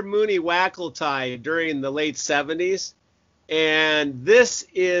 another Mooney WACL tie during the late 70s, and this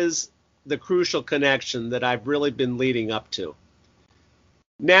is the crucial connection that I've really been leading up to.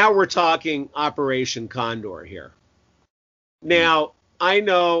 Now we're talking Operation Condor here. Now, I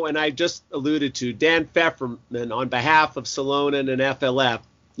know, and I just alluded to, Dan Pfefferman, on behalf of Salonen and FLF,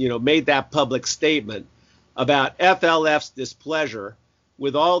 made that public statement about FLF's displeasure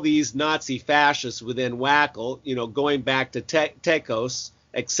with all these Nazi fascists within WACL, going back to Tekos,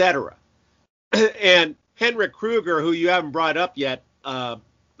 etc. And Henrik Kruger, who you haven't brought up yet,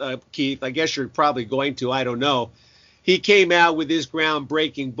 Keith, I guess you're probably going to, I don't know. He came out with his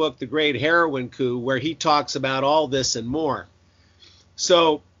groundbreaking book, The Great Heroin Coup, where he talks about all this and more.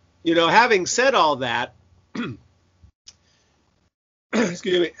 So, having said all that,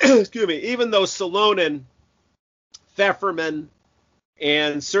 excuse me, even though Salonen, Pfefferman,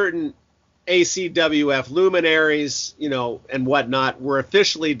 and certain ACWF luminaries, and whatnot, were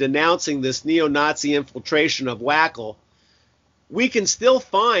officially denouncing this neo-Nazi infiltration of WACL, we can still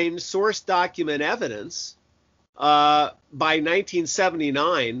find source document evidence by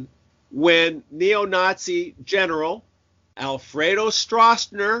 1979 when neo-Nazi General Alfredo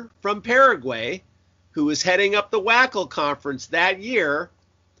Stroessner from Paraguay, who was heading up the WACL conference that year,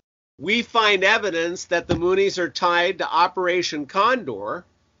 we find evidence that the Moonies are tied to Operation Condor,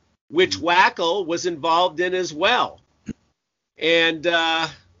 which WACL was involved in as well. And,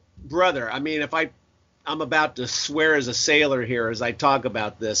 brother, I mean, I'm about to swear as a sailor here as I talk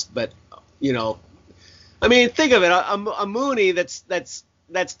about this, but, I mean, think of it, a Mooney that's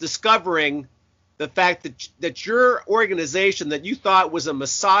discovering the fact that your organization that you thought was a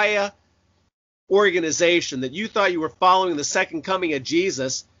Messiah organization, that you thought you were following the second coming of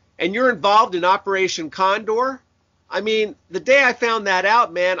Jesus, and you're involved in Operation Condor. I mean, the day I found that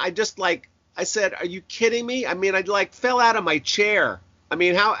out, man, I said, are you kidding me? I mean, I fell out of my chair. I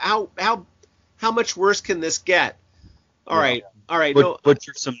mean, how much worse can this get? All right.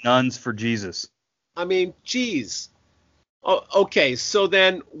 Butcher some nuns for Jesus. I mean, geez. Oh, okay, so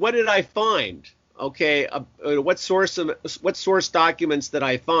then what did I find? Okay, what source documents did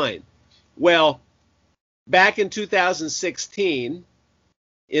I find? Well, back in 2016,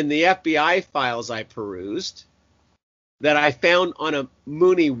 in the FBI files I perused, that I found on a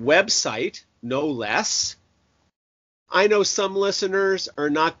Mooney website, no less, I know some listeners are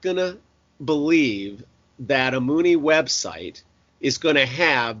not going to believe that a Mooney website is going to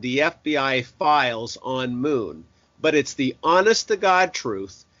have the FBI files on Moon, but it's the honest-to-God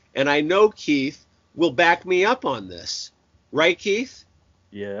truth, and I know Keith will back me up on this. Right, Keith?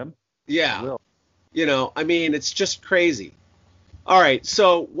 Yeah. Yeah. I mean, it's just crazy. All right,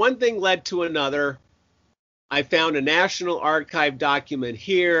 so one thing led to another. I found a National Archive document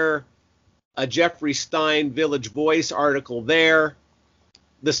here, a Jeffrey Stein Village Voice article there.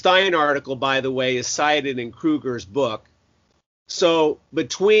 The Stein article, by the way, is cited in Kruger's book. So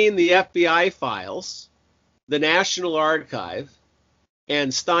between the FBI files, the National Archive,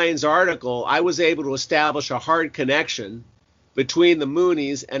 and Stein's article, I was able to establish a hard connection between the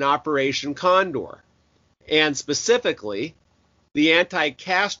Moonies and Operation Condor, and specifically the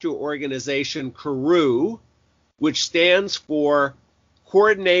anti-Castro organization CREW, which stands for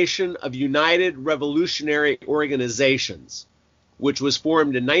Coordination of United Revolutionary Organizations, which was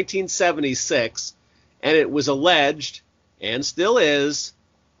formed in 1976, and it was alleged, and still is,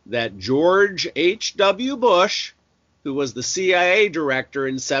 that George H.W. Bush, who was the CIA director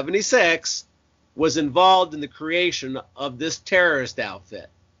in 76, was involved in the creation of this terrorist outfit.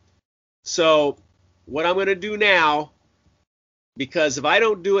 So what I'm going to do now, because if I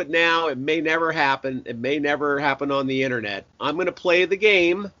don't do it now, it may never happen. It may never happen on the internet. I'm going to play the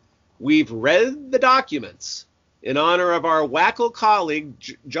game. We've read the documents in honor of our WACL colleague,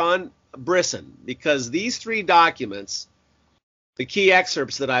 John Brisson, because these three documents, the key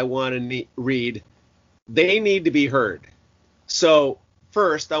excerpts that I want to read, they need to be heard. So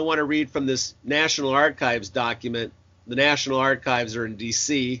first, I want to read from this National Archives document. The National Archives are in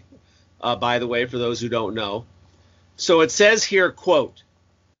D.C., by the way, for those who don't know. So it says here, quote,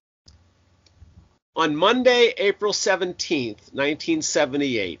 on Monday, April 17th,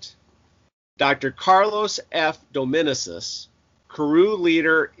 1978, Dr. Carlos F. Dominicis, CREW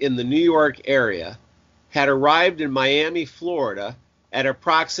leader in the New York area, had arrived in Miami, Florida at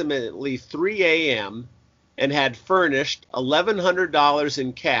approximately 3 a.m. and had furnished $1,100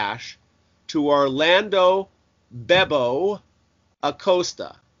 in cash to Orlando Bebo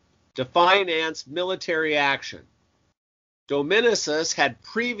Acosta to finance military action. Dominicis had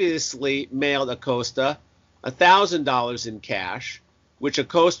previously mailed Acosta $1,000 in cash, which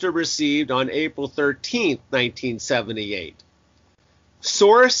Acosta received on April 13, 1978.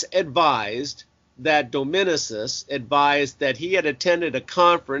 Source advised that Dominicis advised that he had attended a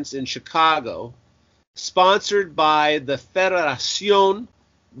conference in Chicago sponsored by the Federación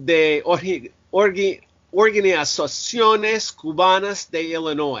de Organizaciones Cubanas de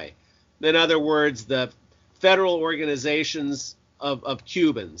Illinois. In other words, the Federal Organizations of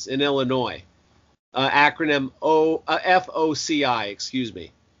Cubans in Illinois, acronym FOCI, excuse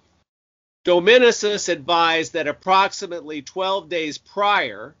me. Dominicis advised that approximately 12 days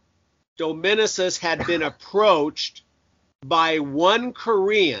prior, Dominicis had been approached by one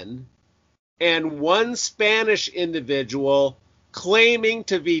Korean and one Spanish individual claiming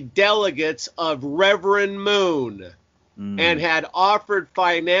to be delegates of Reverend Moon and had offered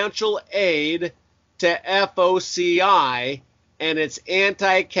financial aid to FOCI and its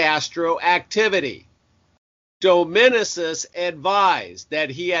anti-Castro activity. Dominicis advised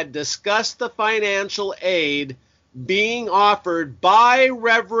that he had discussed the financial aid being offered by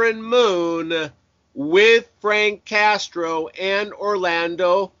Reverend Moon with Frank Castro and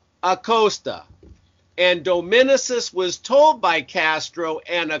Orlando Acosta. And Dominicis was told by Castro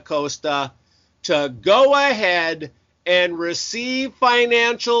and Acosta to go ahead and receive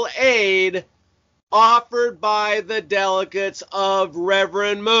financial aid offered by the delegates of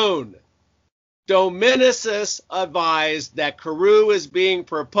Reverend Moon. Dominicis advised that Carew is being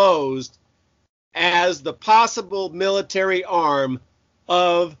proposed as the possible military arm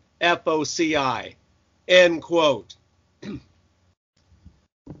of FOCI. End quote.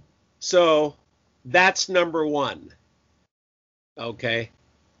 So that's number one. Okay.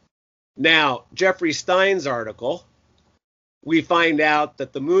 Now, Jeffrey Stein's article, we find out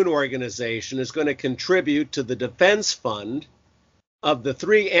that the Moon Organization is going to contribute to the defense fund of the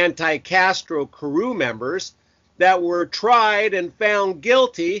 3 anti-Castro Carew members that were tried and found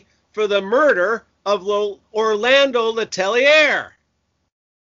guilty for the murder of Orlando Letelier,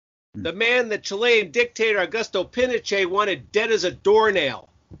 the man that Chilean dictator Augusto Pinochet wanted dead as a doornail.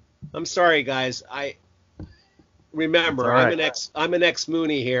 I'm sorry, guys. I remember right. I'm an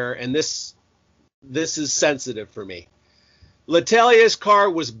ex-Moonie here, and this is sensitive for me. Letelier's car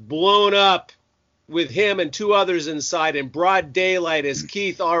was blown up with him and 2 others inside in broad daylight, as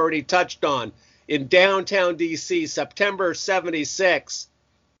Keith already touched on, in downtown D.C., September 76,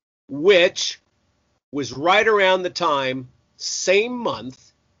 which was right around the time, same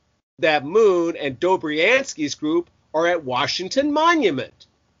month, that Moon and Dobriansky's group are at Washington Monument.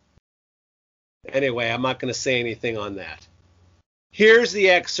 Anyway, I'm not going to say anything on that. Here's the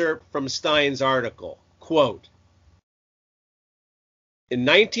excerpt from Stein's article. Quote, in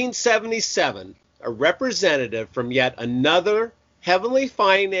 1977, a representative from yet another heavily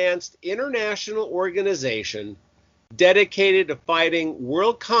financed international organization dedicated to fighting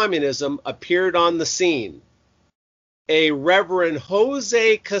world communism appeared on the scene. A Reverend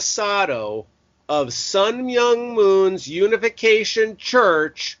Jose Casado of Sun Myung Moon's Unification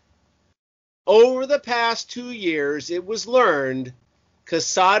Church. Over the past 2 years, it was learned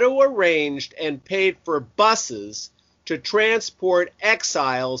Casado arranged and paid for buses to transport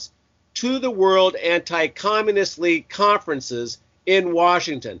exiles to the World Anti-Communist League conferences in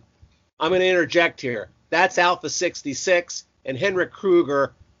Washington. I'm going to interject here. That's Alpha 66, and Henrik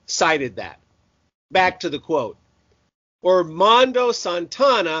Kruger cited that. Back to the quote. Armando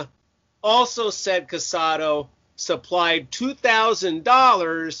Santana also said Casado supplied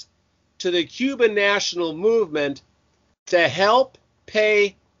 $2,000 to the Cuban National Movement to help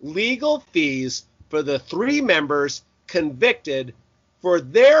pay legal fees for the 3 members convicted for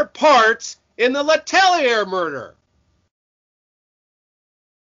their parts in the Letelier murder.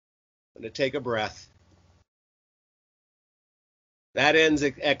 I'm going to take a breath. That ends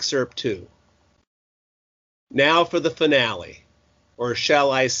excerpt 2. Now for the finale, or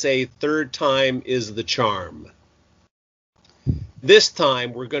shall I say third time is the charm. This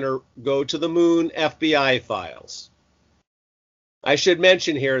time we're going to go to the Moon FBI files. I should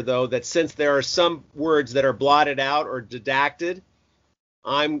mention here, though, that since there are some words that are blotted out or redacted,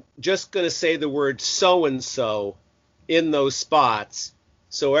 I'm just going to say the word so-and-so in those spots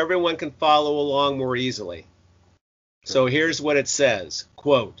so everyone can follow along more easily. So here's what it says,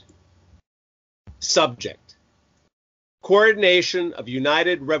 quote, subject, Coordination of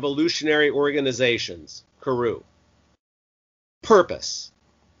United Revolutionary Organizations, Carew. Purpose,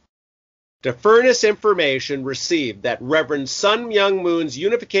 To furnish information received that Reverend Sun Myung Moon's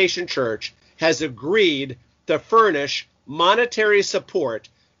Unification Church has agreed to furnish monetary support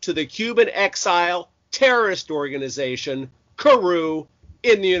to the Cuban exile terrorist organization, Carew,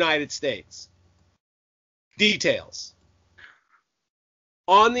 in the United States. Details.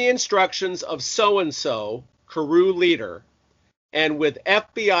 On the instructions of so-and-so, Carew leader, and with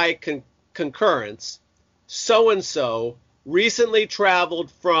FBI concurrence, so-and-so recently traveled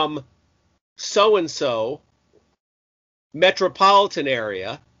from so-and-so metropolitan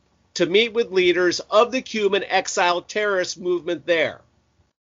area to meet with leaders of the Cuban exile terrorist movement there.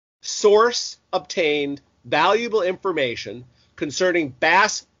 Source obtained valuable information concerning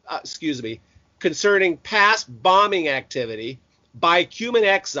past bombing activity by Cuban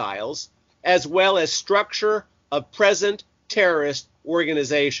exiles, as well as structure of present terrorist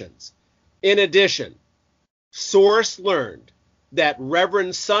organizations. In addition, source learned that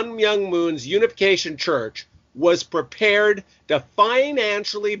Reverend Sun Myung Moon's Unification Church was prepared to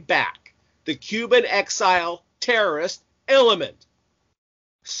financially back the Cuban exile terrorist element.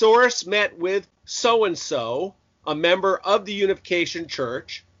 Source met with so-and-so, a member of the Unification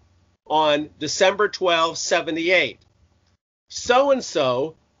Church, on December 12, 78.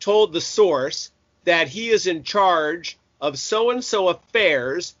 So-and-so told the source that he is in charge of so-and-so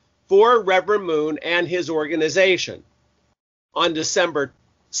affairs for Reverend Moon and his organization. On December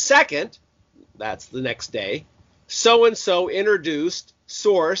 2nd, that's the next day, so-and-so introduced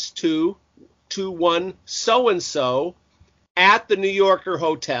source to one so-and-so at the New Yorker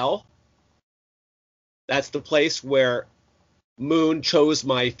Hotel. That's the place where Moon chose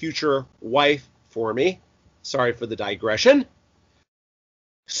my future wife for me. Sorry for the digression.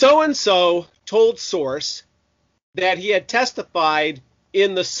 So-and-so told source that he had testified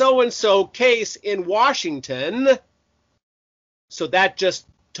in the so-and-so case in Washington. So that just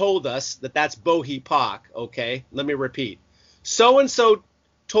told us that that's Bohi Pak, okay? Let me repeat. So-and-so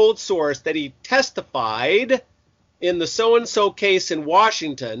told source that he testified in the so-and-so case in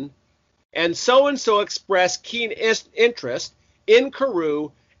Washington, and so-and-so expressed keen interest in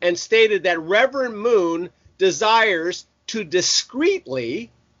Carew and stated that Reverend Moon desires to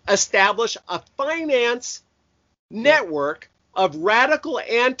discreetly establish a finance network of radical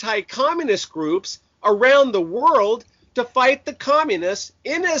anti-communist groups around the world to fight the communists,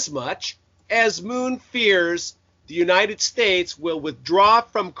 inasmuch as Moon fears the United States will withdraw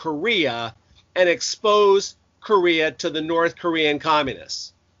from Korea and expose Korea to the North Korean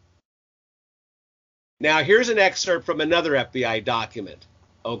communists. Now, here's an excerpt from another FBI document,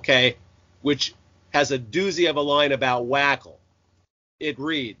 okay, which has a doozy of a line about WACL. It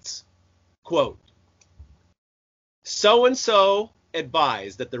reads, quote, so-and-so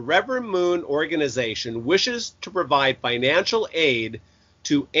advised that the Reverend Moon organization wishes to provide financial aid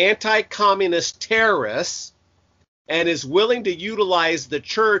to anti-communist terrorists and is willing to utilize the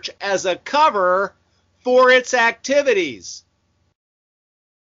church as a cover for its activities.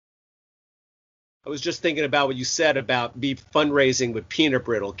 I was just thinking about what you said about me fundraising with peanut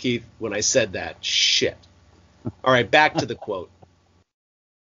brittle, Keith, when I said that. Shit. All right, back to the quote.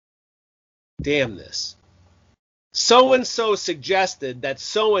 Damn this. So-and-so suggested that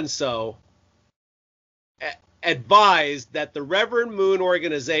so-and-so advised that the Reverend Moon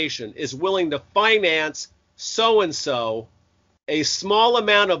organization is willing to finance so-and-so a small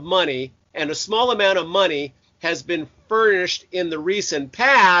amount of money, and a small amount of money has been furnished in the recent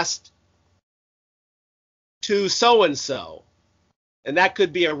past to so-and-so. And that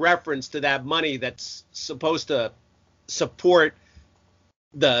could be a reference to that money that's supposed to support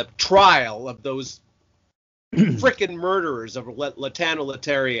the trial of those frickin' murderers of Latano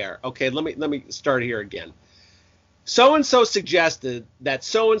Leterrier. Okay, let me start here again. So-and-so suggested that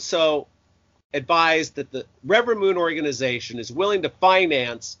so-and-so advised that the Reverend Moon organization is willing to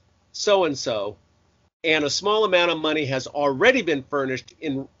finance so-and-so, and a small amount of money has already been furnished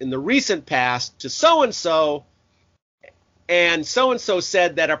in the recent past to so-and-so, and so-and-so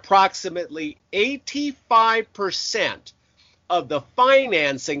said that approximately 85% of the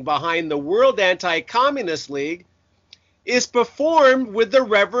financing behind the World Anti-Communist League is performed with the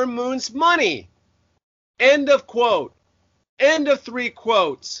Reverend Moon's money. End of quote. End of three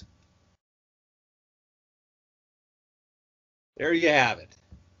quotes. There you have it.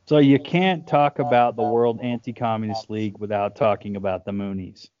 So you can't talk about the World Anti-Communist League without talking about the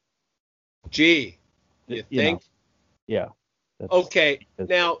Moonies. Gee, you think? Yeah. Okay,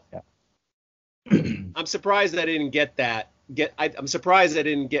 now, yeah. I'm surprised I didn't get that. I'm surprised I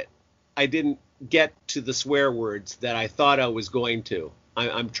didn't get to the swear words that I thought I was going to.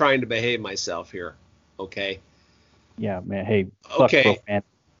 I'm trying to behave myself here. Okay. Yeah, man. Hey, okay.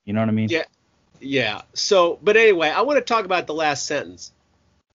 You know what I mean? Yeah. Yeah. So, but anyway, I want to talk about the last sentence.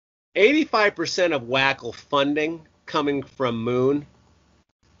 85% of WACL funding coming from Moon.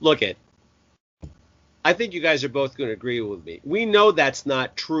 Look it. I think you guys are both going to agree with me. We know that's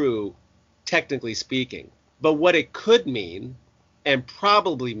not true, technically speaking. But what it could mean, and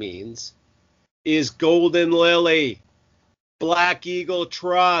probably means, is Golden Lily, Black Eagle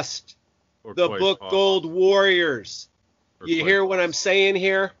Trust, the book Gold Warriors. You hear what I'm saying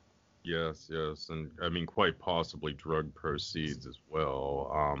here? Yes, and I mean quite possibly drug proceeds as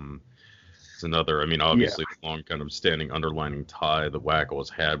well. It's another, I mean, obviously the long kind of standing underlining tie the WACL has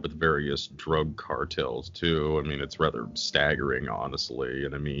had with various drug cartels too. I mean, it's rather staggering, honestly.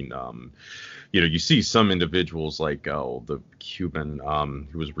 And I mean, you see some individuals like the Cuban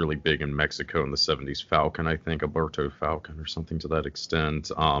who was really big in Mexico in the 70s, Falcon, I think, Alberto Falcon or something to that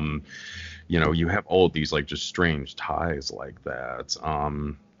extent. You have all of these like just strange ties like that.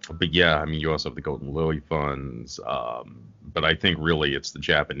 But yeah, I mean, you also have the Golden Lily funds. But I think really it's the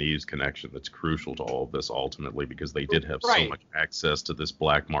Japanese connection that's crucial to all of this ultimately, because they did have so much access to this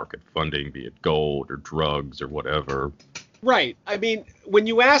black market funding, be it gold or drugs or whatever. Right. I mean, when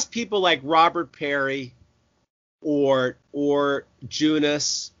you ask people like Robert Perry or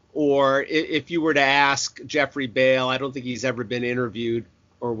Junis, or if you were to ask Jeffrey Bale, I don't think he's ever been interviewed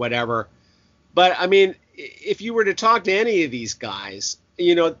or whatever. But I mean, if you were to talk to any of these guys,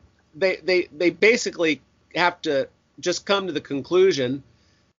 they basically have to just come to the conclusion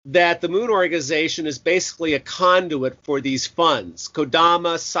that the Moon Organization is basically a conduit for these funds.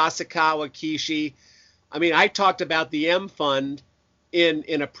 Kodama, Sasakawa, Kishi. I mean, I talked about the M Fund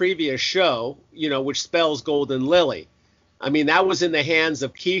in a previous show, which spells Golden Lily. I mean, that was in the hands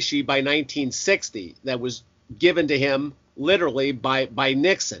of Kishi by 1960. That was given to him literally by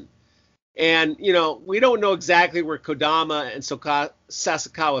Nixon. And, we don't know exactly where Kodama and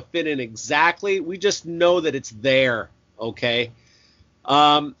Sasakawa fit in exactly. We just know that it's there, okay?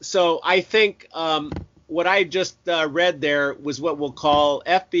 So I think what I just read there was what we'll call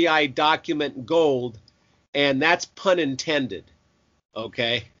FBI document gold, and that's pun intended,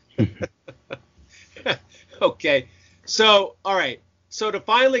 okay? Okay. So, all right. So to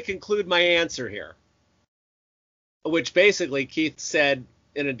finally conclude my answer here, which basically Keith said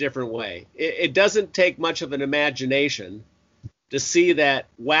in a different way. It doesn't take much of an imagination to see that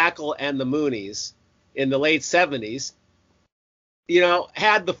WACL and the Moonies in the late 70s,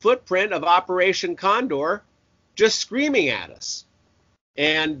 had the footprint of Operation Condor just screaming at us.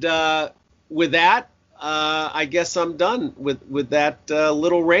 And with that, I guess I'm done with that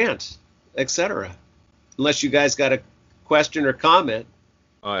little rant, etc. Unless you guys got a question or comment.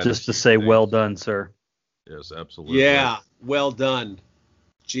 Just to say, well done, sir. Yes, absolutely. Yeah, well done.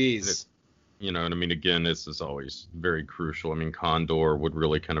 Jeez. And I mean, again, this is always very crucial. I mean, Condor would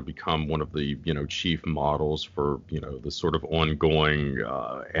really kind of become one of the, chief models for, the sort of ongoing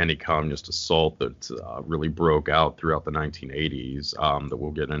anti-communist assault that really broke out throughout the 1980s that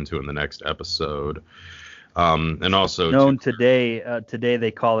we'll get into in the next episode. And also known today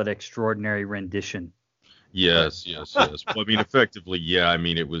they call it extraordinary rendition. Yes. Well, I mean, effectively, yeah. I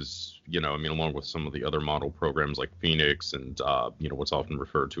mean, it was, along with some of the other model programs like Phoenix and, what's often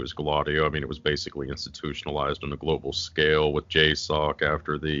referred to as Gladio. I mean, it was basically institutionalized on a global scale with JSOC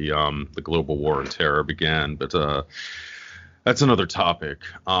after the global war on terror began. But that's another topic.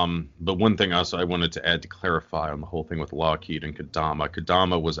 But one thing else I wanted to add to clarify on the whole thing with Lockheed and Kodama.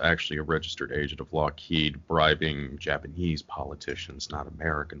 Kodama was actually a registered agent of Lockheed, bribing Japanese politicians, not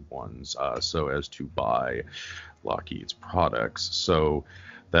American ones, so as to buy Lockheed's products. So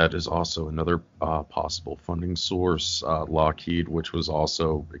that is also another possible funding source. Lockheed, which was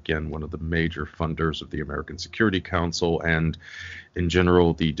also, again, one of the major funders of the American Security Council and in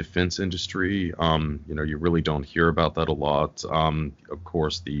general the defense industry. You really don't hear about that a lot. Of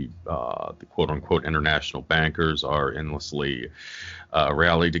course, the quote unquote international bankers are endlessly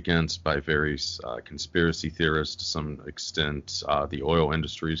rallied against by various conspiracy theorists to some extent. The oil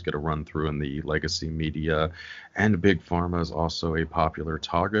industries get a run through in the legacy media, and big pharma is also a popular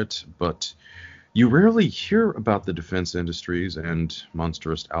target, but you rarely hear about the defense industries and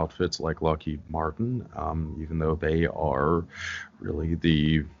monstrous outfits like Lockheed Martin, even though they are really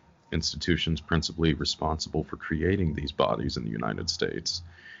the institutions principally responsible for creating these bodies in the United States.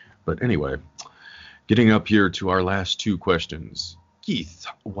 But anyway, getting up here to our last two questions. Keith,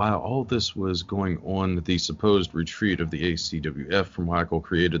 while all this was going on, the supposed retreat of the ACWF from WACL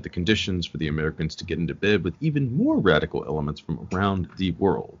created the conditions for the Americans to get into bed with even more radical elements from around the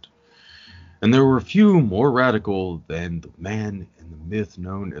world. And there were a few more radical than the man in the myth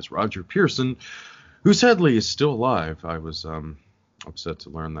known as Roger Pearson, who sadly is still alive. I was Upset to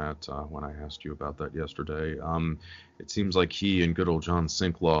learn that when I asked you about that yesterday. It seems like he and good old John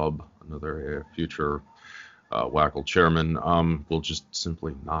Sinklob, another future WACL chairman, will just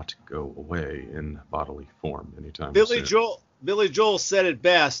simply not go away in bodily form anytime soon. Billy Joel said it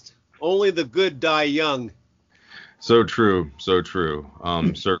best. Only the good die young. So true, so true.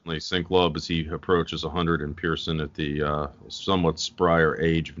 Certainly, Sinklob, as he approaches 100, and Pearson at the somewhat sprier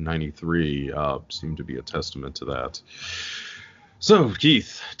age of 93, seem to be a testament to that. So,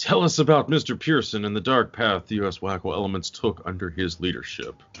 Keith, tell us about Mr. Pearson and the dark path the U.S. WACL elements took under his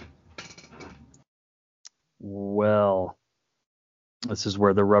leadership. Well, this is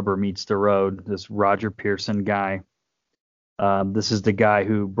where the rubber meets the road. This Roger Pearson guy. This is the guy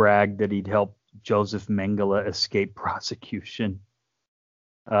who bragged that he'd helped Joseph Mengele escape prosecution.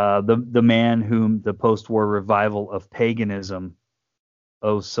 The man whom the post-war revival of paganism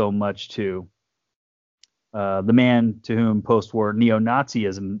owes so much to. The man to whom post-war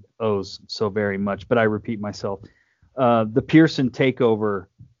neo-Nazism owes so very much. But I repeat myself. The Pearson takeover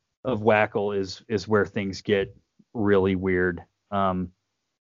of WACL is where things get really weird.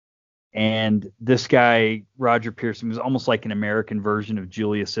 And this guy, Roger Pearson, was almost like an American version of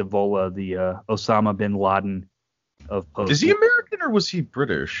Julius Evola, the Osama bin Laden of post-war. Is he American or was he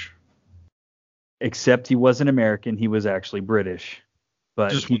British? Except he wasn't American. He was actually British.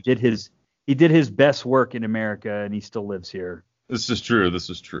 But he did his best work in America, and he still lives here. This is true.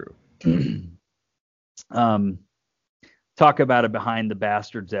 Talk about a Behind the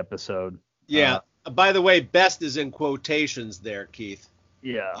Bastards episode. Yeah. By the way, best is in quotations there, Keith.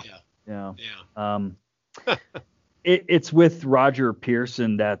 Yeah. It's with Roger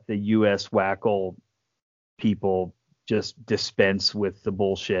Pearson that the U.S. WACL people just dispense with the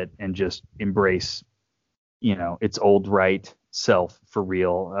bullshit and just embrace, its old right self for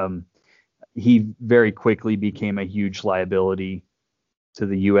real. He very quickly became a huge liability to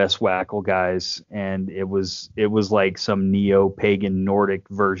the U.S. WACL guys, and it was like some neo-pagan Nordic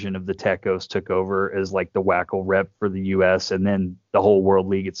version of the Techos took over as like the WACL rep for the U.S. and then the whole World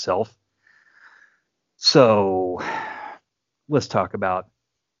League itself. So let's talk about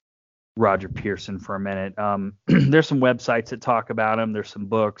Roger Pearson for a minute. There's some websites that talk about him. There's some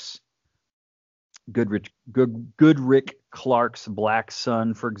books. Goodrick Clark's Black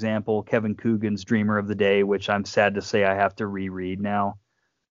Sun, for example, Kevin Coogan's Dreamer of the Day, which I'm sad to say I have to reread now.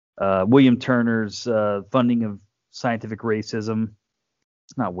 William Turner's Funding of Scientific Racism.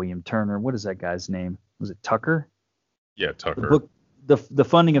 It's not William Turner. What is that guy's name? Was it Tucker? Yeah, Tucker. The book, the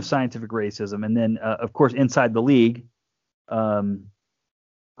Funding of Scientific Racism. And then, of course, Inside the League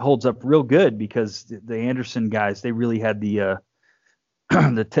holds up real good because the Anderson guys, they really had the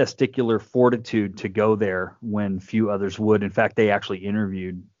the testicular fortitude to go there when few others would. In fact, they actually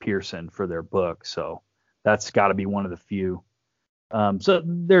interviewed Pearson for their book. So that's got to be one of the few. So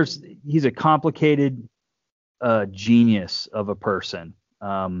he's a complicated genius of a person.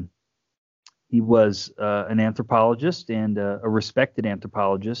 He was an anthropologist and a respected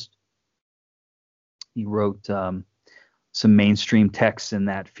anthropologist. He wrote some mainstream texts in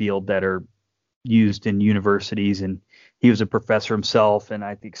that field that are used in universities, and he was a professor himself in,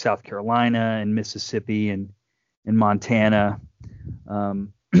 I think, South Carolina and Mississippi and in Montana.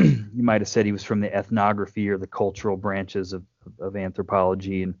 You might have said he was from the ethnography or the cultural branches of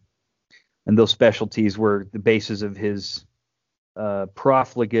anthropology, and those specialties were the basis of his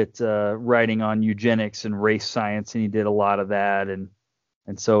profligate writing on eugenics and race science, and he did a lot of that. And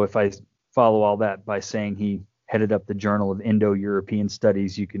so if I follow all that by saying he headed up the Journal of Indo-European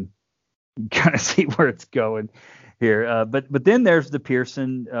Studies, you can kind of see where it's going here. But then there's the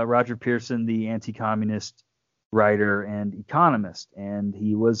Pearson, Roger Pearson, the anti-communist writer and economist, and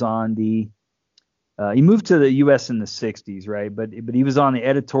he was on he moved to the U.S. in the 60s, right? But he was on the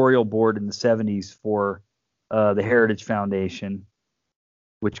editorial board in the 70s for the Heritage Foundation,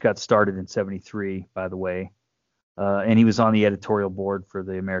 which got started in 73, by the way. And he was on the editorial board for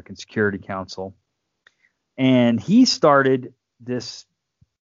the American Security Council. And he started this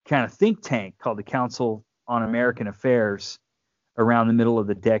kind of think tank called the Council on American Affairs around the middle of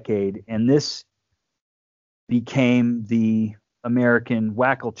the decade. And this became the American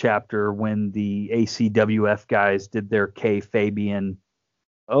WACL chapter when the ACWF guys did their K. Fabian,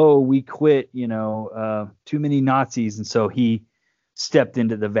 we quit, too many Nazis. And so he stepped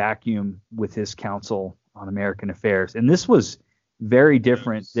into the vacuum with his Council on American Affairs. And this was very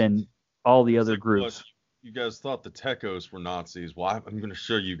different than all the other groups. You guys thought the Techos were Nazis. Well, I'm going to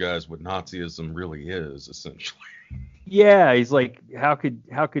show you guys what Nazism really is, essentially. Yeah, he's like, how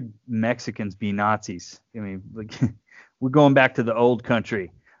could Mexicans be Nazis? I mean, like, we're going back to the old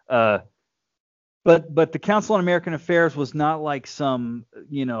country. But the Council on American Affairs was not like some,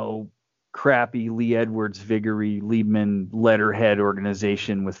 crappy Lee Edwards, Viggory, Liebman letterhead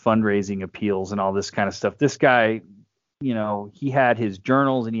organization with fundraising appeals and all this kind of stuff. This guy, he had his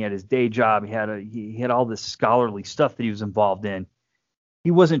journals and he had his day job. He had all this scholarly stuff that he was involved in.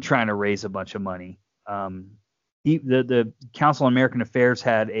 He wasn't trying to raise a bunch of money. The Council on American Affairs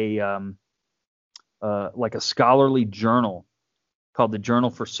had a scholarly journal called the Journal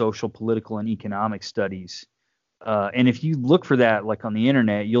for Social, Political, and Economic Studies. And if you look for that, like on the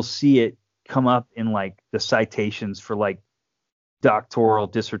internet, you'll see it come up in like the citations for like doctoral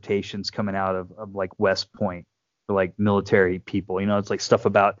dissertations coming out of like West Point for like military people. It's like stuff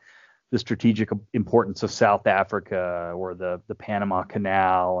about the strategic importance of South Africa or the Panama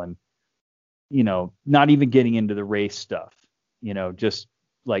Canal, and not even getting into the race stuff, just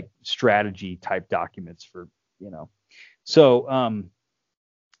like strategy type documents for, So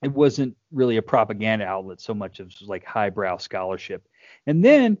it wasn't really a propaganda outlet so much as like highbrow scholarship. And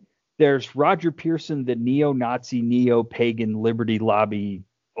then there's Roger Pearson, the neo-Nazi, neo-pagan liberty lobby,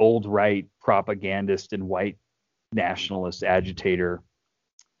 old right propagandist and white nationalist agitator,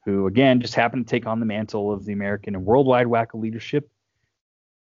 who again just happened to take on the mantle of the American and worldwide WACL leadership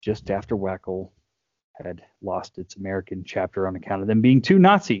just after WACL had lost its American chapter on account of them being too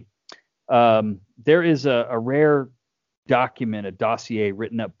Nazi. There is a rare document, a dossier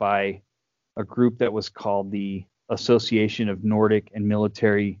written up by a group that was called the Association of Nordic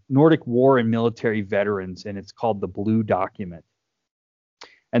War and Military Veterans, and it's called the Blue Document.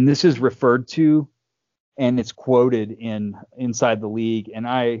 And this is referred to and it's quoted inside the league, and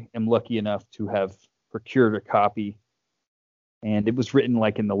I am lucky enough to have procured a copy. And it was written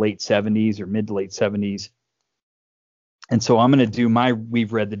like in the late 70s or mid to late 70s. And so I'm going to do my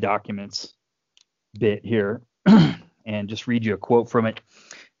We've Read the Documents bit here and just read you a quote from it.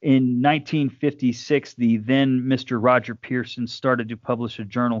 In 1956, the then Mr. Roger Pearson started to publish a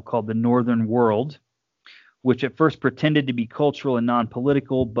journal called The Northern World, which at first pretended to be cultural and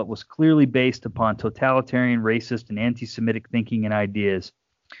non-political, but was clearly based upon totalitarian, racist, and anti-Semitic thinking and ideas.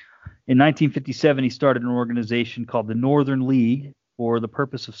 In 1957, he started an organization called the Northern League for the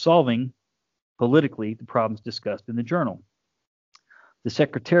purpose of solving politically the problems discussed in the journal. The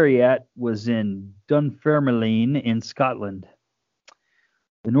secretariat was in Dunfermline in Scotland.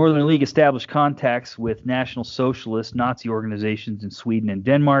 The Northern League established contacts with National Socialist Nazi organizations in Sweden and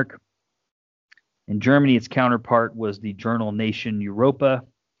Denmark. In Germany, its counterpart was the journal Nation Europa.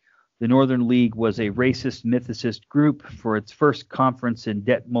 The Northern League was a racist, mythicist group. For its first conference in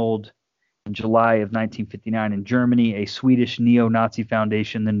Detmold in July of 1959 in Germany, a Swedish neo-Nazi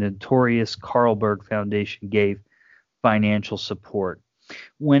foundation, the notorious Carlsberg Foundation, gave financial support.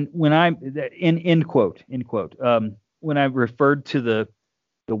 When I end quote, when I referred to the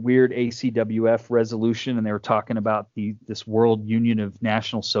weird ACWF resolution, and they were talking about this World Union of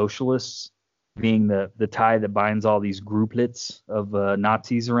National Socialists being the tie that binds all these grouplets of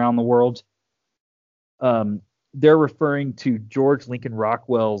Nazis around the world. They're referring to George Lincoln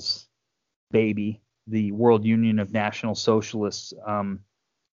Rockwell's baby, the World Union of National Socialists.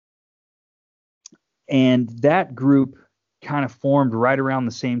 And that group kind of formed right around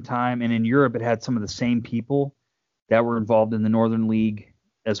the same time. And in Europe, it had some of the same people that were involved in the Northern League,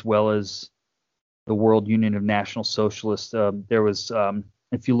 as well as the World Union of National Socialists. There was,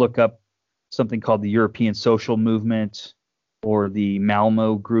 if you look up something called the European Social Movement or the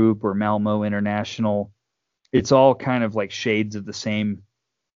Malmo Group or Malmo International, it's all kind of like shades of the same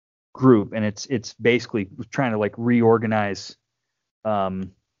group. And it's basically trying to like reorganize,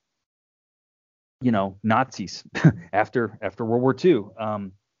 Nazis after World War II.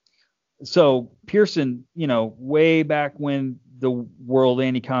 So Pearson, way back when the World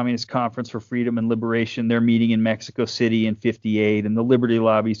Anti-Communist Conference for Freedom and Liberation, they're meeting in Mexico City in 58, and the Liberty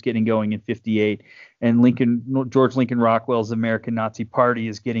Lobby's getting going in 58, and George Lincoln Rockwell's American Nazi Party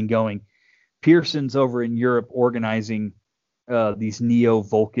is getting going. Pearson's over in Europe organizing these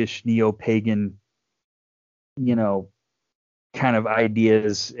neo-Volkish, neo-pagan, kind of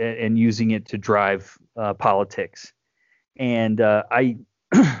ideas and using it to drive politics. And I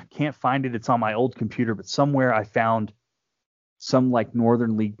can't find it. It's on my old computer, but somewhere I found some like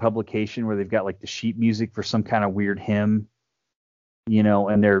Northern League publication where they've got like the sheet music for some kind of weird hymn,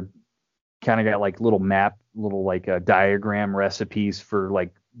 and they're kind of got like little diagram recipes for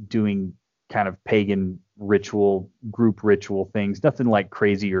like doing kind of pagan group ritual things. Nothing like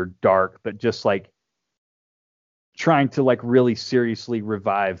crazy or dark, but just like trying to like really seriously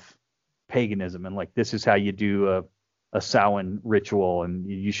revive paganism. And like, this is how you do a Samhain ritual, and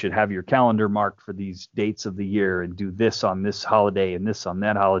you should have your calendar marked for these dates of the year and do this on this holiday and this on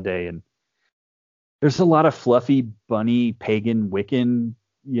that holiday. And there's a lot of fluffy, bunny, pagan, Wiccan,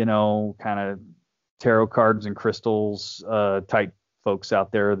 kind of tarot cards and crystals type folks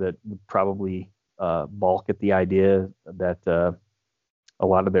out there that would probably balk at the idea that a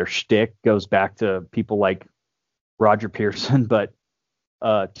lot of their shtick goes back to people like Roger Pearson, but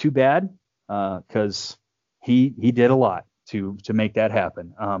too bad, because he did a lot to make that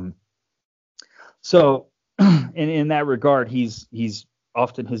happen. So in that regard, he's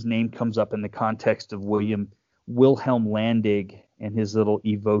often, his name comes up in the context of Wilhelm Landig and his little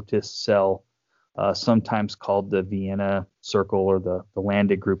Evotus cell, sometimes called the Vienna Circle or the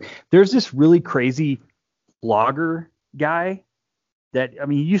Landig group. There's this really crazy blogger guy that, I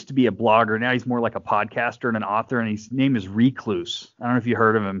mean, he used to be a blogger. Now he's more like a podcaster and an author, and his name is Recluse. I don't know if you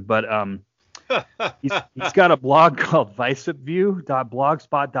heard of him, but he's got a blog called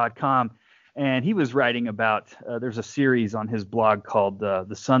vicipview.blogspot.com, and he was writing about, there's a series on his blog called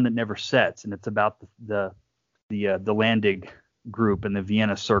The Sun That Never Sets, and it's about the Landig group and the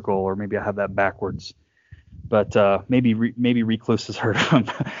Vienna Circle, or maybe I have that backwards. But maybe Recluse has heard of him.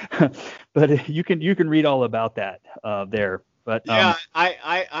 But you can read all about that there. But yeah,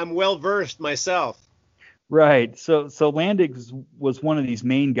 I'm well versed myself. Right. So Landig was one of these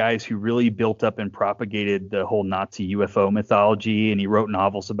main guys who really built up and propagated the whole Nazi UFO mythology, and he wrote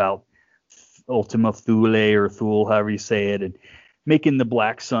novels about Ultima Thule, or Thule, however you say it, and making the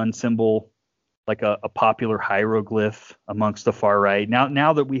black sun symbol like a popular hieroglyph amongst the far right.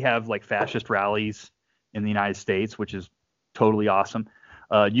 Now that we have like fascist rallies in the United States, which is totally awesome,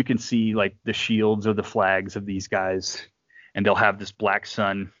 you can see like the shields or the flags of these guys, and they'll have this black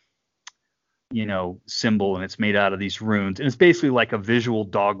sun, symbol, and it's made out of these runes, and it's basically like a visual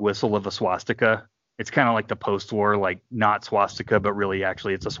dog whistle of a swastika. It's kind of like the post-war, like not swastika, but really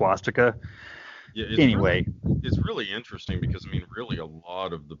actually it's a swastika. Yeah, Anyway, it's really interesting because, I mean, really a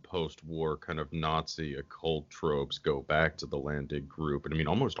lot of the post-war kind of Nazi occult tropes go back to the Landig group. And I mean,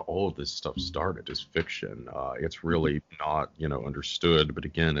 almost all of this stuff started as fiction. It's really not, understood. But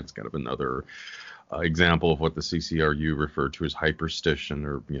again, it's kind of another example of what the CCRU referred to as hyperstition,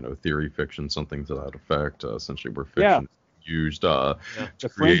 or, theory fiction, something to that effect, essentially where fiction used. The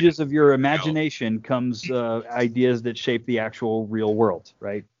fringes of your imagination comes ideas that shape the actual real world,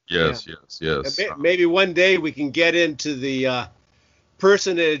 right? Yes. Maybe one day we can get into the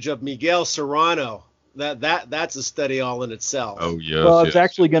personage of Miguel Serrano. That's a study all in itself. Oh, yes. Well, it's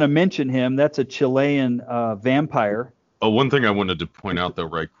actually going to mention him. That's a Chilean vampire. Oh, one thing I wanted to point out, though,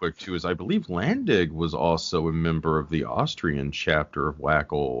 right quick, too, is I believe Landig was also a member of the Austrian chapter of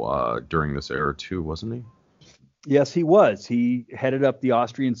WACL during this era, too, wasn't he? Yes, he was. He headed up the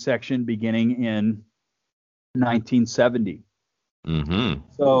Austrian section beginning in 1970. Mm-hmm.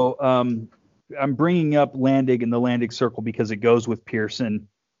 So I'm bringing up Landig and the Landig Circle because it goes with Pearson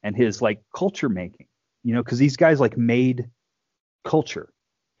and his like culture making, because these guys like made culture.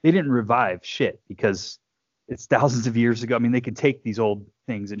 They didn't revive shit because it's thousands of years ago. I mean, they could take these old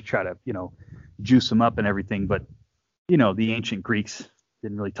things and try to, juice them up and everything. But, the ancient Greeks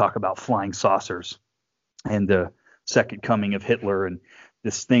didn't really talk about flying saucers and the second coming of Hitler and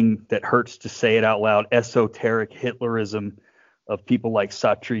this thing that hurts to say it out loud, esoteric Hitlerism of people like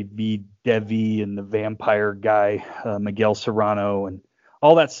Satri V. Devi and the vampire guy, Miguel Serrano, and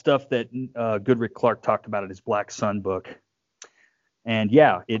all that stuff that Goodrick Clark talked about in his Black Sun book. And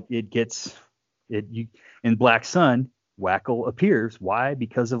yeah, in Black Sun, WACL appears. Why?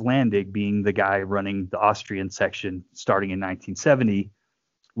 Because of Landig being the guy running the Austrian section starting in 1970,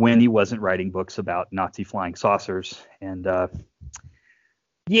 when he wasn't writing books about Nazi flying saucers. And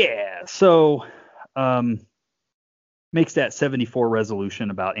so makes that 74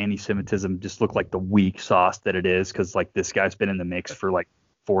 resolution about anti-Semitism just look like the weak sauce that it is, because like this guy's been in the mix for like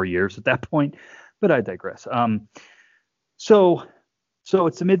 4 years at that point. But I digress. So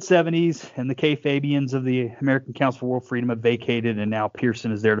it's the mid-70s, and the K. Fabians of the American Council for World Freedom have vacated, and now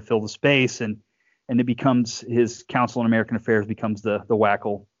Pearson is there to fill the space, and it becomes his Council on American Affairs becomes the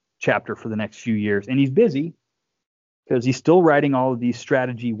WACL chapter for the next few years. And he's busy because he's still writing all of these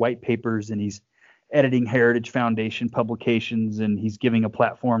strategy white papers, and he's editing Heritage Foundation publications, and he's giving a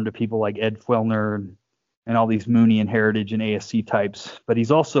platform to people like Ed Fellner and all these Mooney and Heritage and ASC types. But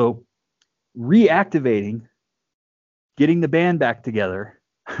he's also reactivating, getting the band back together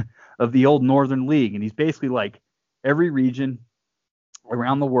of the old Northern League. And he's basically like, every region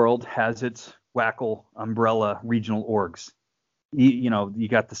around the world has its WACL umbrella regional orgs. You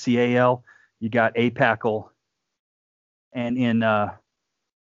got the CAL, you got APACL, and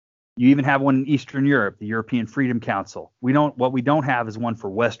you even have one in Eastern Europe, the European Freedom Council. What we don't have is one for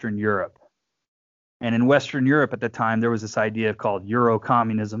Western Europe. And in Western Europe at the time, there was this idea called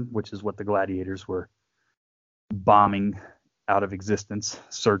Euro-communism, which is what the gladiators were bombing out of existence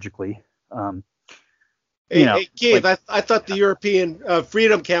surgically. Hey, Keith, I thought the European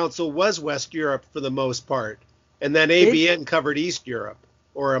Freedom Council was West Europe for the most part, and then ABN covered East Europe.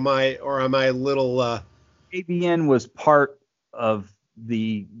 Or am I a little? ABN was part of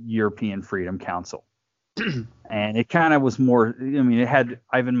the European Freedom Council, and it kind of was more. I mean, it had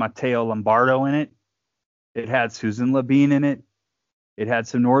Ivan Matteo Lombardo in it. It had Susan Labine in it. It had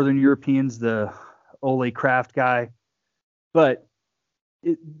some Northern Europeans, the Ole Kraft guy, but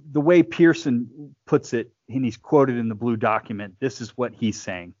the way Pearson puts it, and he's quoted in the blue document, this is what he's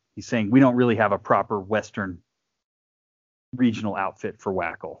saying. He's saying we don't really have a proper Western regional outfit for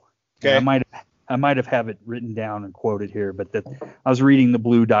WACL. Okay. I might have it written down and quoted here, but I was reading the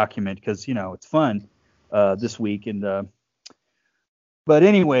blue document because it's fun this week, and but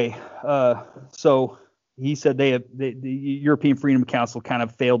anyway, so he said the European Freedom Council kind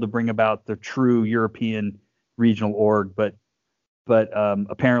of failed to bring about the true European regional org, but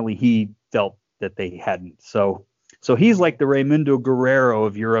apparently he felt that they hadn't. So he's like the Raimundo Guerrero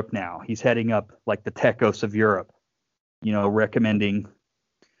of Europe now. He's heading up like the Tecos of Europe, recommending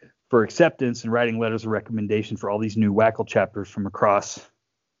for acceptance and writing letters of recommendation for all these new WACL chapters from across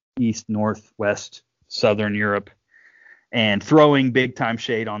East, North, West, Southern Europe, and throwing big time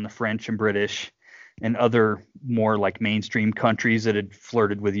shade on the French and British and other more like mainstream countries that had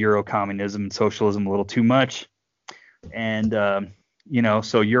flirted with Euro communism and socialism a little too much. And,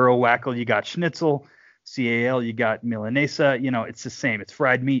 so Euro WACL, you got Schnitzel, CAL, you got Milanesa, it's the same. It's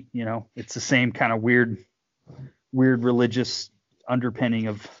fried meat, it's the same kind of weird religious underpinning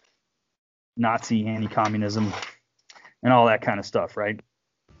of Nazi anti-communism and all that kind of stuff, right?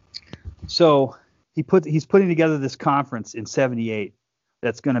 So he's putting together this conference in 78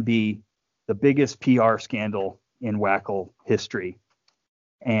 that's going to be the biggest PR scandal in WACL history.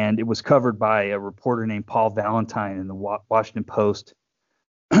 And it was covered by a reporter named Paul Valentine in the Washington Post.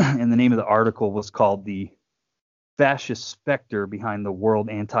 And the name of the article was called "The Fascist Specter Behind the World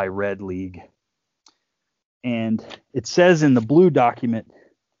Anti-Red League." And it says in the blue document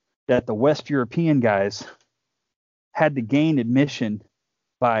that the West European guys had to gain admission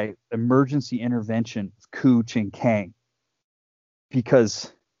by emergency intervention of Ku Ching Kang,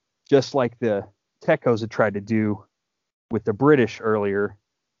 because just like the Tecos had tried to do with the British earlier,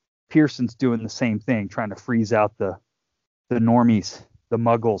 Pearson's doing the same thing, trying to freeze out the normies, the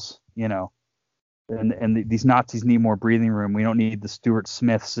muggles, and these Nazis need more breathing room. We don't need the Stuart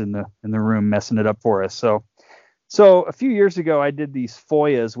Smiths in the room messing it up for us. So a few years ago, I did these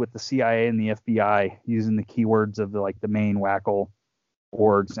FOIAs with the CIA and the FBI using the keywords of the main WACL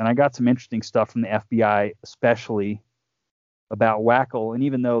orgs, and I got some interesting stuff from the FBI, especially about WACL. And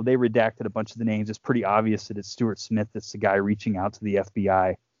even though they redacted a bunch of the names, it's pretty obvious that it's Stuart Smith that's the guy reaching out to the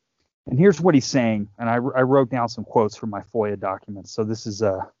FBI. And here's what he's saying, and I wrote down some quotes from my FOIA documents. So this is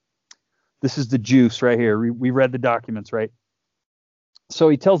the juice right here. We read the documents, right? So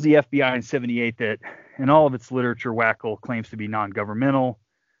he tells the FBI in 78 that in all of its literature, WACL claims to be non-governmental,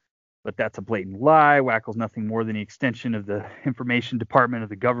 but that's a blatant lie. WACL is nothing more than the extension of the information department of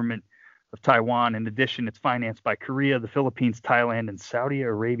the government of Taiwan. In addition, it's financed by Korea, the Philippines, Thailand, and Saudi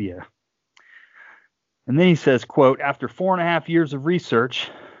Arabia. And then he says, quote, "After 4.5 years of research,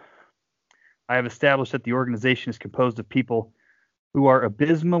 I have established that the organization is composed of people who are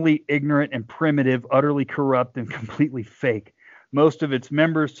abysmally ignorant and primitive, utterly corrupt, and completely fake. Most of its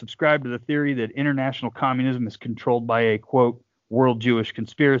members subscribe to the theory that international communism is controlled by a, quote, world Jewish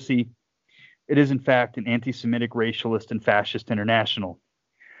conspiracy. It is, in fact, an anti-Semitic, racialist, and fascist international."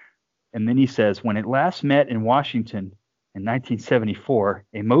 And then he says, "When it last met in Washington in 1974,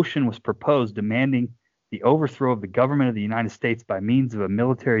 a motion was proposed demanding the overthrow of the government of the United States by means of a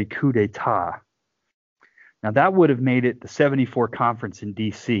military coup d'etat. Now, that would have made it the 74 conference in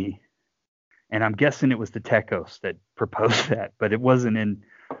D.C., and I'm guessing it was the Tecos that proposed that, but it wasn't in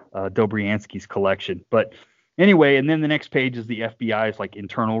Dobriansky's collection. But anyway, and then the next page is the FBI's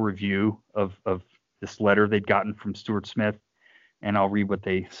internal review of this letter they'd gotten from Stuart Smith, and I'll read what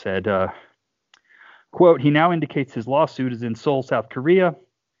they said. Quote, "He now indicates his lawsuit is in Seoul, South Korea.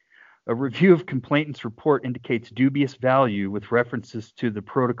 A review of complainant's report indicates dubious value with references to the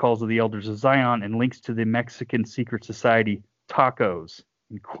Protocols of the Elders of Zion and links to the Mexican secret society Tacos,"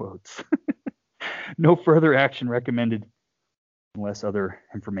 in quotes. "No further action recommended unless other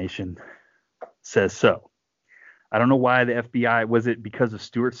information says so." I don't know why the FBI, was it because of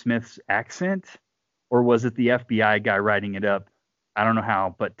Stuart Smith's accent, or was it the FBI guy writing it up? I don't know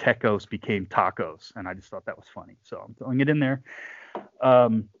how, but Tecos became Tacos, and I just thought that was funny. So I'm throwing it in there.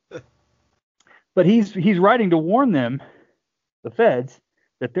 But he's writing to warn them, the feds,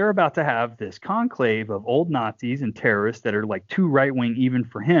 that they're about to have this conclave of old Nazis and terrorists that are like too right wing even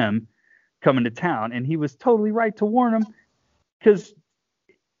for him coming to town. And he was totally right to warn them, because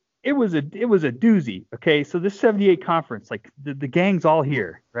it was a doozy. Okay, so this 78 conference, like the gang's all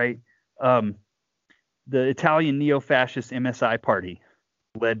here, right? The Italian neo-fascist MSI party,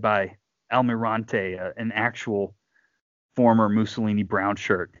 led by Almirante, an actual former Mussolini brown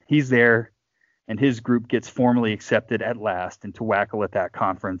shirt. He's there, and his group gets formally accepted at last into WACL at that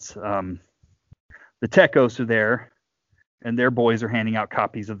conference. The Techos are there, and their boys are handing out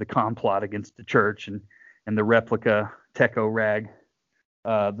copies of the complot against the church and the replica Techo rag.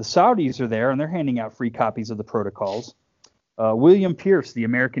 The Saudis are there, and they're handing out free copies of the protocols. William Pierce, the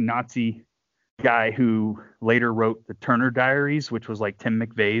American Nazi guy who later wrote the Turner Diaries, which was like Tim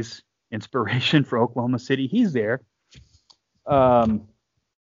McVeigh's inspiration for Oklahoma City, he's there.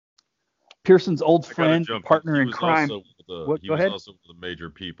 Pearson's old friend, partner in crime. He was also one of the major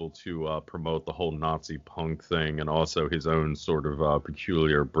people to promote the whole Nazi punk thing, and also his own sort of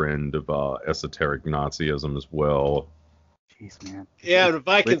peculiar brand of esoteric Nazism as well. Jeez, man. Yeah, and if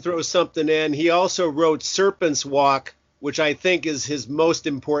I can throw something in, he also wrote Serpent's Walk, which I think is his most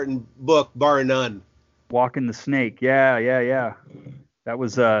important book, bar none. Walking the Snake. Yeah. That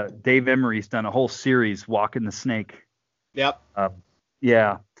was Dave Emery's done a whole series, Walking the Snake. Yep.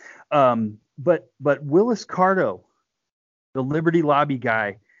 Yeah. But Willis Carto, the Liberty Lobby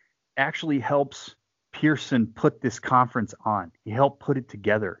guy, actually helps Pearson put this conference on. He helped put it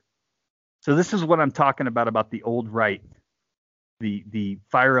together. So this is what I'm talking about the old right, the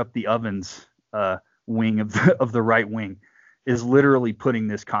fire up the ovens wing of the right wing, is literally putting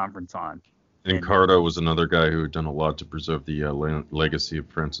this conference on. And Carto was another guy who had done a lot to preserve the legacy of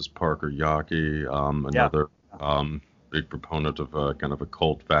Francis Parker Yockey, another big proponent of kind of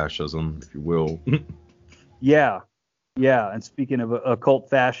occult fascism, if you will. Yeah. And speaking of occult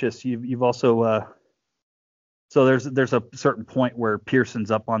fascists, you've also so there's a certain point where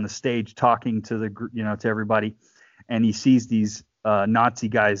Pearson's up on the stage talking to to everybody, and he sees these Nazi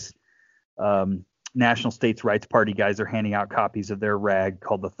guys, National States Rights Party guys, are handing out copies of their rag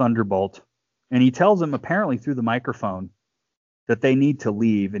called the Thunderbolt, and he tells them apparently through the microphone that they need to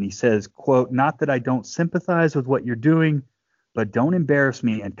leave. And he says, quote, "Not that I don't sympathize with what you're doing, but don't embarrass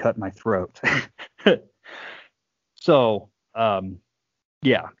me and cut my throat." So,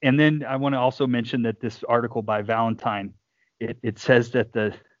 yeah. And then I want to also mention that this article by Valentine, it says that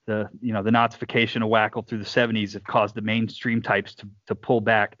the Nazification of WACL through the 70s have caused the mainstream types to pull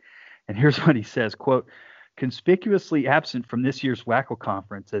back. And here's what he says, quote, "Conspicuously absent from this year's WACL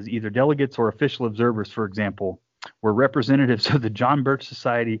conference as either delegates or official observers, for example, were representatives of the John Birch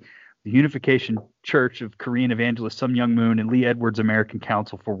Society, the Unification Church of Korean Evangelist Sun Myung Moon, and Lee Edwards American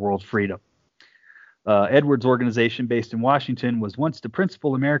Council for World Freedom. Edwards' organization, based in Washington, was once the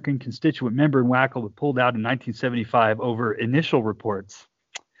principal American constituent member in WACL, but pulled out in 1975 over initial reports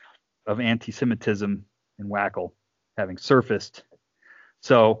of anti-Semitism in WACL having surfaced."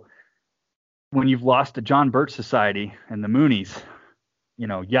 So when you've lost the John Birch Society and the Moonies,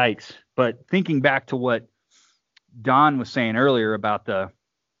 yikes. But thinking back to what Don was saying earlier about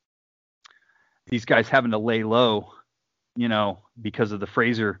these guys having to lay low, because of the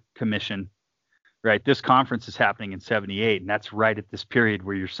Fraser Commission, right? This conference is happening in 78, and that's right at this period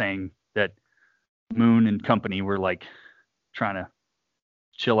where you're saying that Moon and company were like trying to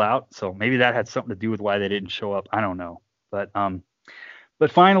chill out. So maybe that had something to do with why they didn't show up. I don't know. But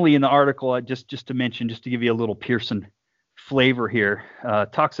finally in the article, just to mention, just to give you a little Pearson flavor here,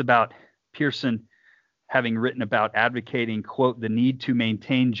 talks about Pearson having written about advocating, quote, "the need to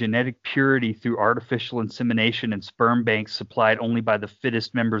maintain genetic purity through artificial insemination and sperm banks supplied only by the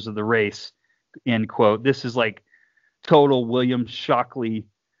fittest members of the race," end quote. This is like total William Shockley,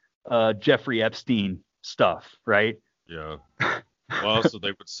 Jeffrey Epstein stuff, right? Yeah. Well, so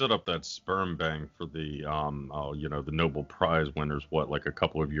they would set up that sperm bank for the the Nobel Prize winners, like a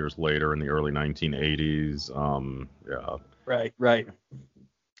couple of years later in the early 1980s. Yeah. Right.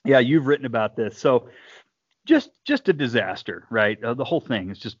 Yeah, you've written about this. So just a disaster, right? The whole thing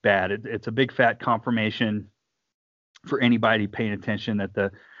is just bad. It's a big fat confirmation for anybody paying attention that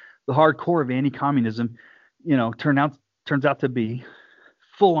the hardcore of anti-communism, turns out to be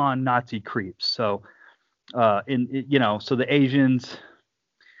full-on Nazi creeps. So, so the Asians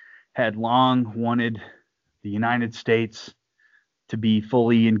had long wanted the United States to be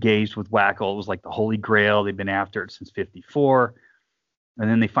fully engaged with WACL. It was like the Holy Grail. They've been after it since '54. And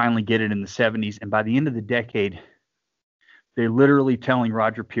then they finally get it in the 70s. And by the end of the decade, they're literally telling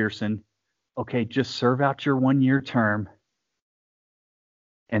Roger Pearson, okay, just serve out your 1-year term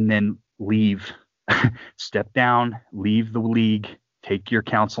and then leave step down, leave the league, take your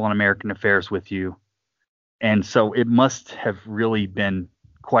Council on American Affairs with you. And so it must have really been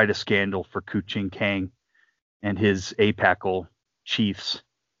quite a scandal for Ku Ching Kang and his APACL chiefs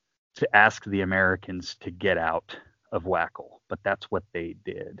to ask the Americans to get out of WACL, but that's what they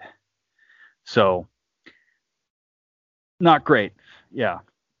did. So not great. Yeah.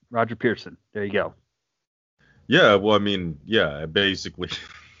 Roger Pearson. There you go. Yeah, well, I mean, yeah, it basically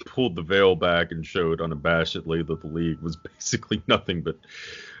pulled the veil back and showed unabashedly that the league was basically nothing but,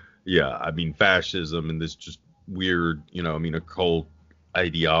 yeah, I mean, fascism and this just weird, I mean, occult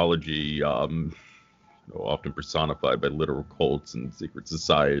ideology, often personified by literal cults and secret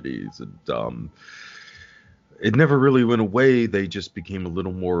societies. And it never really went away. They just became a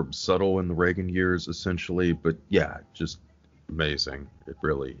little more subtle in the Reagan years, essentially. But yeah, just amazing. It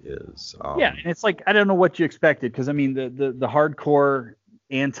really is. Yeah, and it's like I don't know what you expected, because I mean the hardcore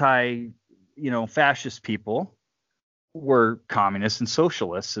anti fascist people were communists and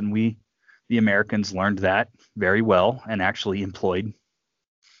socialists, and the Americans learned that very well and actually employed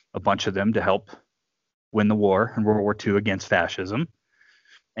a bunch of them to help win the war in World War II against fascism.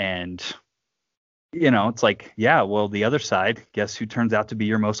 And it's like, yeah, well, the other side, guess who turns out to be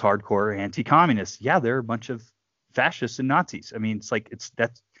your most hardcore anti-communist? Yeah, they're a bunch of fascists and Nazis. I mean, it's like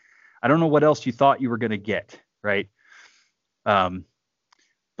that's I don't know what else you thought you were going to get, right?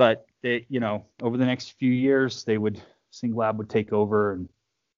 But they, over the next few years, Singlab would take over, and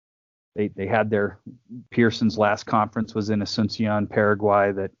they had their Pearson's last conference was in Asuncion,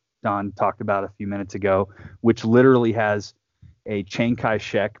 Paraguay, that Don talked about a few minutes ago, which literally has a Chiang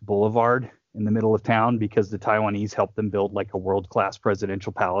Kai-shek boulevard in the middle of town because the Taiwanese helped them build like a world-class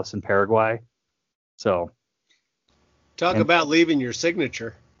presidential palace in Paraguay. So talk about leaving your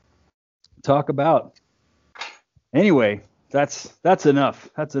signature. Talk about. Anyway, that's enough.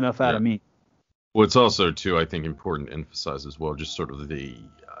 That's enough out of me. Well, it's also, too, I think, important to emphasize as well, just sort of the,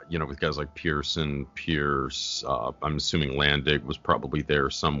 with guys like Pearson, Pierce, I'm assuming Landig was probably there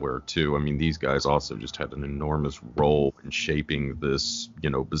somewhere, too. I mean, these guys also just had an enormous role in shaping this,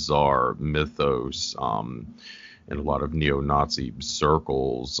 bizarre mythos in a lot of neo-Nazi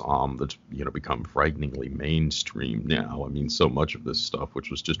circles that's, become frighteningly mainstream now. I mean, so much of this stuff, which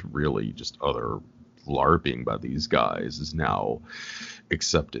was just really just other LARPing by these guys, is now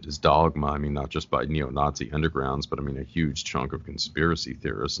accepted as dogma. I mean, not just by neo-Nazi undergrounds, but I mean a huge chunk of conspiracy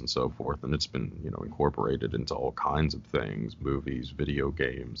theorists and so forth. And it's been, incorporated into all kinds of things, movies, video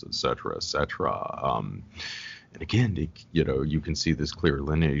games, etc., etc. And again, you can see this clear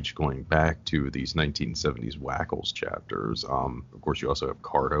lineage going back to these 1970s WACL's chapters. Of course, you also have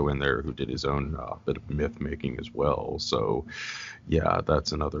Cardo in there, who did his own bit of myth making as well. So, yeah,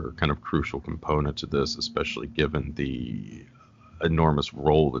 that's another kind of crucial component to this, especially given the enormous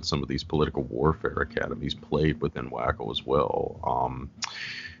role that some of these political warfare academies played within WACL as well.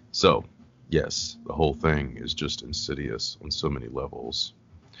 So, yes, the whole thing is just insidious on so many levels.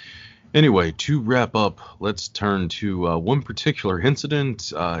 Anyway, to wrap up, let's turn to one particular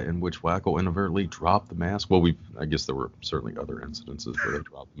incident in which WACL inadvertently dropped the mask. Well, I guess there were certainly other incidences where they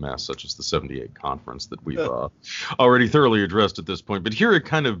dropped the mask, such as the 78 conference that we've already thoroughly addressed at this point. But here it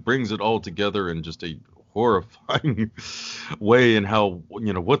kind of brings it all together in just a horrifying way, in how,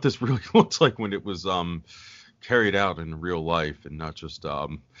 what this really looks like when it was carried out in real life and not just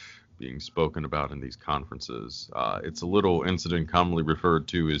being spoken about in these conferences. It's a little incident commonly referred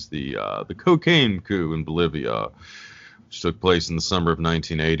to as the cocaine coup in Bolivia, which took place in the summer of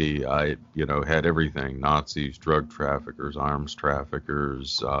 1980. I had everything: Nazis, drug traffickers, arms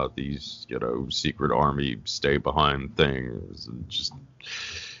traffickers, these secret army stay behind things. Just,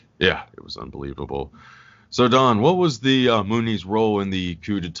 yeah, it was unbelievable. So, Don, what was the Muni's role in the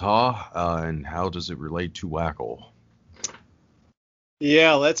coup d'etat, and how does it relate to WACL?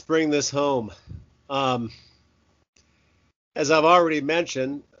 Yeah, let's bring this home. As I've already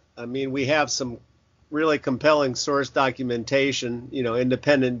mentioned, I mean, we have some really compelling source documentation,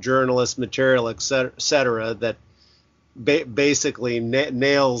 independent journalist material, et cetera, that basically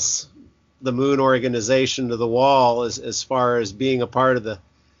nails the Moon organization to the wall as far as being a part of the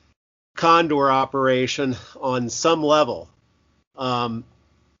Condor operation on some level. And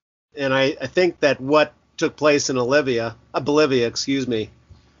I think that what took place in Bolivia, excuse me.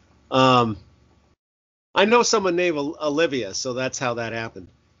 I know someone named Olivia, so that's how that happened.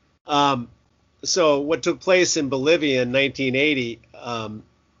 So what took place in Bolivia in 1980,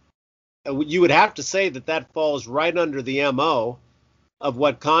 you would have to say that falls right under the MO of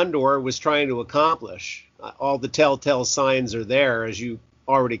what Condor was trying to accomplish. All the telltale signs are there, as you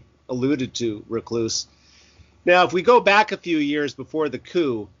already alluded to, Recluse. Now, if we go back a few years before the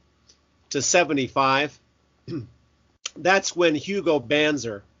coup, to 75. That's when Hugo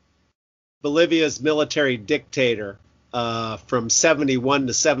Banzer, Bolivia's military dictator, from 71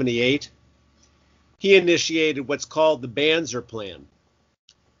 to 78, he initiated what's called the Banzer Plan.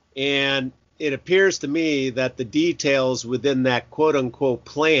 And it appears to me that the details within that quote-unquote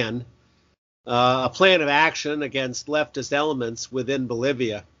plan, a plan of action against leftist elements within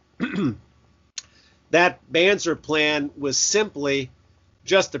Bolivia, that Banzer Plan was simply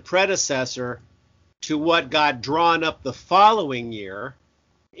just a predecessor to what got drawn up the following year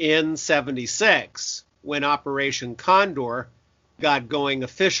in 76, when Operation Condor got going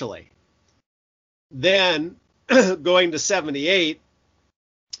officially. Then, going to 78,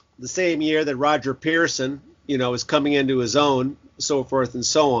 the same year that Roger Pearson, is coming into his own, so forth and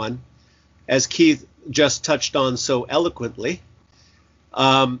so on, as Keith just touched on so eloquently.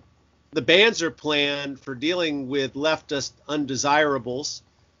 The Banzer Plan for dealing with leftist undesirables,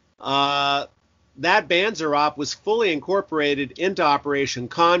 that Banzer Op was fully incorporated into Operation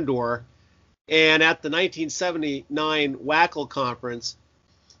Condor, and at the 1979 WACL conference,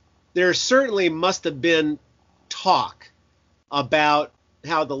 there certainly must have been talk about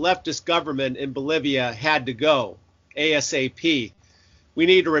how the leftist government in Bolivia had to go ASAP. We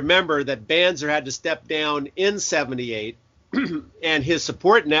need to remember that Banzer had to step down in 78, and his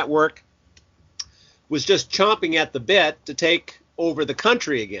support network was just chomping at the bit to take over the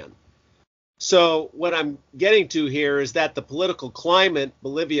country again. So what I'm getting to here is that the political climate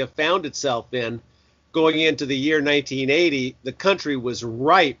Bolivia found itself in going into the year 1980, the country was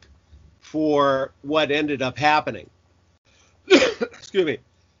ripe for what ended up happening. Excuse me.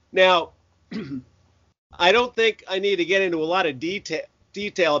 Now, I don't think I need to get into a lot of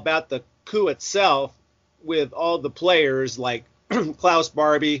detail about the coup itself with all the players like Klaus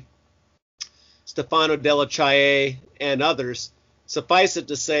Barbie, Stefano Della Chaie, and others. Suffice it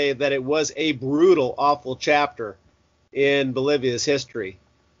to say that it was a brutal, awful chapter in Bolivia's history.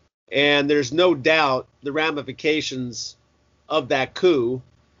 And there's no doubt the ramifications of that coup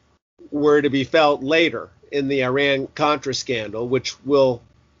were to be felt later in the Iran-Contra scandal, which we'll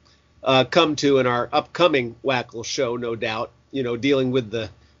come to in our upcoming WACL show, no doubt, dealing with the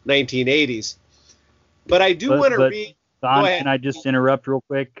 1980s. But I do want to read... Don, can I just interrupt real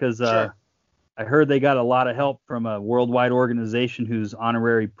quick? Because sure. I heard they got a lot of help from a worldwide organization whose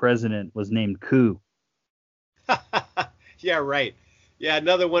honorary president was named Coup. Yeah, right. Yeah,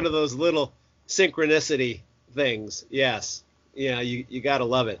 another one of those little synchronicity things. Yes. Yeah, you got to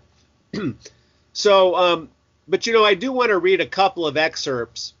love it. So, but I do want to read a couple of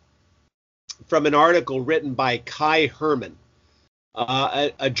excerpts from an article written by Kai Hermann,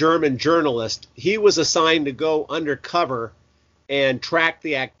 a German journalist. He was assigned to go undercover and track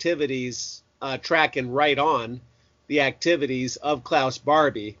the activities, track and write on the activities of Klaus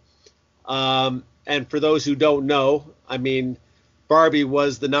Barbie. And for those who don't know, I mean, Barbie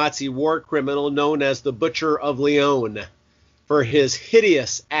was the Nazi war criminal known as the Butcher of Lyon for his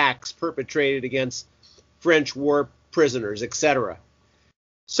hideous acts perpetrated against French war prisoners, etc.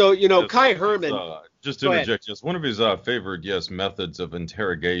 So, Kai Hermann... just to interject, yes, one of his favorite, methods of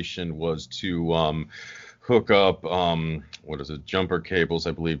interrogation was to hook up, jumper cables,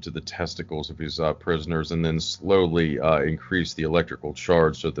 I believe, to the testicles of his prisoners, and then slowly increase the electrical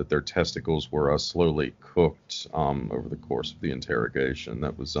charge so that their testicles were slowly cooked over the course of the interrogation.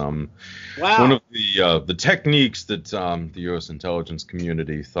 That was one of the techniques that the U.S. intelligence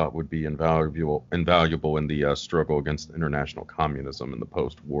community thought would be invaluable in the struggle against international communism in the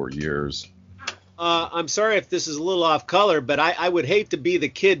post-war years. I'm sorry if this is a little off color, but I would hate to be the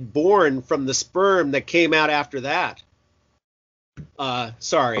kid born from the sperm that came out after that.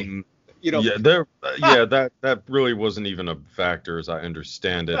 Sorry. That really wasn't even a factor, as I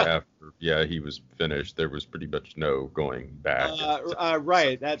understand it. After he was finished, there was pretty much no going back.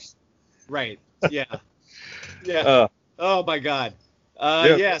 Right. That's right. Yeah. Yeah. Oh my God.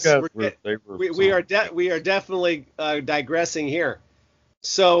 Yes. We are definitely digressing here.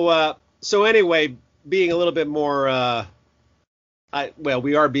 So anyway, being a little bit more,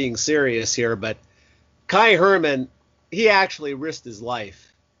 we are being serious here, but Kai Hermann, he actually risked his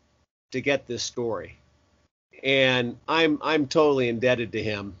life to get this story, and I'm totally indebted to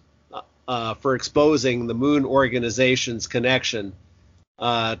him for exposing the Moon Organization's connection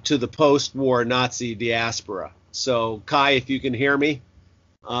to the post-war Nazi diaspora. So Kai, if you can hear me,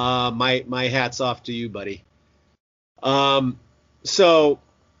 my hat's off to you, buddy. So.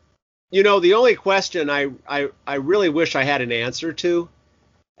 The only question I really wish I had an answer to,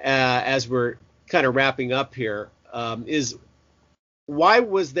 as we're kind of wrapping up here, is why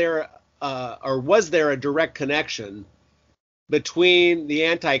was there a direct connection between the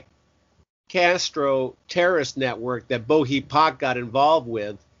Castro terrorist network that Bohi Pak got involved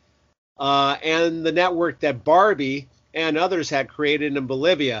with, and the network that Barbie and others had created in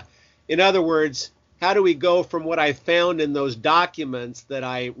Bolivia. In other words, how do we go from what I found in those documents that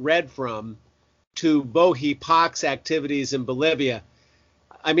I read from to Bohi Pak's activities in Bolivia?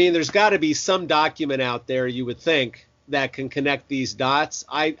 I mean, there's got to be some document out there, you would think, that can connect these dots.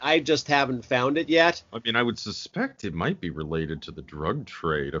 I just haven't found it yet. I mean, I would suspect it might be related to the drug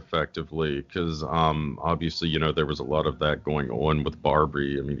trade, effectively, because obviously, you know, there was a lot of that going on with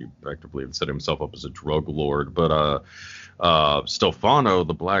Barbie. I mean, he effectively had set himself up as a drug lord, but Stefano,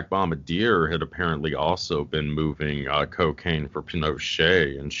 the Black Bombardier, had apparently also been moving cocaine for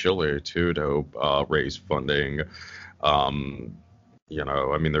Pinochet in Chile too to raise funding. You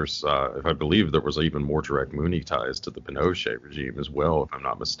know, I mean, there's, if I believe there was even more direct Mooney ties to the Pinochet regime as well, if I'm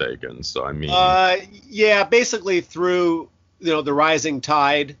not mistaken. So, I mean, yeah, basically through, you know, the Rising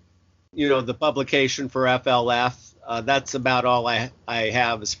Tide, you know, the publication for FLF. That's about all I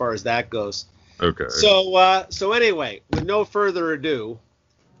have as far as that goes. Okay. So anyway, with no further ado,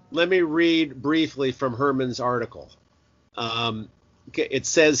 let me read briefly from Herman's article. It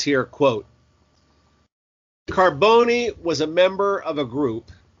says here, quote, Carboni was a member of a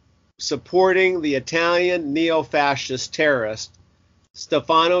group supporting the Italian neo-fascist terrorist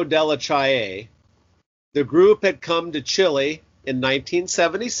Stefano Della Chaie. The group had come to Chile in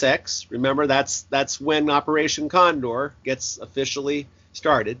 1976. Remember, that's when Operation Condor gets officially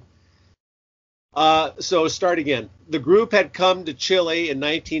started. So start again. The group had come to Chile in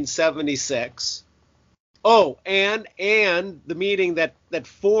 1976. Oh, and the meeting that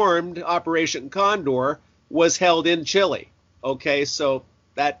formed Operation Condor was held in Chile. Okay, so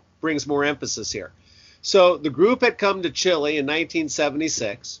that brings more emphasis here. So the group had come to Chile in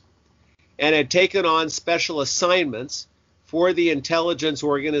 1976 and had taken on special assignments for the intelligence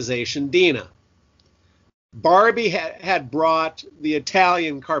organization DINA. Barbie had brought the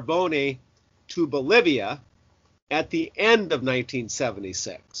Italian Carboni to Bolivia at the end of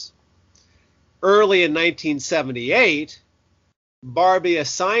 1976. Early in 1978, Barbie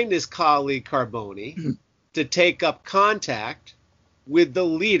assigned his colleague Carboni to take up contact with the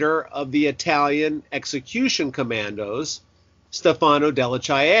leader of the Italian execution commandos, Stefano Della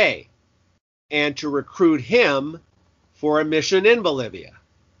Chaie, and to recruit him for a mission in Bolivia.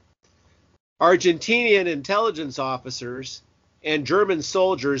 Argentinian intelligence officers and German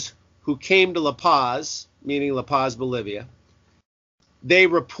soldiers who came to La Paz, meaning La Paz, Bolivia, they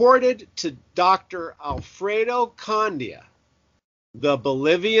reported to Dr. Alfredo Candia, the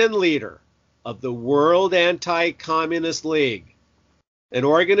Bolivian leader of the World Anti-Communist League, an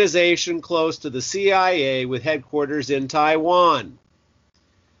organization close to the CIA with headquarters in Taiwan.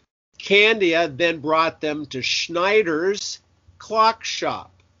 Candia then brought them to Schneider's clock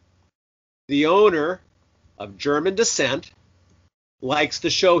shop. The owner, of German descent, likes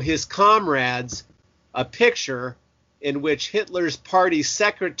to show his comrades a picture in which Hitler's party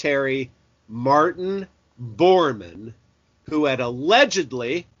secretary, Martin Bormann, who had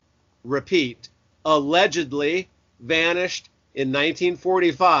allegedly, repeat, allegedly vanished in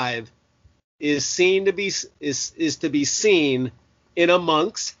 1945, is to be seen in a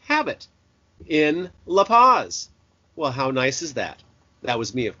monk's habit in La Paz. Well, how nice is that? That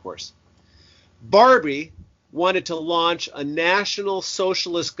was me, of course. Barbie wanted to launch a national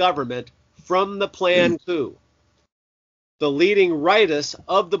socialist government from the planned coup. The leading rightists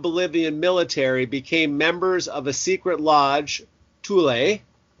of the Bolivian military became members of a secret lodge, Thule.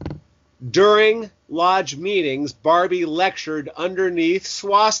 During lodge meetings, Barbie lectured underneath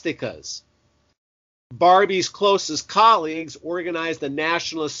swastikas. Barbie's closest colleagues organized the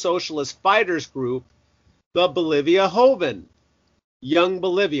Nationalist Socialist Fighters Group, the Bolivia Joven, Young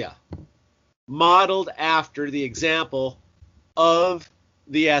Bolivia, modeled after the example of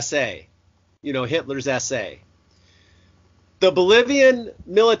the SA, you know, Hitler's SA. The Bolivian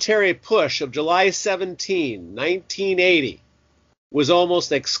military push of July 17, 1980, was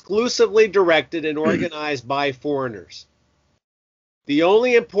almost exclusively directed and organized by foreigners. The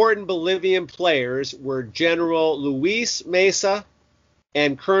only important Bolivian players were General Luis Mesa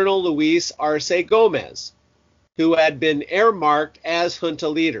and Colonel Luis Arce Gomez, who had been earmarked as junta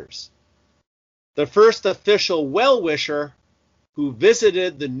leaders. The first official well-wisher who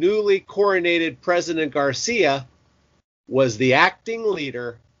visited the newly coronated President Garcia was the acting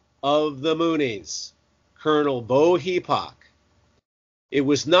leader of the Moonies, Colonel Bohi Pak. It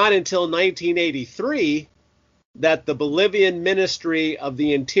was not until 1983 that the Bolivian Ministry of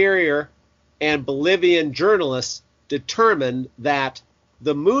the Interior and Bolivian journalists determined that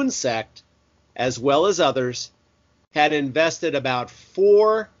the Moon sect, as well as others, had invested about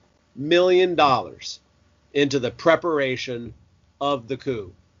 $4 million into the preparation of the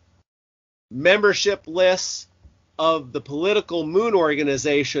coup. Membership lists of the political moon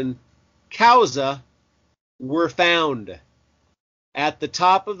organization Causa were found. At the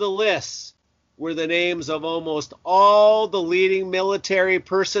top of the list were the names of almost all the leading military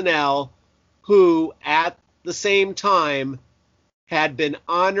personnel who, at the same time, had been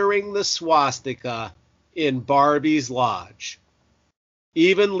honoring the swastika in Barbie's Lodge.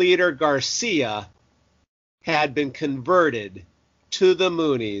 Even leader Garcia had been converted to the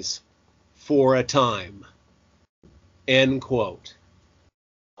Moonies for a time. End quote.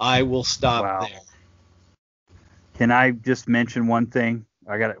 I will stop there. Can I just mention one thing?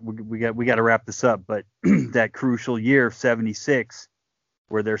 We got to wrap this up, but that crucial year of 76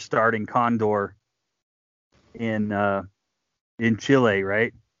 where they're starting Condor in Chile,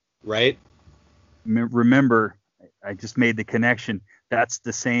 right? Right. Remember, I just made the connection. That's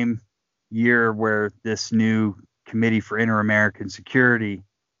the same year where this new Committee for Inter-American Security,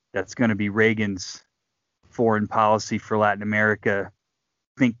 that's going to be Reagan's foreign policy for Latin America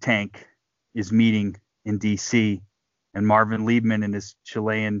think tank, is meeting in D.C. and Marvin Liebman and his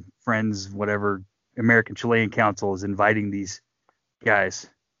Chilean friends, whatever, American Chilean Council, is inviting these guys,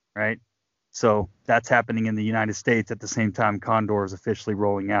 right? So that's happening in the United States at the same time Condor is officially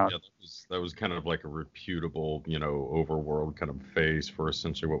rolling out. Yeah, that was kind of like a reputable, overworld kind of phase for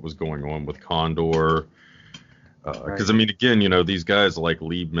essentially what was going on with Condor. Because, I mean, again, these guys like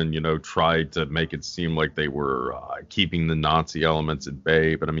Liebman, tried to make it seem like they were keeping the Nazi elements at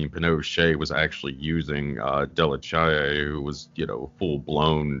bay. But, I mean, Pinochet was actually using Delachaye, who was,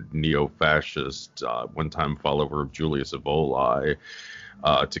 full-blown neo-fascist, one-time follower of Julius Evola,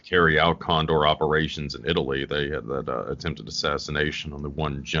 to carry out Condor operations in Italy. They had that attempted assassination on the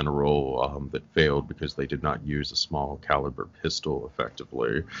one general that failed because they did not use a small caliber pistol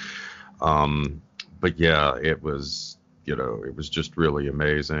effectively. But yeah, it was just really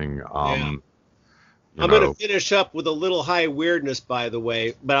amazing. I'm going to finish up with a little high weirdness, by the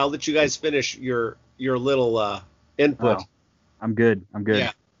way, but I'll let you guys finish your little input. Oh, I'm good.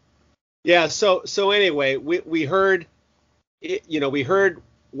 Yeah. So anyway, we heard, we heard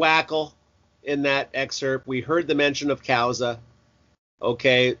WACL in that excerpt. We heard the mention of Causa.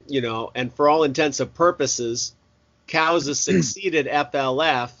 Okay. And for all intents and purposes, Causa succeeded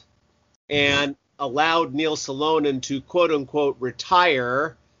FLF and allowed Neil Salonen to quote unquote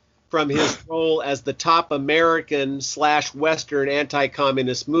retire from his role as the top American / Western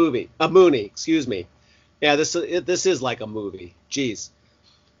anti-communist Moonie, excuse me. Yeah, this is like a movie. Jeez.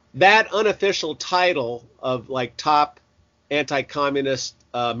 That unofficial title of like top anti-communist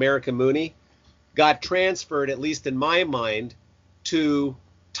American Moonie got transferred, at least in my mind, to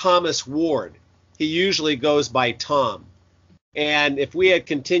Thomas Ward. He usually goes by Tom. And if we had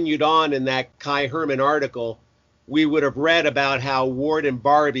continued on in that Kai Herman article, we would have read about how Ward and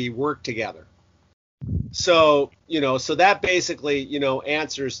Barbie worked together. So, so that basically,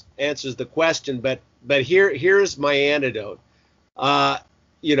 answers the question. But here's my antidote.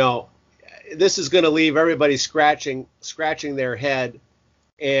 This is going to leave everybody scratching their head,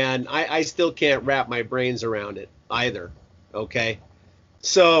 and I still can't wrap my brains around it either. Okay,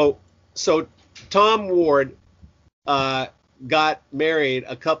 so Tom Ward got married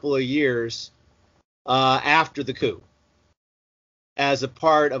a couple of years after the coup as a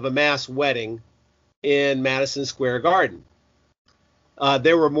part of a mass wedding in Madison Square Garden.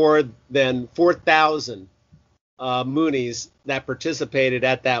 There were more than 4,000 Moonies that participated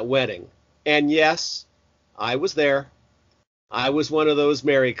at that wedding. And yes, I was there. I was one of those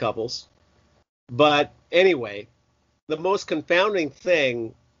married couples. But anyway, the most confounding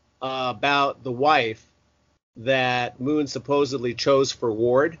thing about the wife that Moon supposedly chose for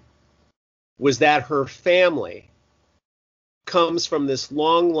Ward was that her family comes from this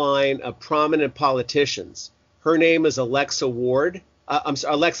long line of prominent politicians. Her name is Alexa Ward.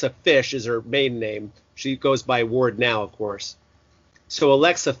 Alexa Fish is her maiden name. She goes by Ward now, of course. So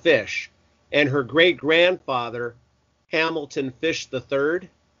Alexa Fish, and her great-grandfather, Hamilton Fish III,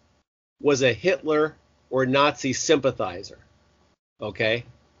 was a Hitler or Nazi sympathizer. Okay?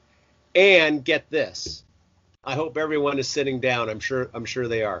 And get this. I hope everyone is sitting down. I'm sure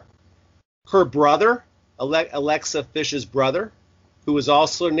they are. Her brother, Alexa Fish's brother, who was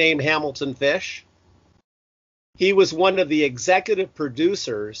also named Hamilton Fish, he was one of the executive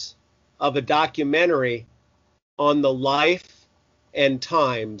producers of a documentary on the life and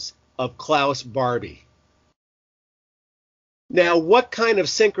times of Klaus Barbie. Now, what kind of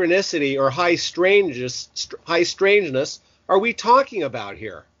synchronicity or high strangeness are we talking about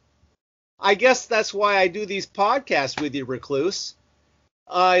here? I guess that's why I do these podcasts with you, Recluse.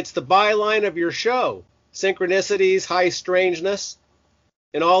 It's the byline of your show. Synchronicities, high strangeness,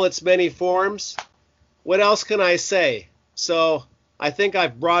 in all its many forms. What else can I say? So I think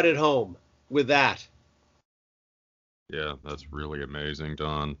I've brought it home with that. Yeah, that's really amazing,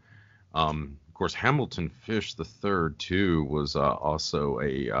 Don. Of course, Hamilton Fish the Third too was also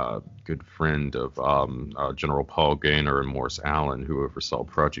a good friend of General Paul Gaynor and Morris Allen, who oversaw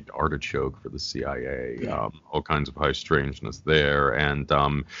Project Artichoke for the CIA. All kinds of high strangeness there. And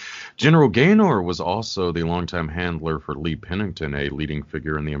General Gaynor was also the longtime handler for Lee Pennington, a leading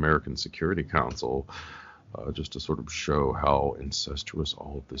figure in the American Security Council. Just to sort of show how incestuous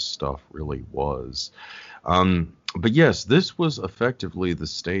all of this stuff really was. But yes, this was effectively the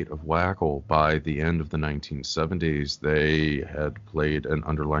state of WACL by the end of the 1970s. They had played an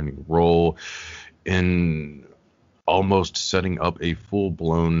underlining role in almost setting up a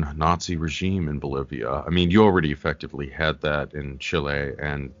full-blown Nazi regime in Bolivia. I mean, you already effectively had that in Chile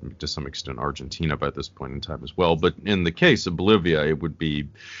and to some extent Argentina by this point in time as well. But in the case of Bolivia, it would be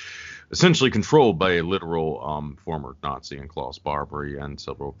essentially controlled by a literal former Nazi in Klaus Barbary and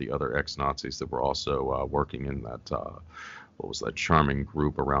several of the other ex-Nazis that were also working in that, what was that charming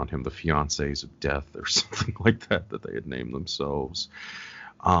group around him, the Fiancés of Death or something like that they had named themselves.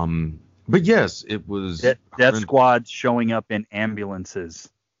 But yes, it was... Death squads showing up in ambulances.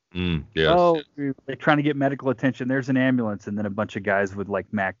 Yes. Oh, they're trying to get medical attention. There's an ambulance. And then a bunch of guys with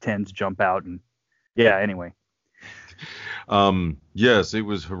like MAC-10s jump out. And yeah, anyway. Yes, it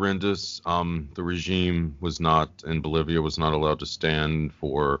was horrendous. The regime was not, in Bolivia, was not allowed to stand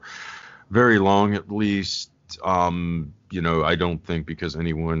for very long, at least. I don't think because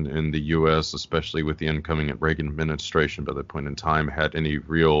anyone in the U.S., especially with the incoming Reagan administration by that point in time, had any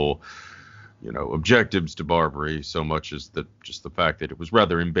real, objectives to Barbary so much as that just the fact that it was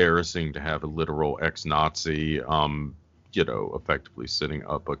rather embarrassing to have a literal ex-Nazi, effectively setting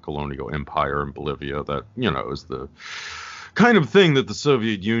up a colonial empire in Bolivia that, is the kind of thing that the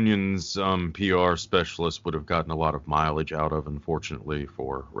Soviet Union's PR specialists would have gotten a lot of mileage out of, unfortunately,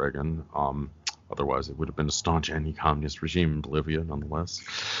 for Reagan. Otherwise, it would have been a staunch anti-communist regime in Bolivia, nonetheless.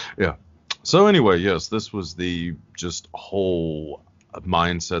 Yeah. So anyway, yes, this was the just whole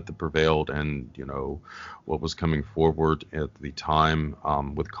mindset that prevailed and, what was coming forward at the time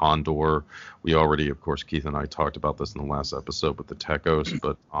with Condor. We already, of course, Keith and I talked about this in the last episode with the Tecos,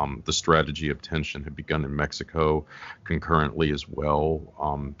 but the strategy of tension had begun in Mexico concurrently as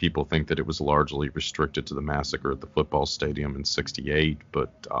well. People think that it was largely restricted to the massacre at the football stadium in '68,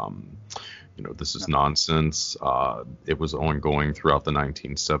 but this is nonsense. It was ongoing throughout the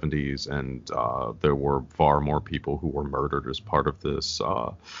 1970s, and there were far more people who were murdered as part of this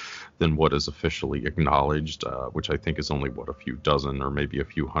than what is officially acknowledged, which I think is only, a few dozen or maybe a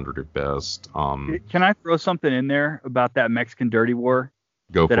few hundred at best. Can I throw something in there about that Mexican Dirty War?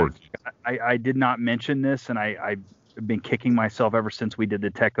 Go for it. I did not mention this, and I've been kicking myself ever since we did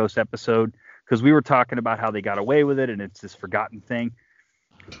the Tecos episode, because we were talking about how they got away with it, and it's this forgotten thing.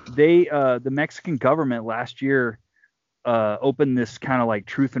 The Mexican government last year opened this kind of like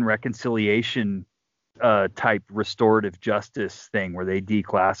Truth and Reconciliation type restorative justice thing where they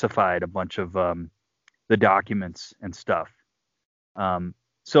declassified a bunch of the documents and stuff.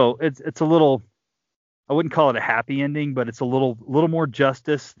 So it's a little, I wouldn't call it a happy ending, but it's a little more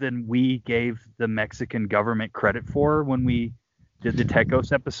justice than we gave the Mexican government credit for when we did the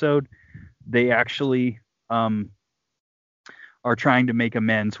Tecos episode. They actually are trying to make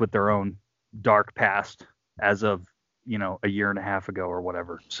amends with their own dark past as of, a year and a half ago or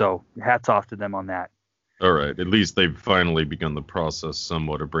whatever. So hats off to them on that. All right. At least they've finally begun the process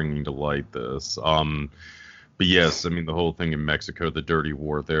somewhat of bringing to light this. But yes, I mean, the whole thing in Mexico, the dirty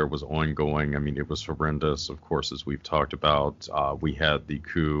war there was ongoing. I mean, it was horrendous. Of course, as we've talked about, we had the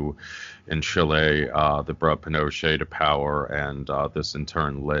coup in Chile that brought Pinochet to power. And this in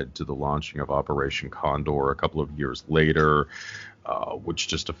turn led to the launching of Operation Condor a couple of years later, which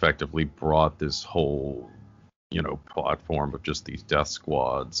just effectively brought this whole platform of just these death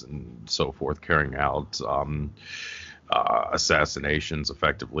squads and so forth carrying out assassinations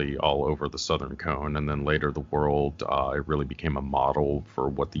effectively all over the Southern Cone, and then later the world. It really became a model for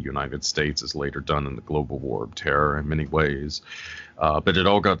what the United States has later done in the global war of terror in many ways. But it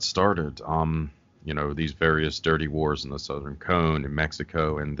all got started, these various dirty wars in the Southern Cone in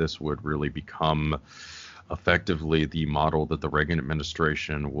Mexico, and this would really become effectively the model that the Reagan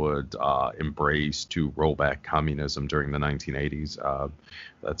administration would embrace to roll back communism during the 1980s.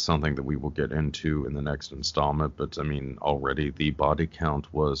 That's something that we will get into in the next installment. But I mean, already the body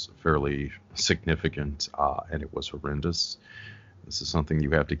count was fairly significant, and it was horrendous. This is something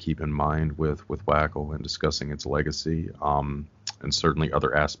you have to keep in mind with WACL and discussing its legacy. and certainly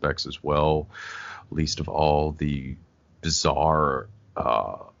other aspects as well. Least of all, the bizarre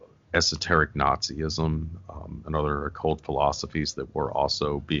esoteric Nazism and other occult philosophies that were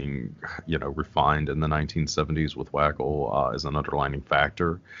also being, refined in the 1970s with WACL as an underlining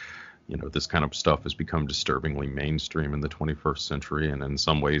factor. This kind of stuff has become disturbingly mainstream in the 21st century, and in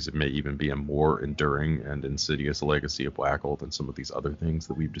some ways it may even be a more enduring and insidious legacy of WACL than some of these other things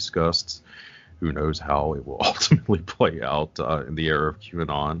that we've discussed. Who knows how it will ultimately play out in the era of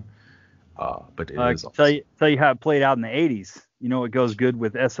QAnon. But it is awesome. Tell you how it played out in the 80s. It goes good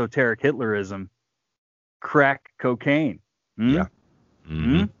with esoteric Hitlerism. Crack cocaine. Yeah.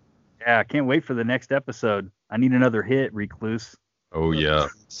 Mm-hmm. Yeah, I can't wait for the next episode. I need another hit, Recluse. Oh, yeah.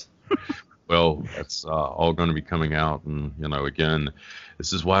 Well, that's all going to be coming out. And, again,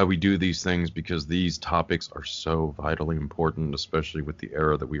 this is why we do these things, because these topics are so vitally important, especially with the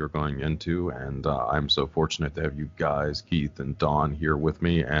era that we are going into. And I'm so fortunate to have you guys, Keith and Don, here with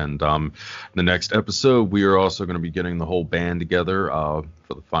me. And the next episode, we are also going to be getting the whole band together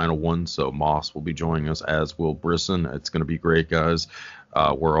for the final one. So Moss will be joining us, as will Brisson. It's going to be great, guys.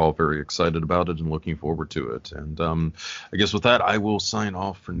 We're all very excited about it and looking forward to it. And I guess with that, I will sign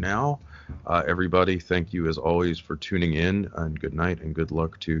off for now. Everybody, thank you as always for tuning in, and good night and good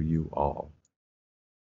luck to you all.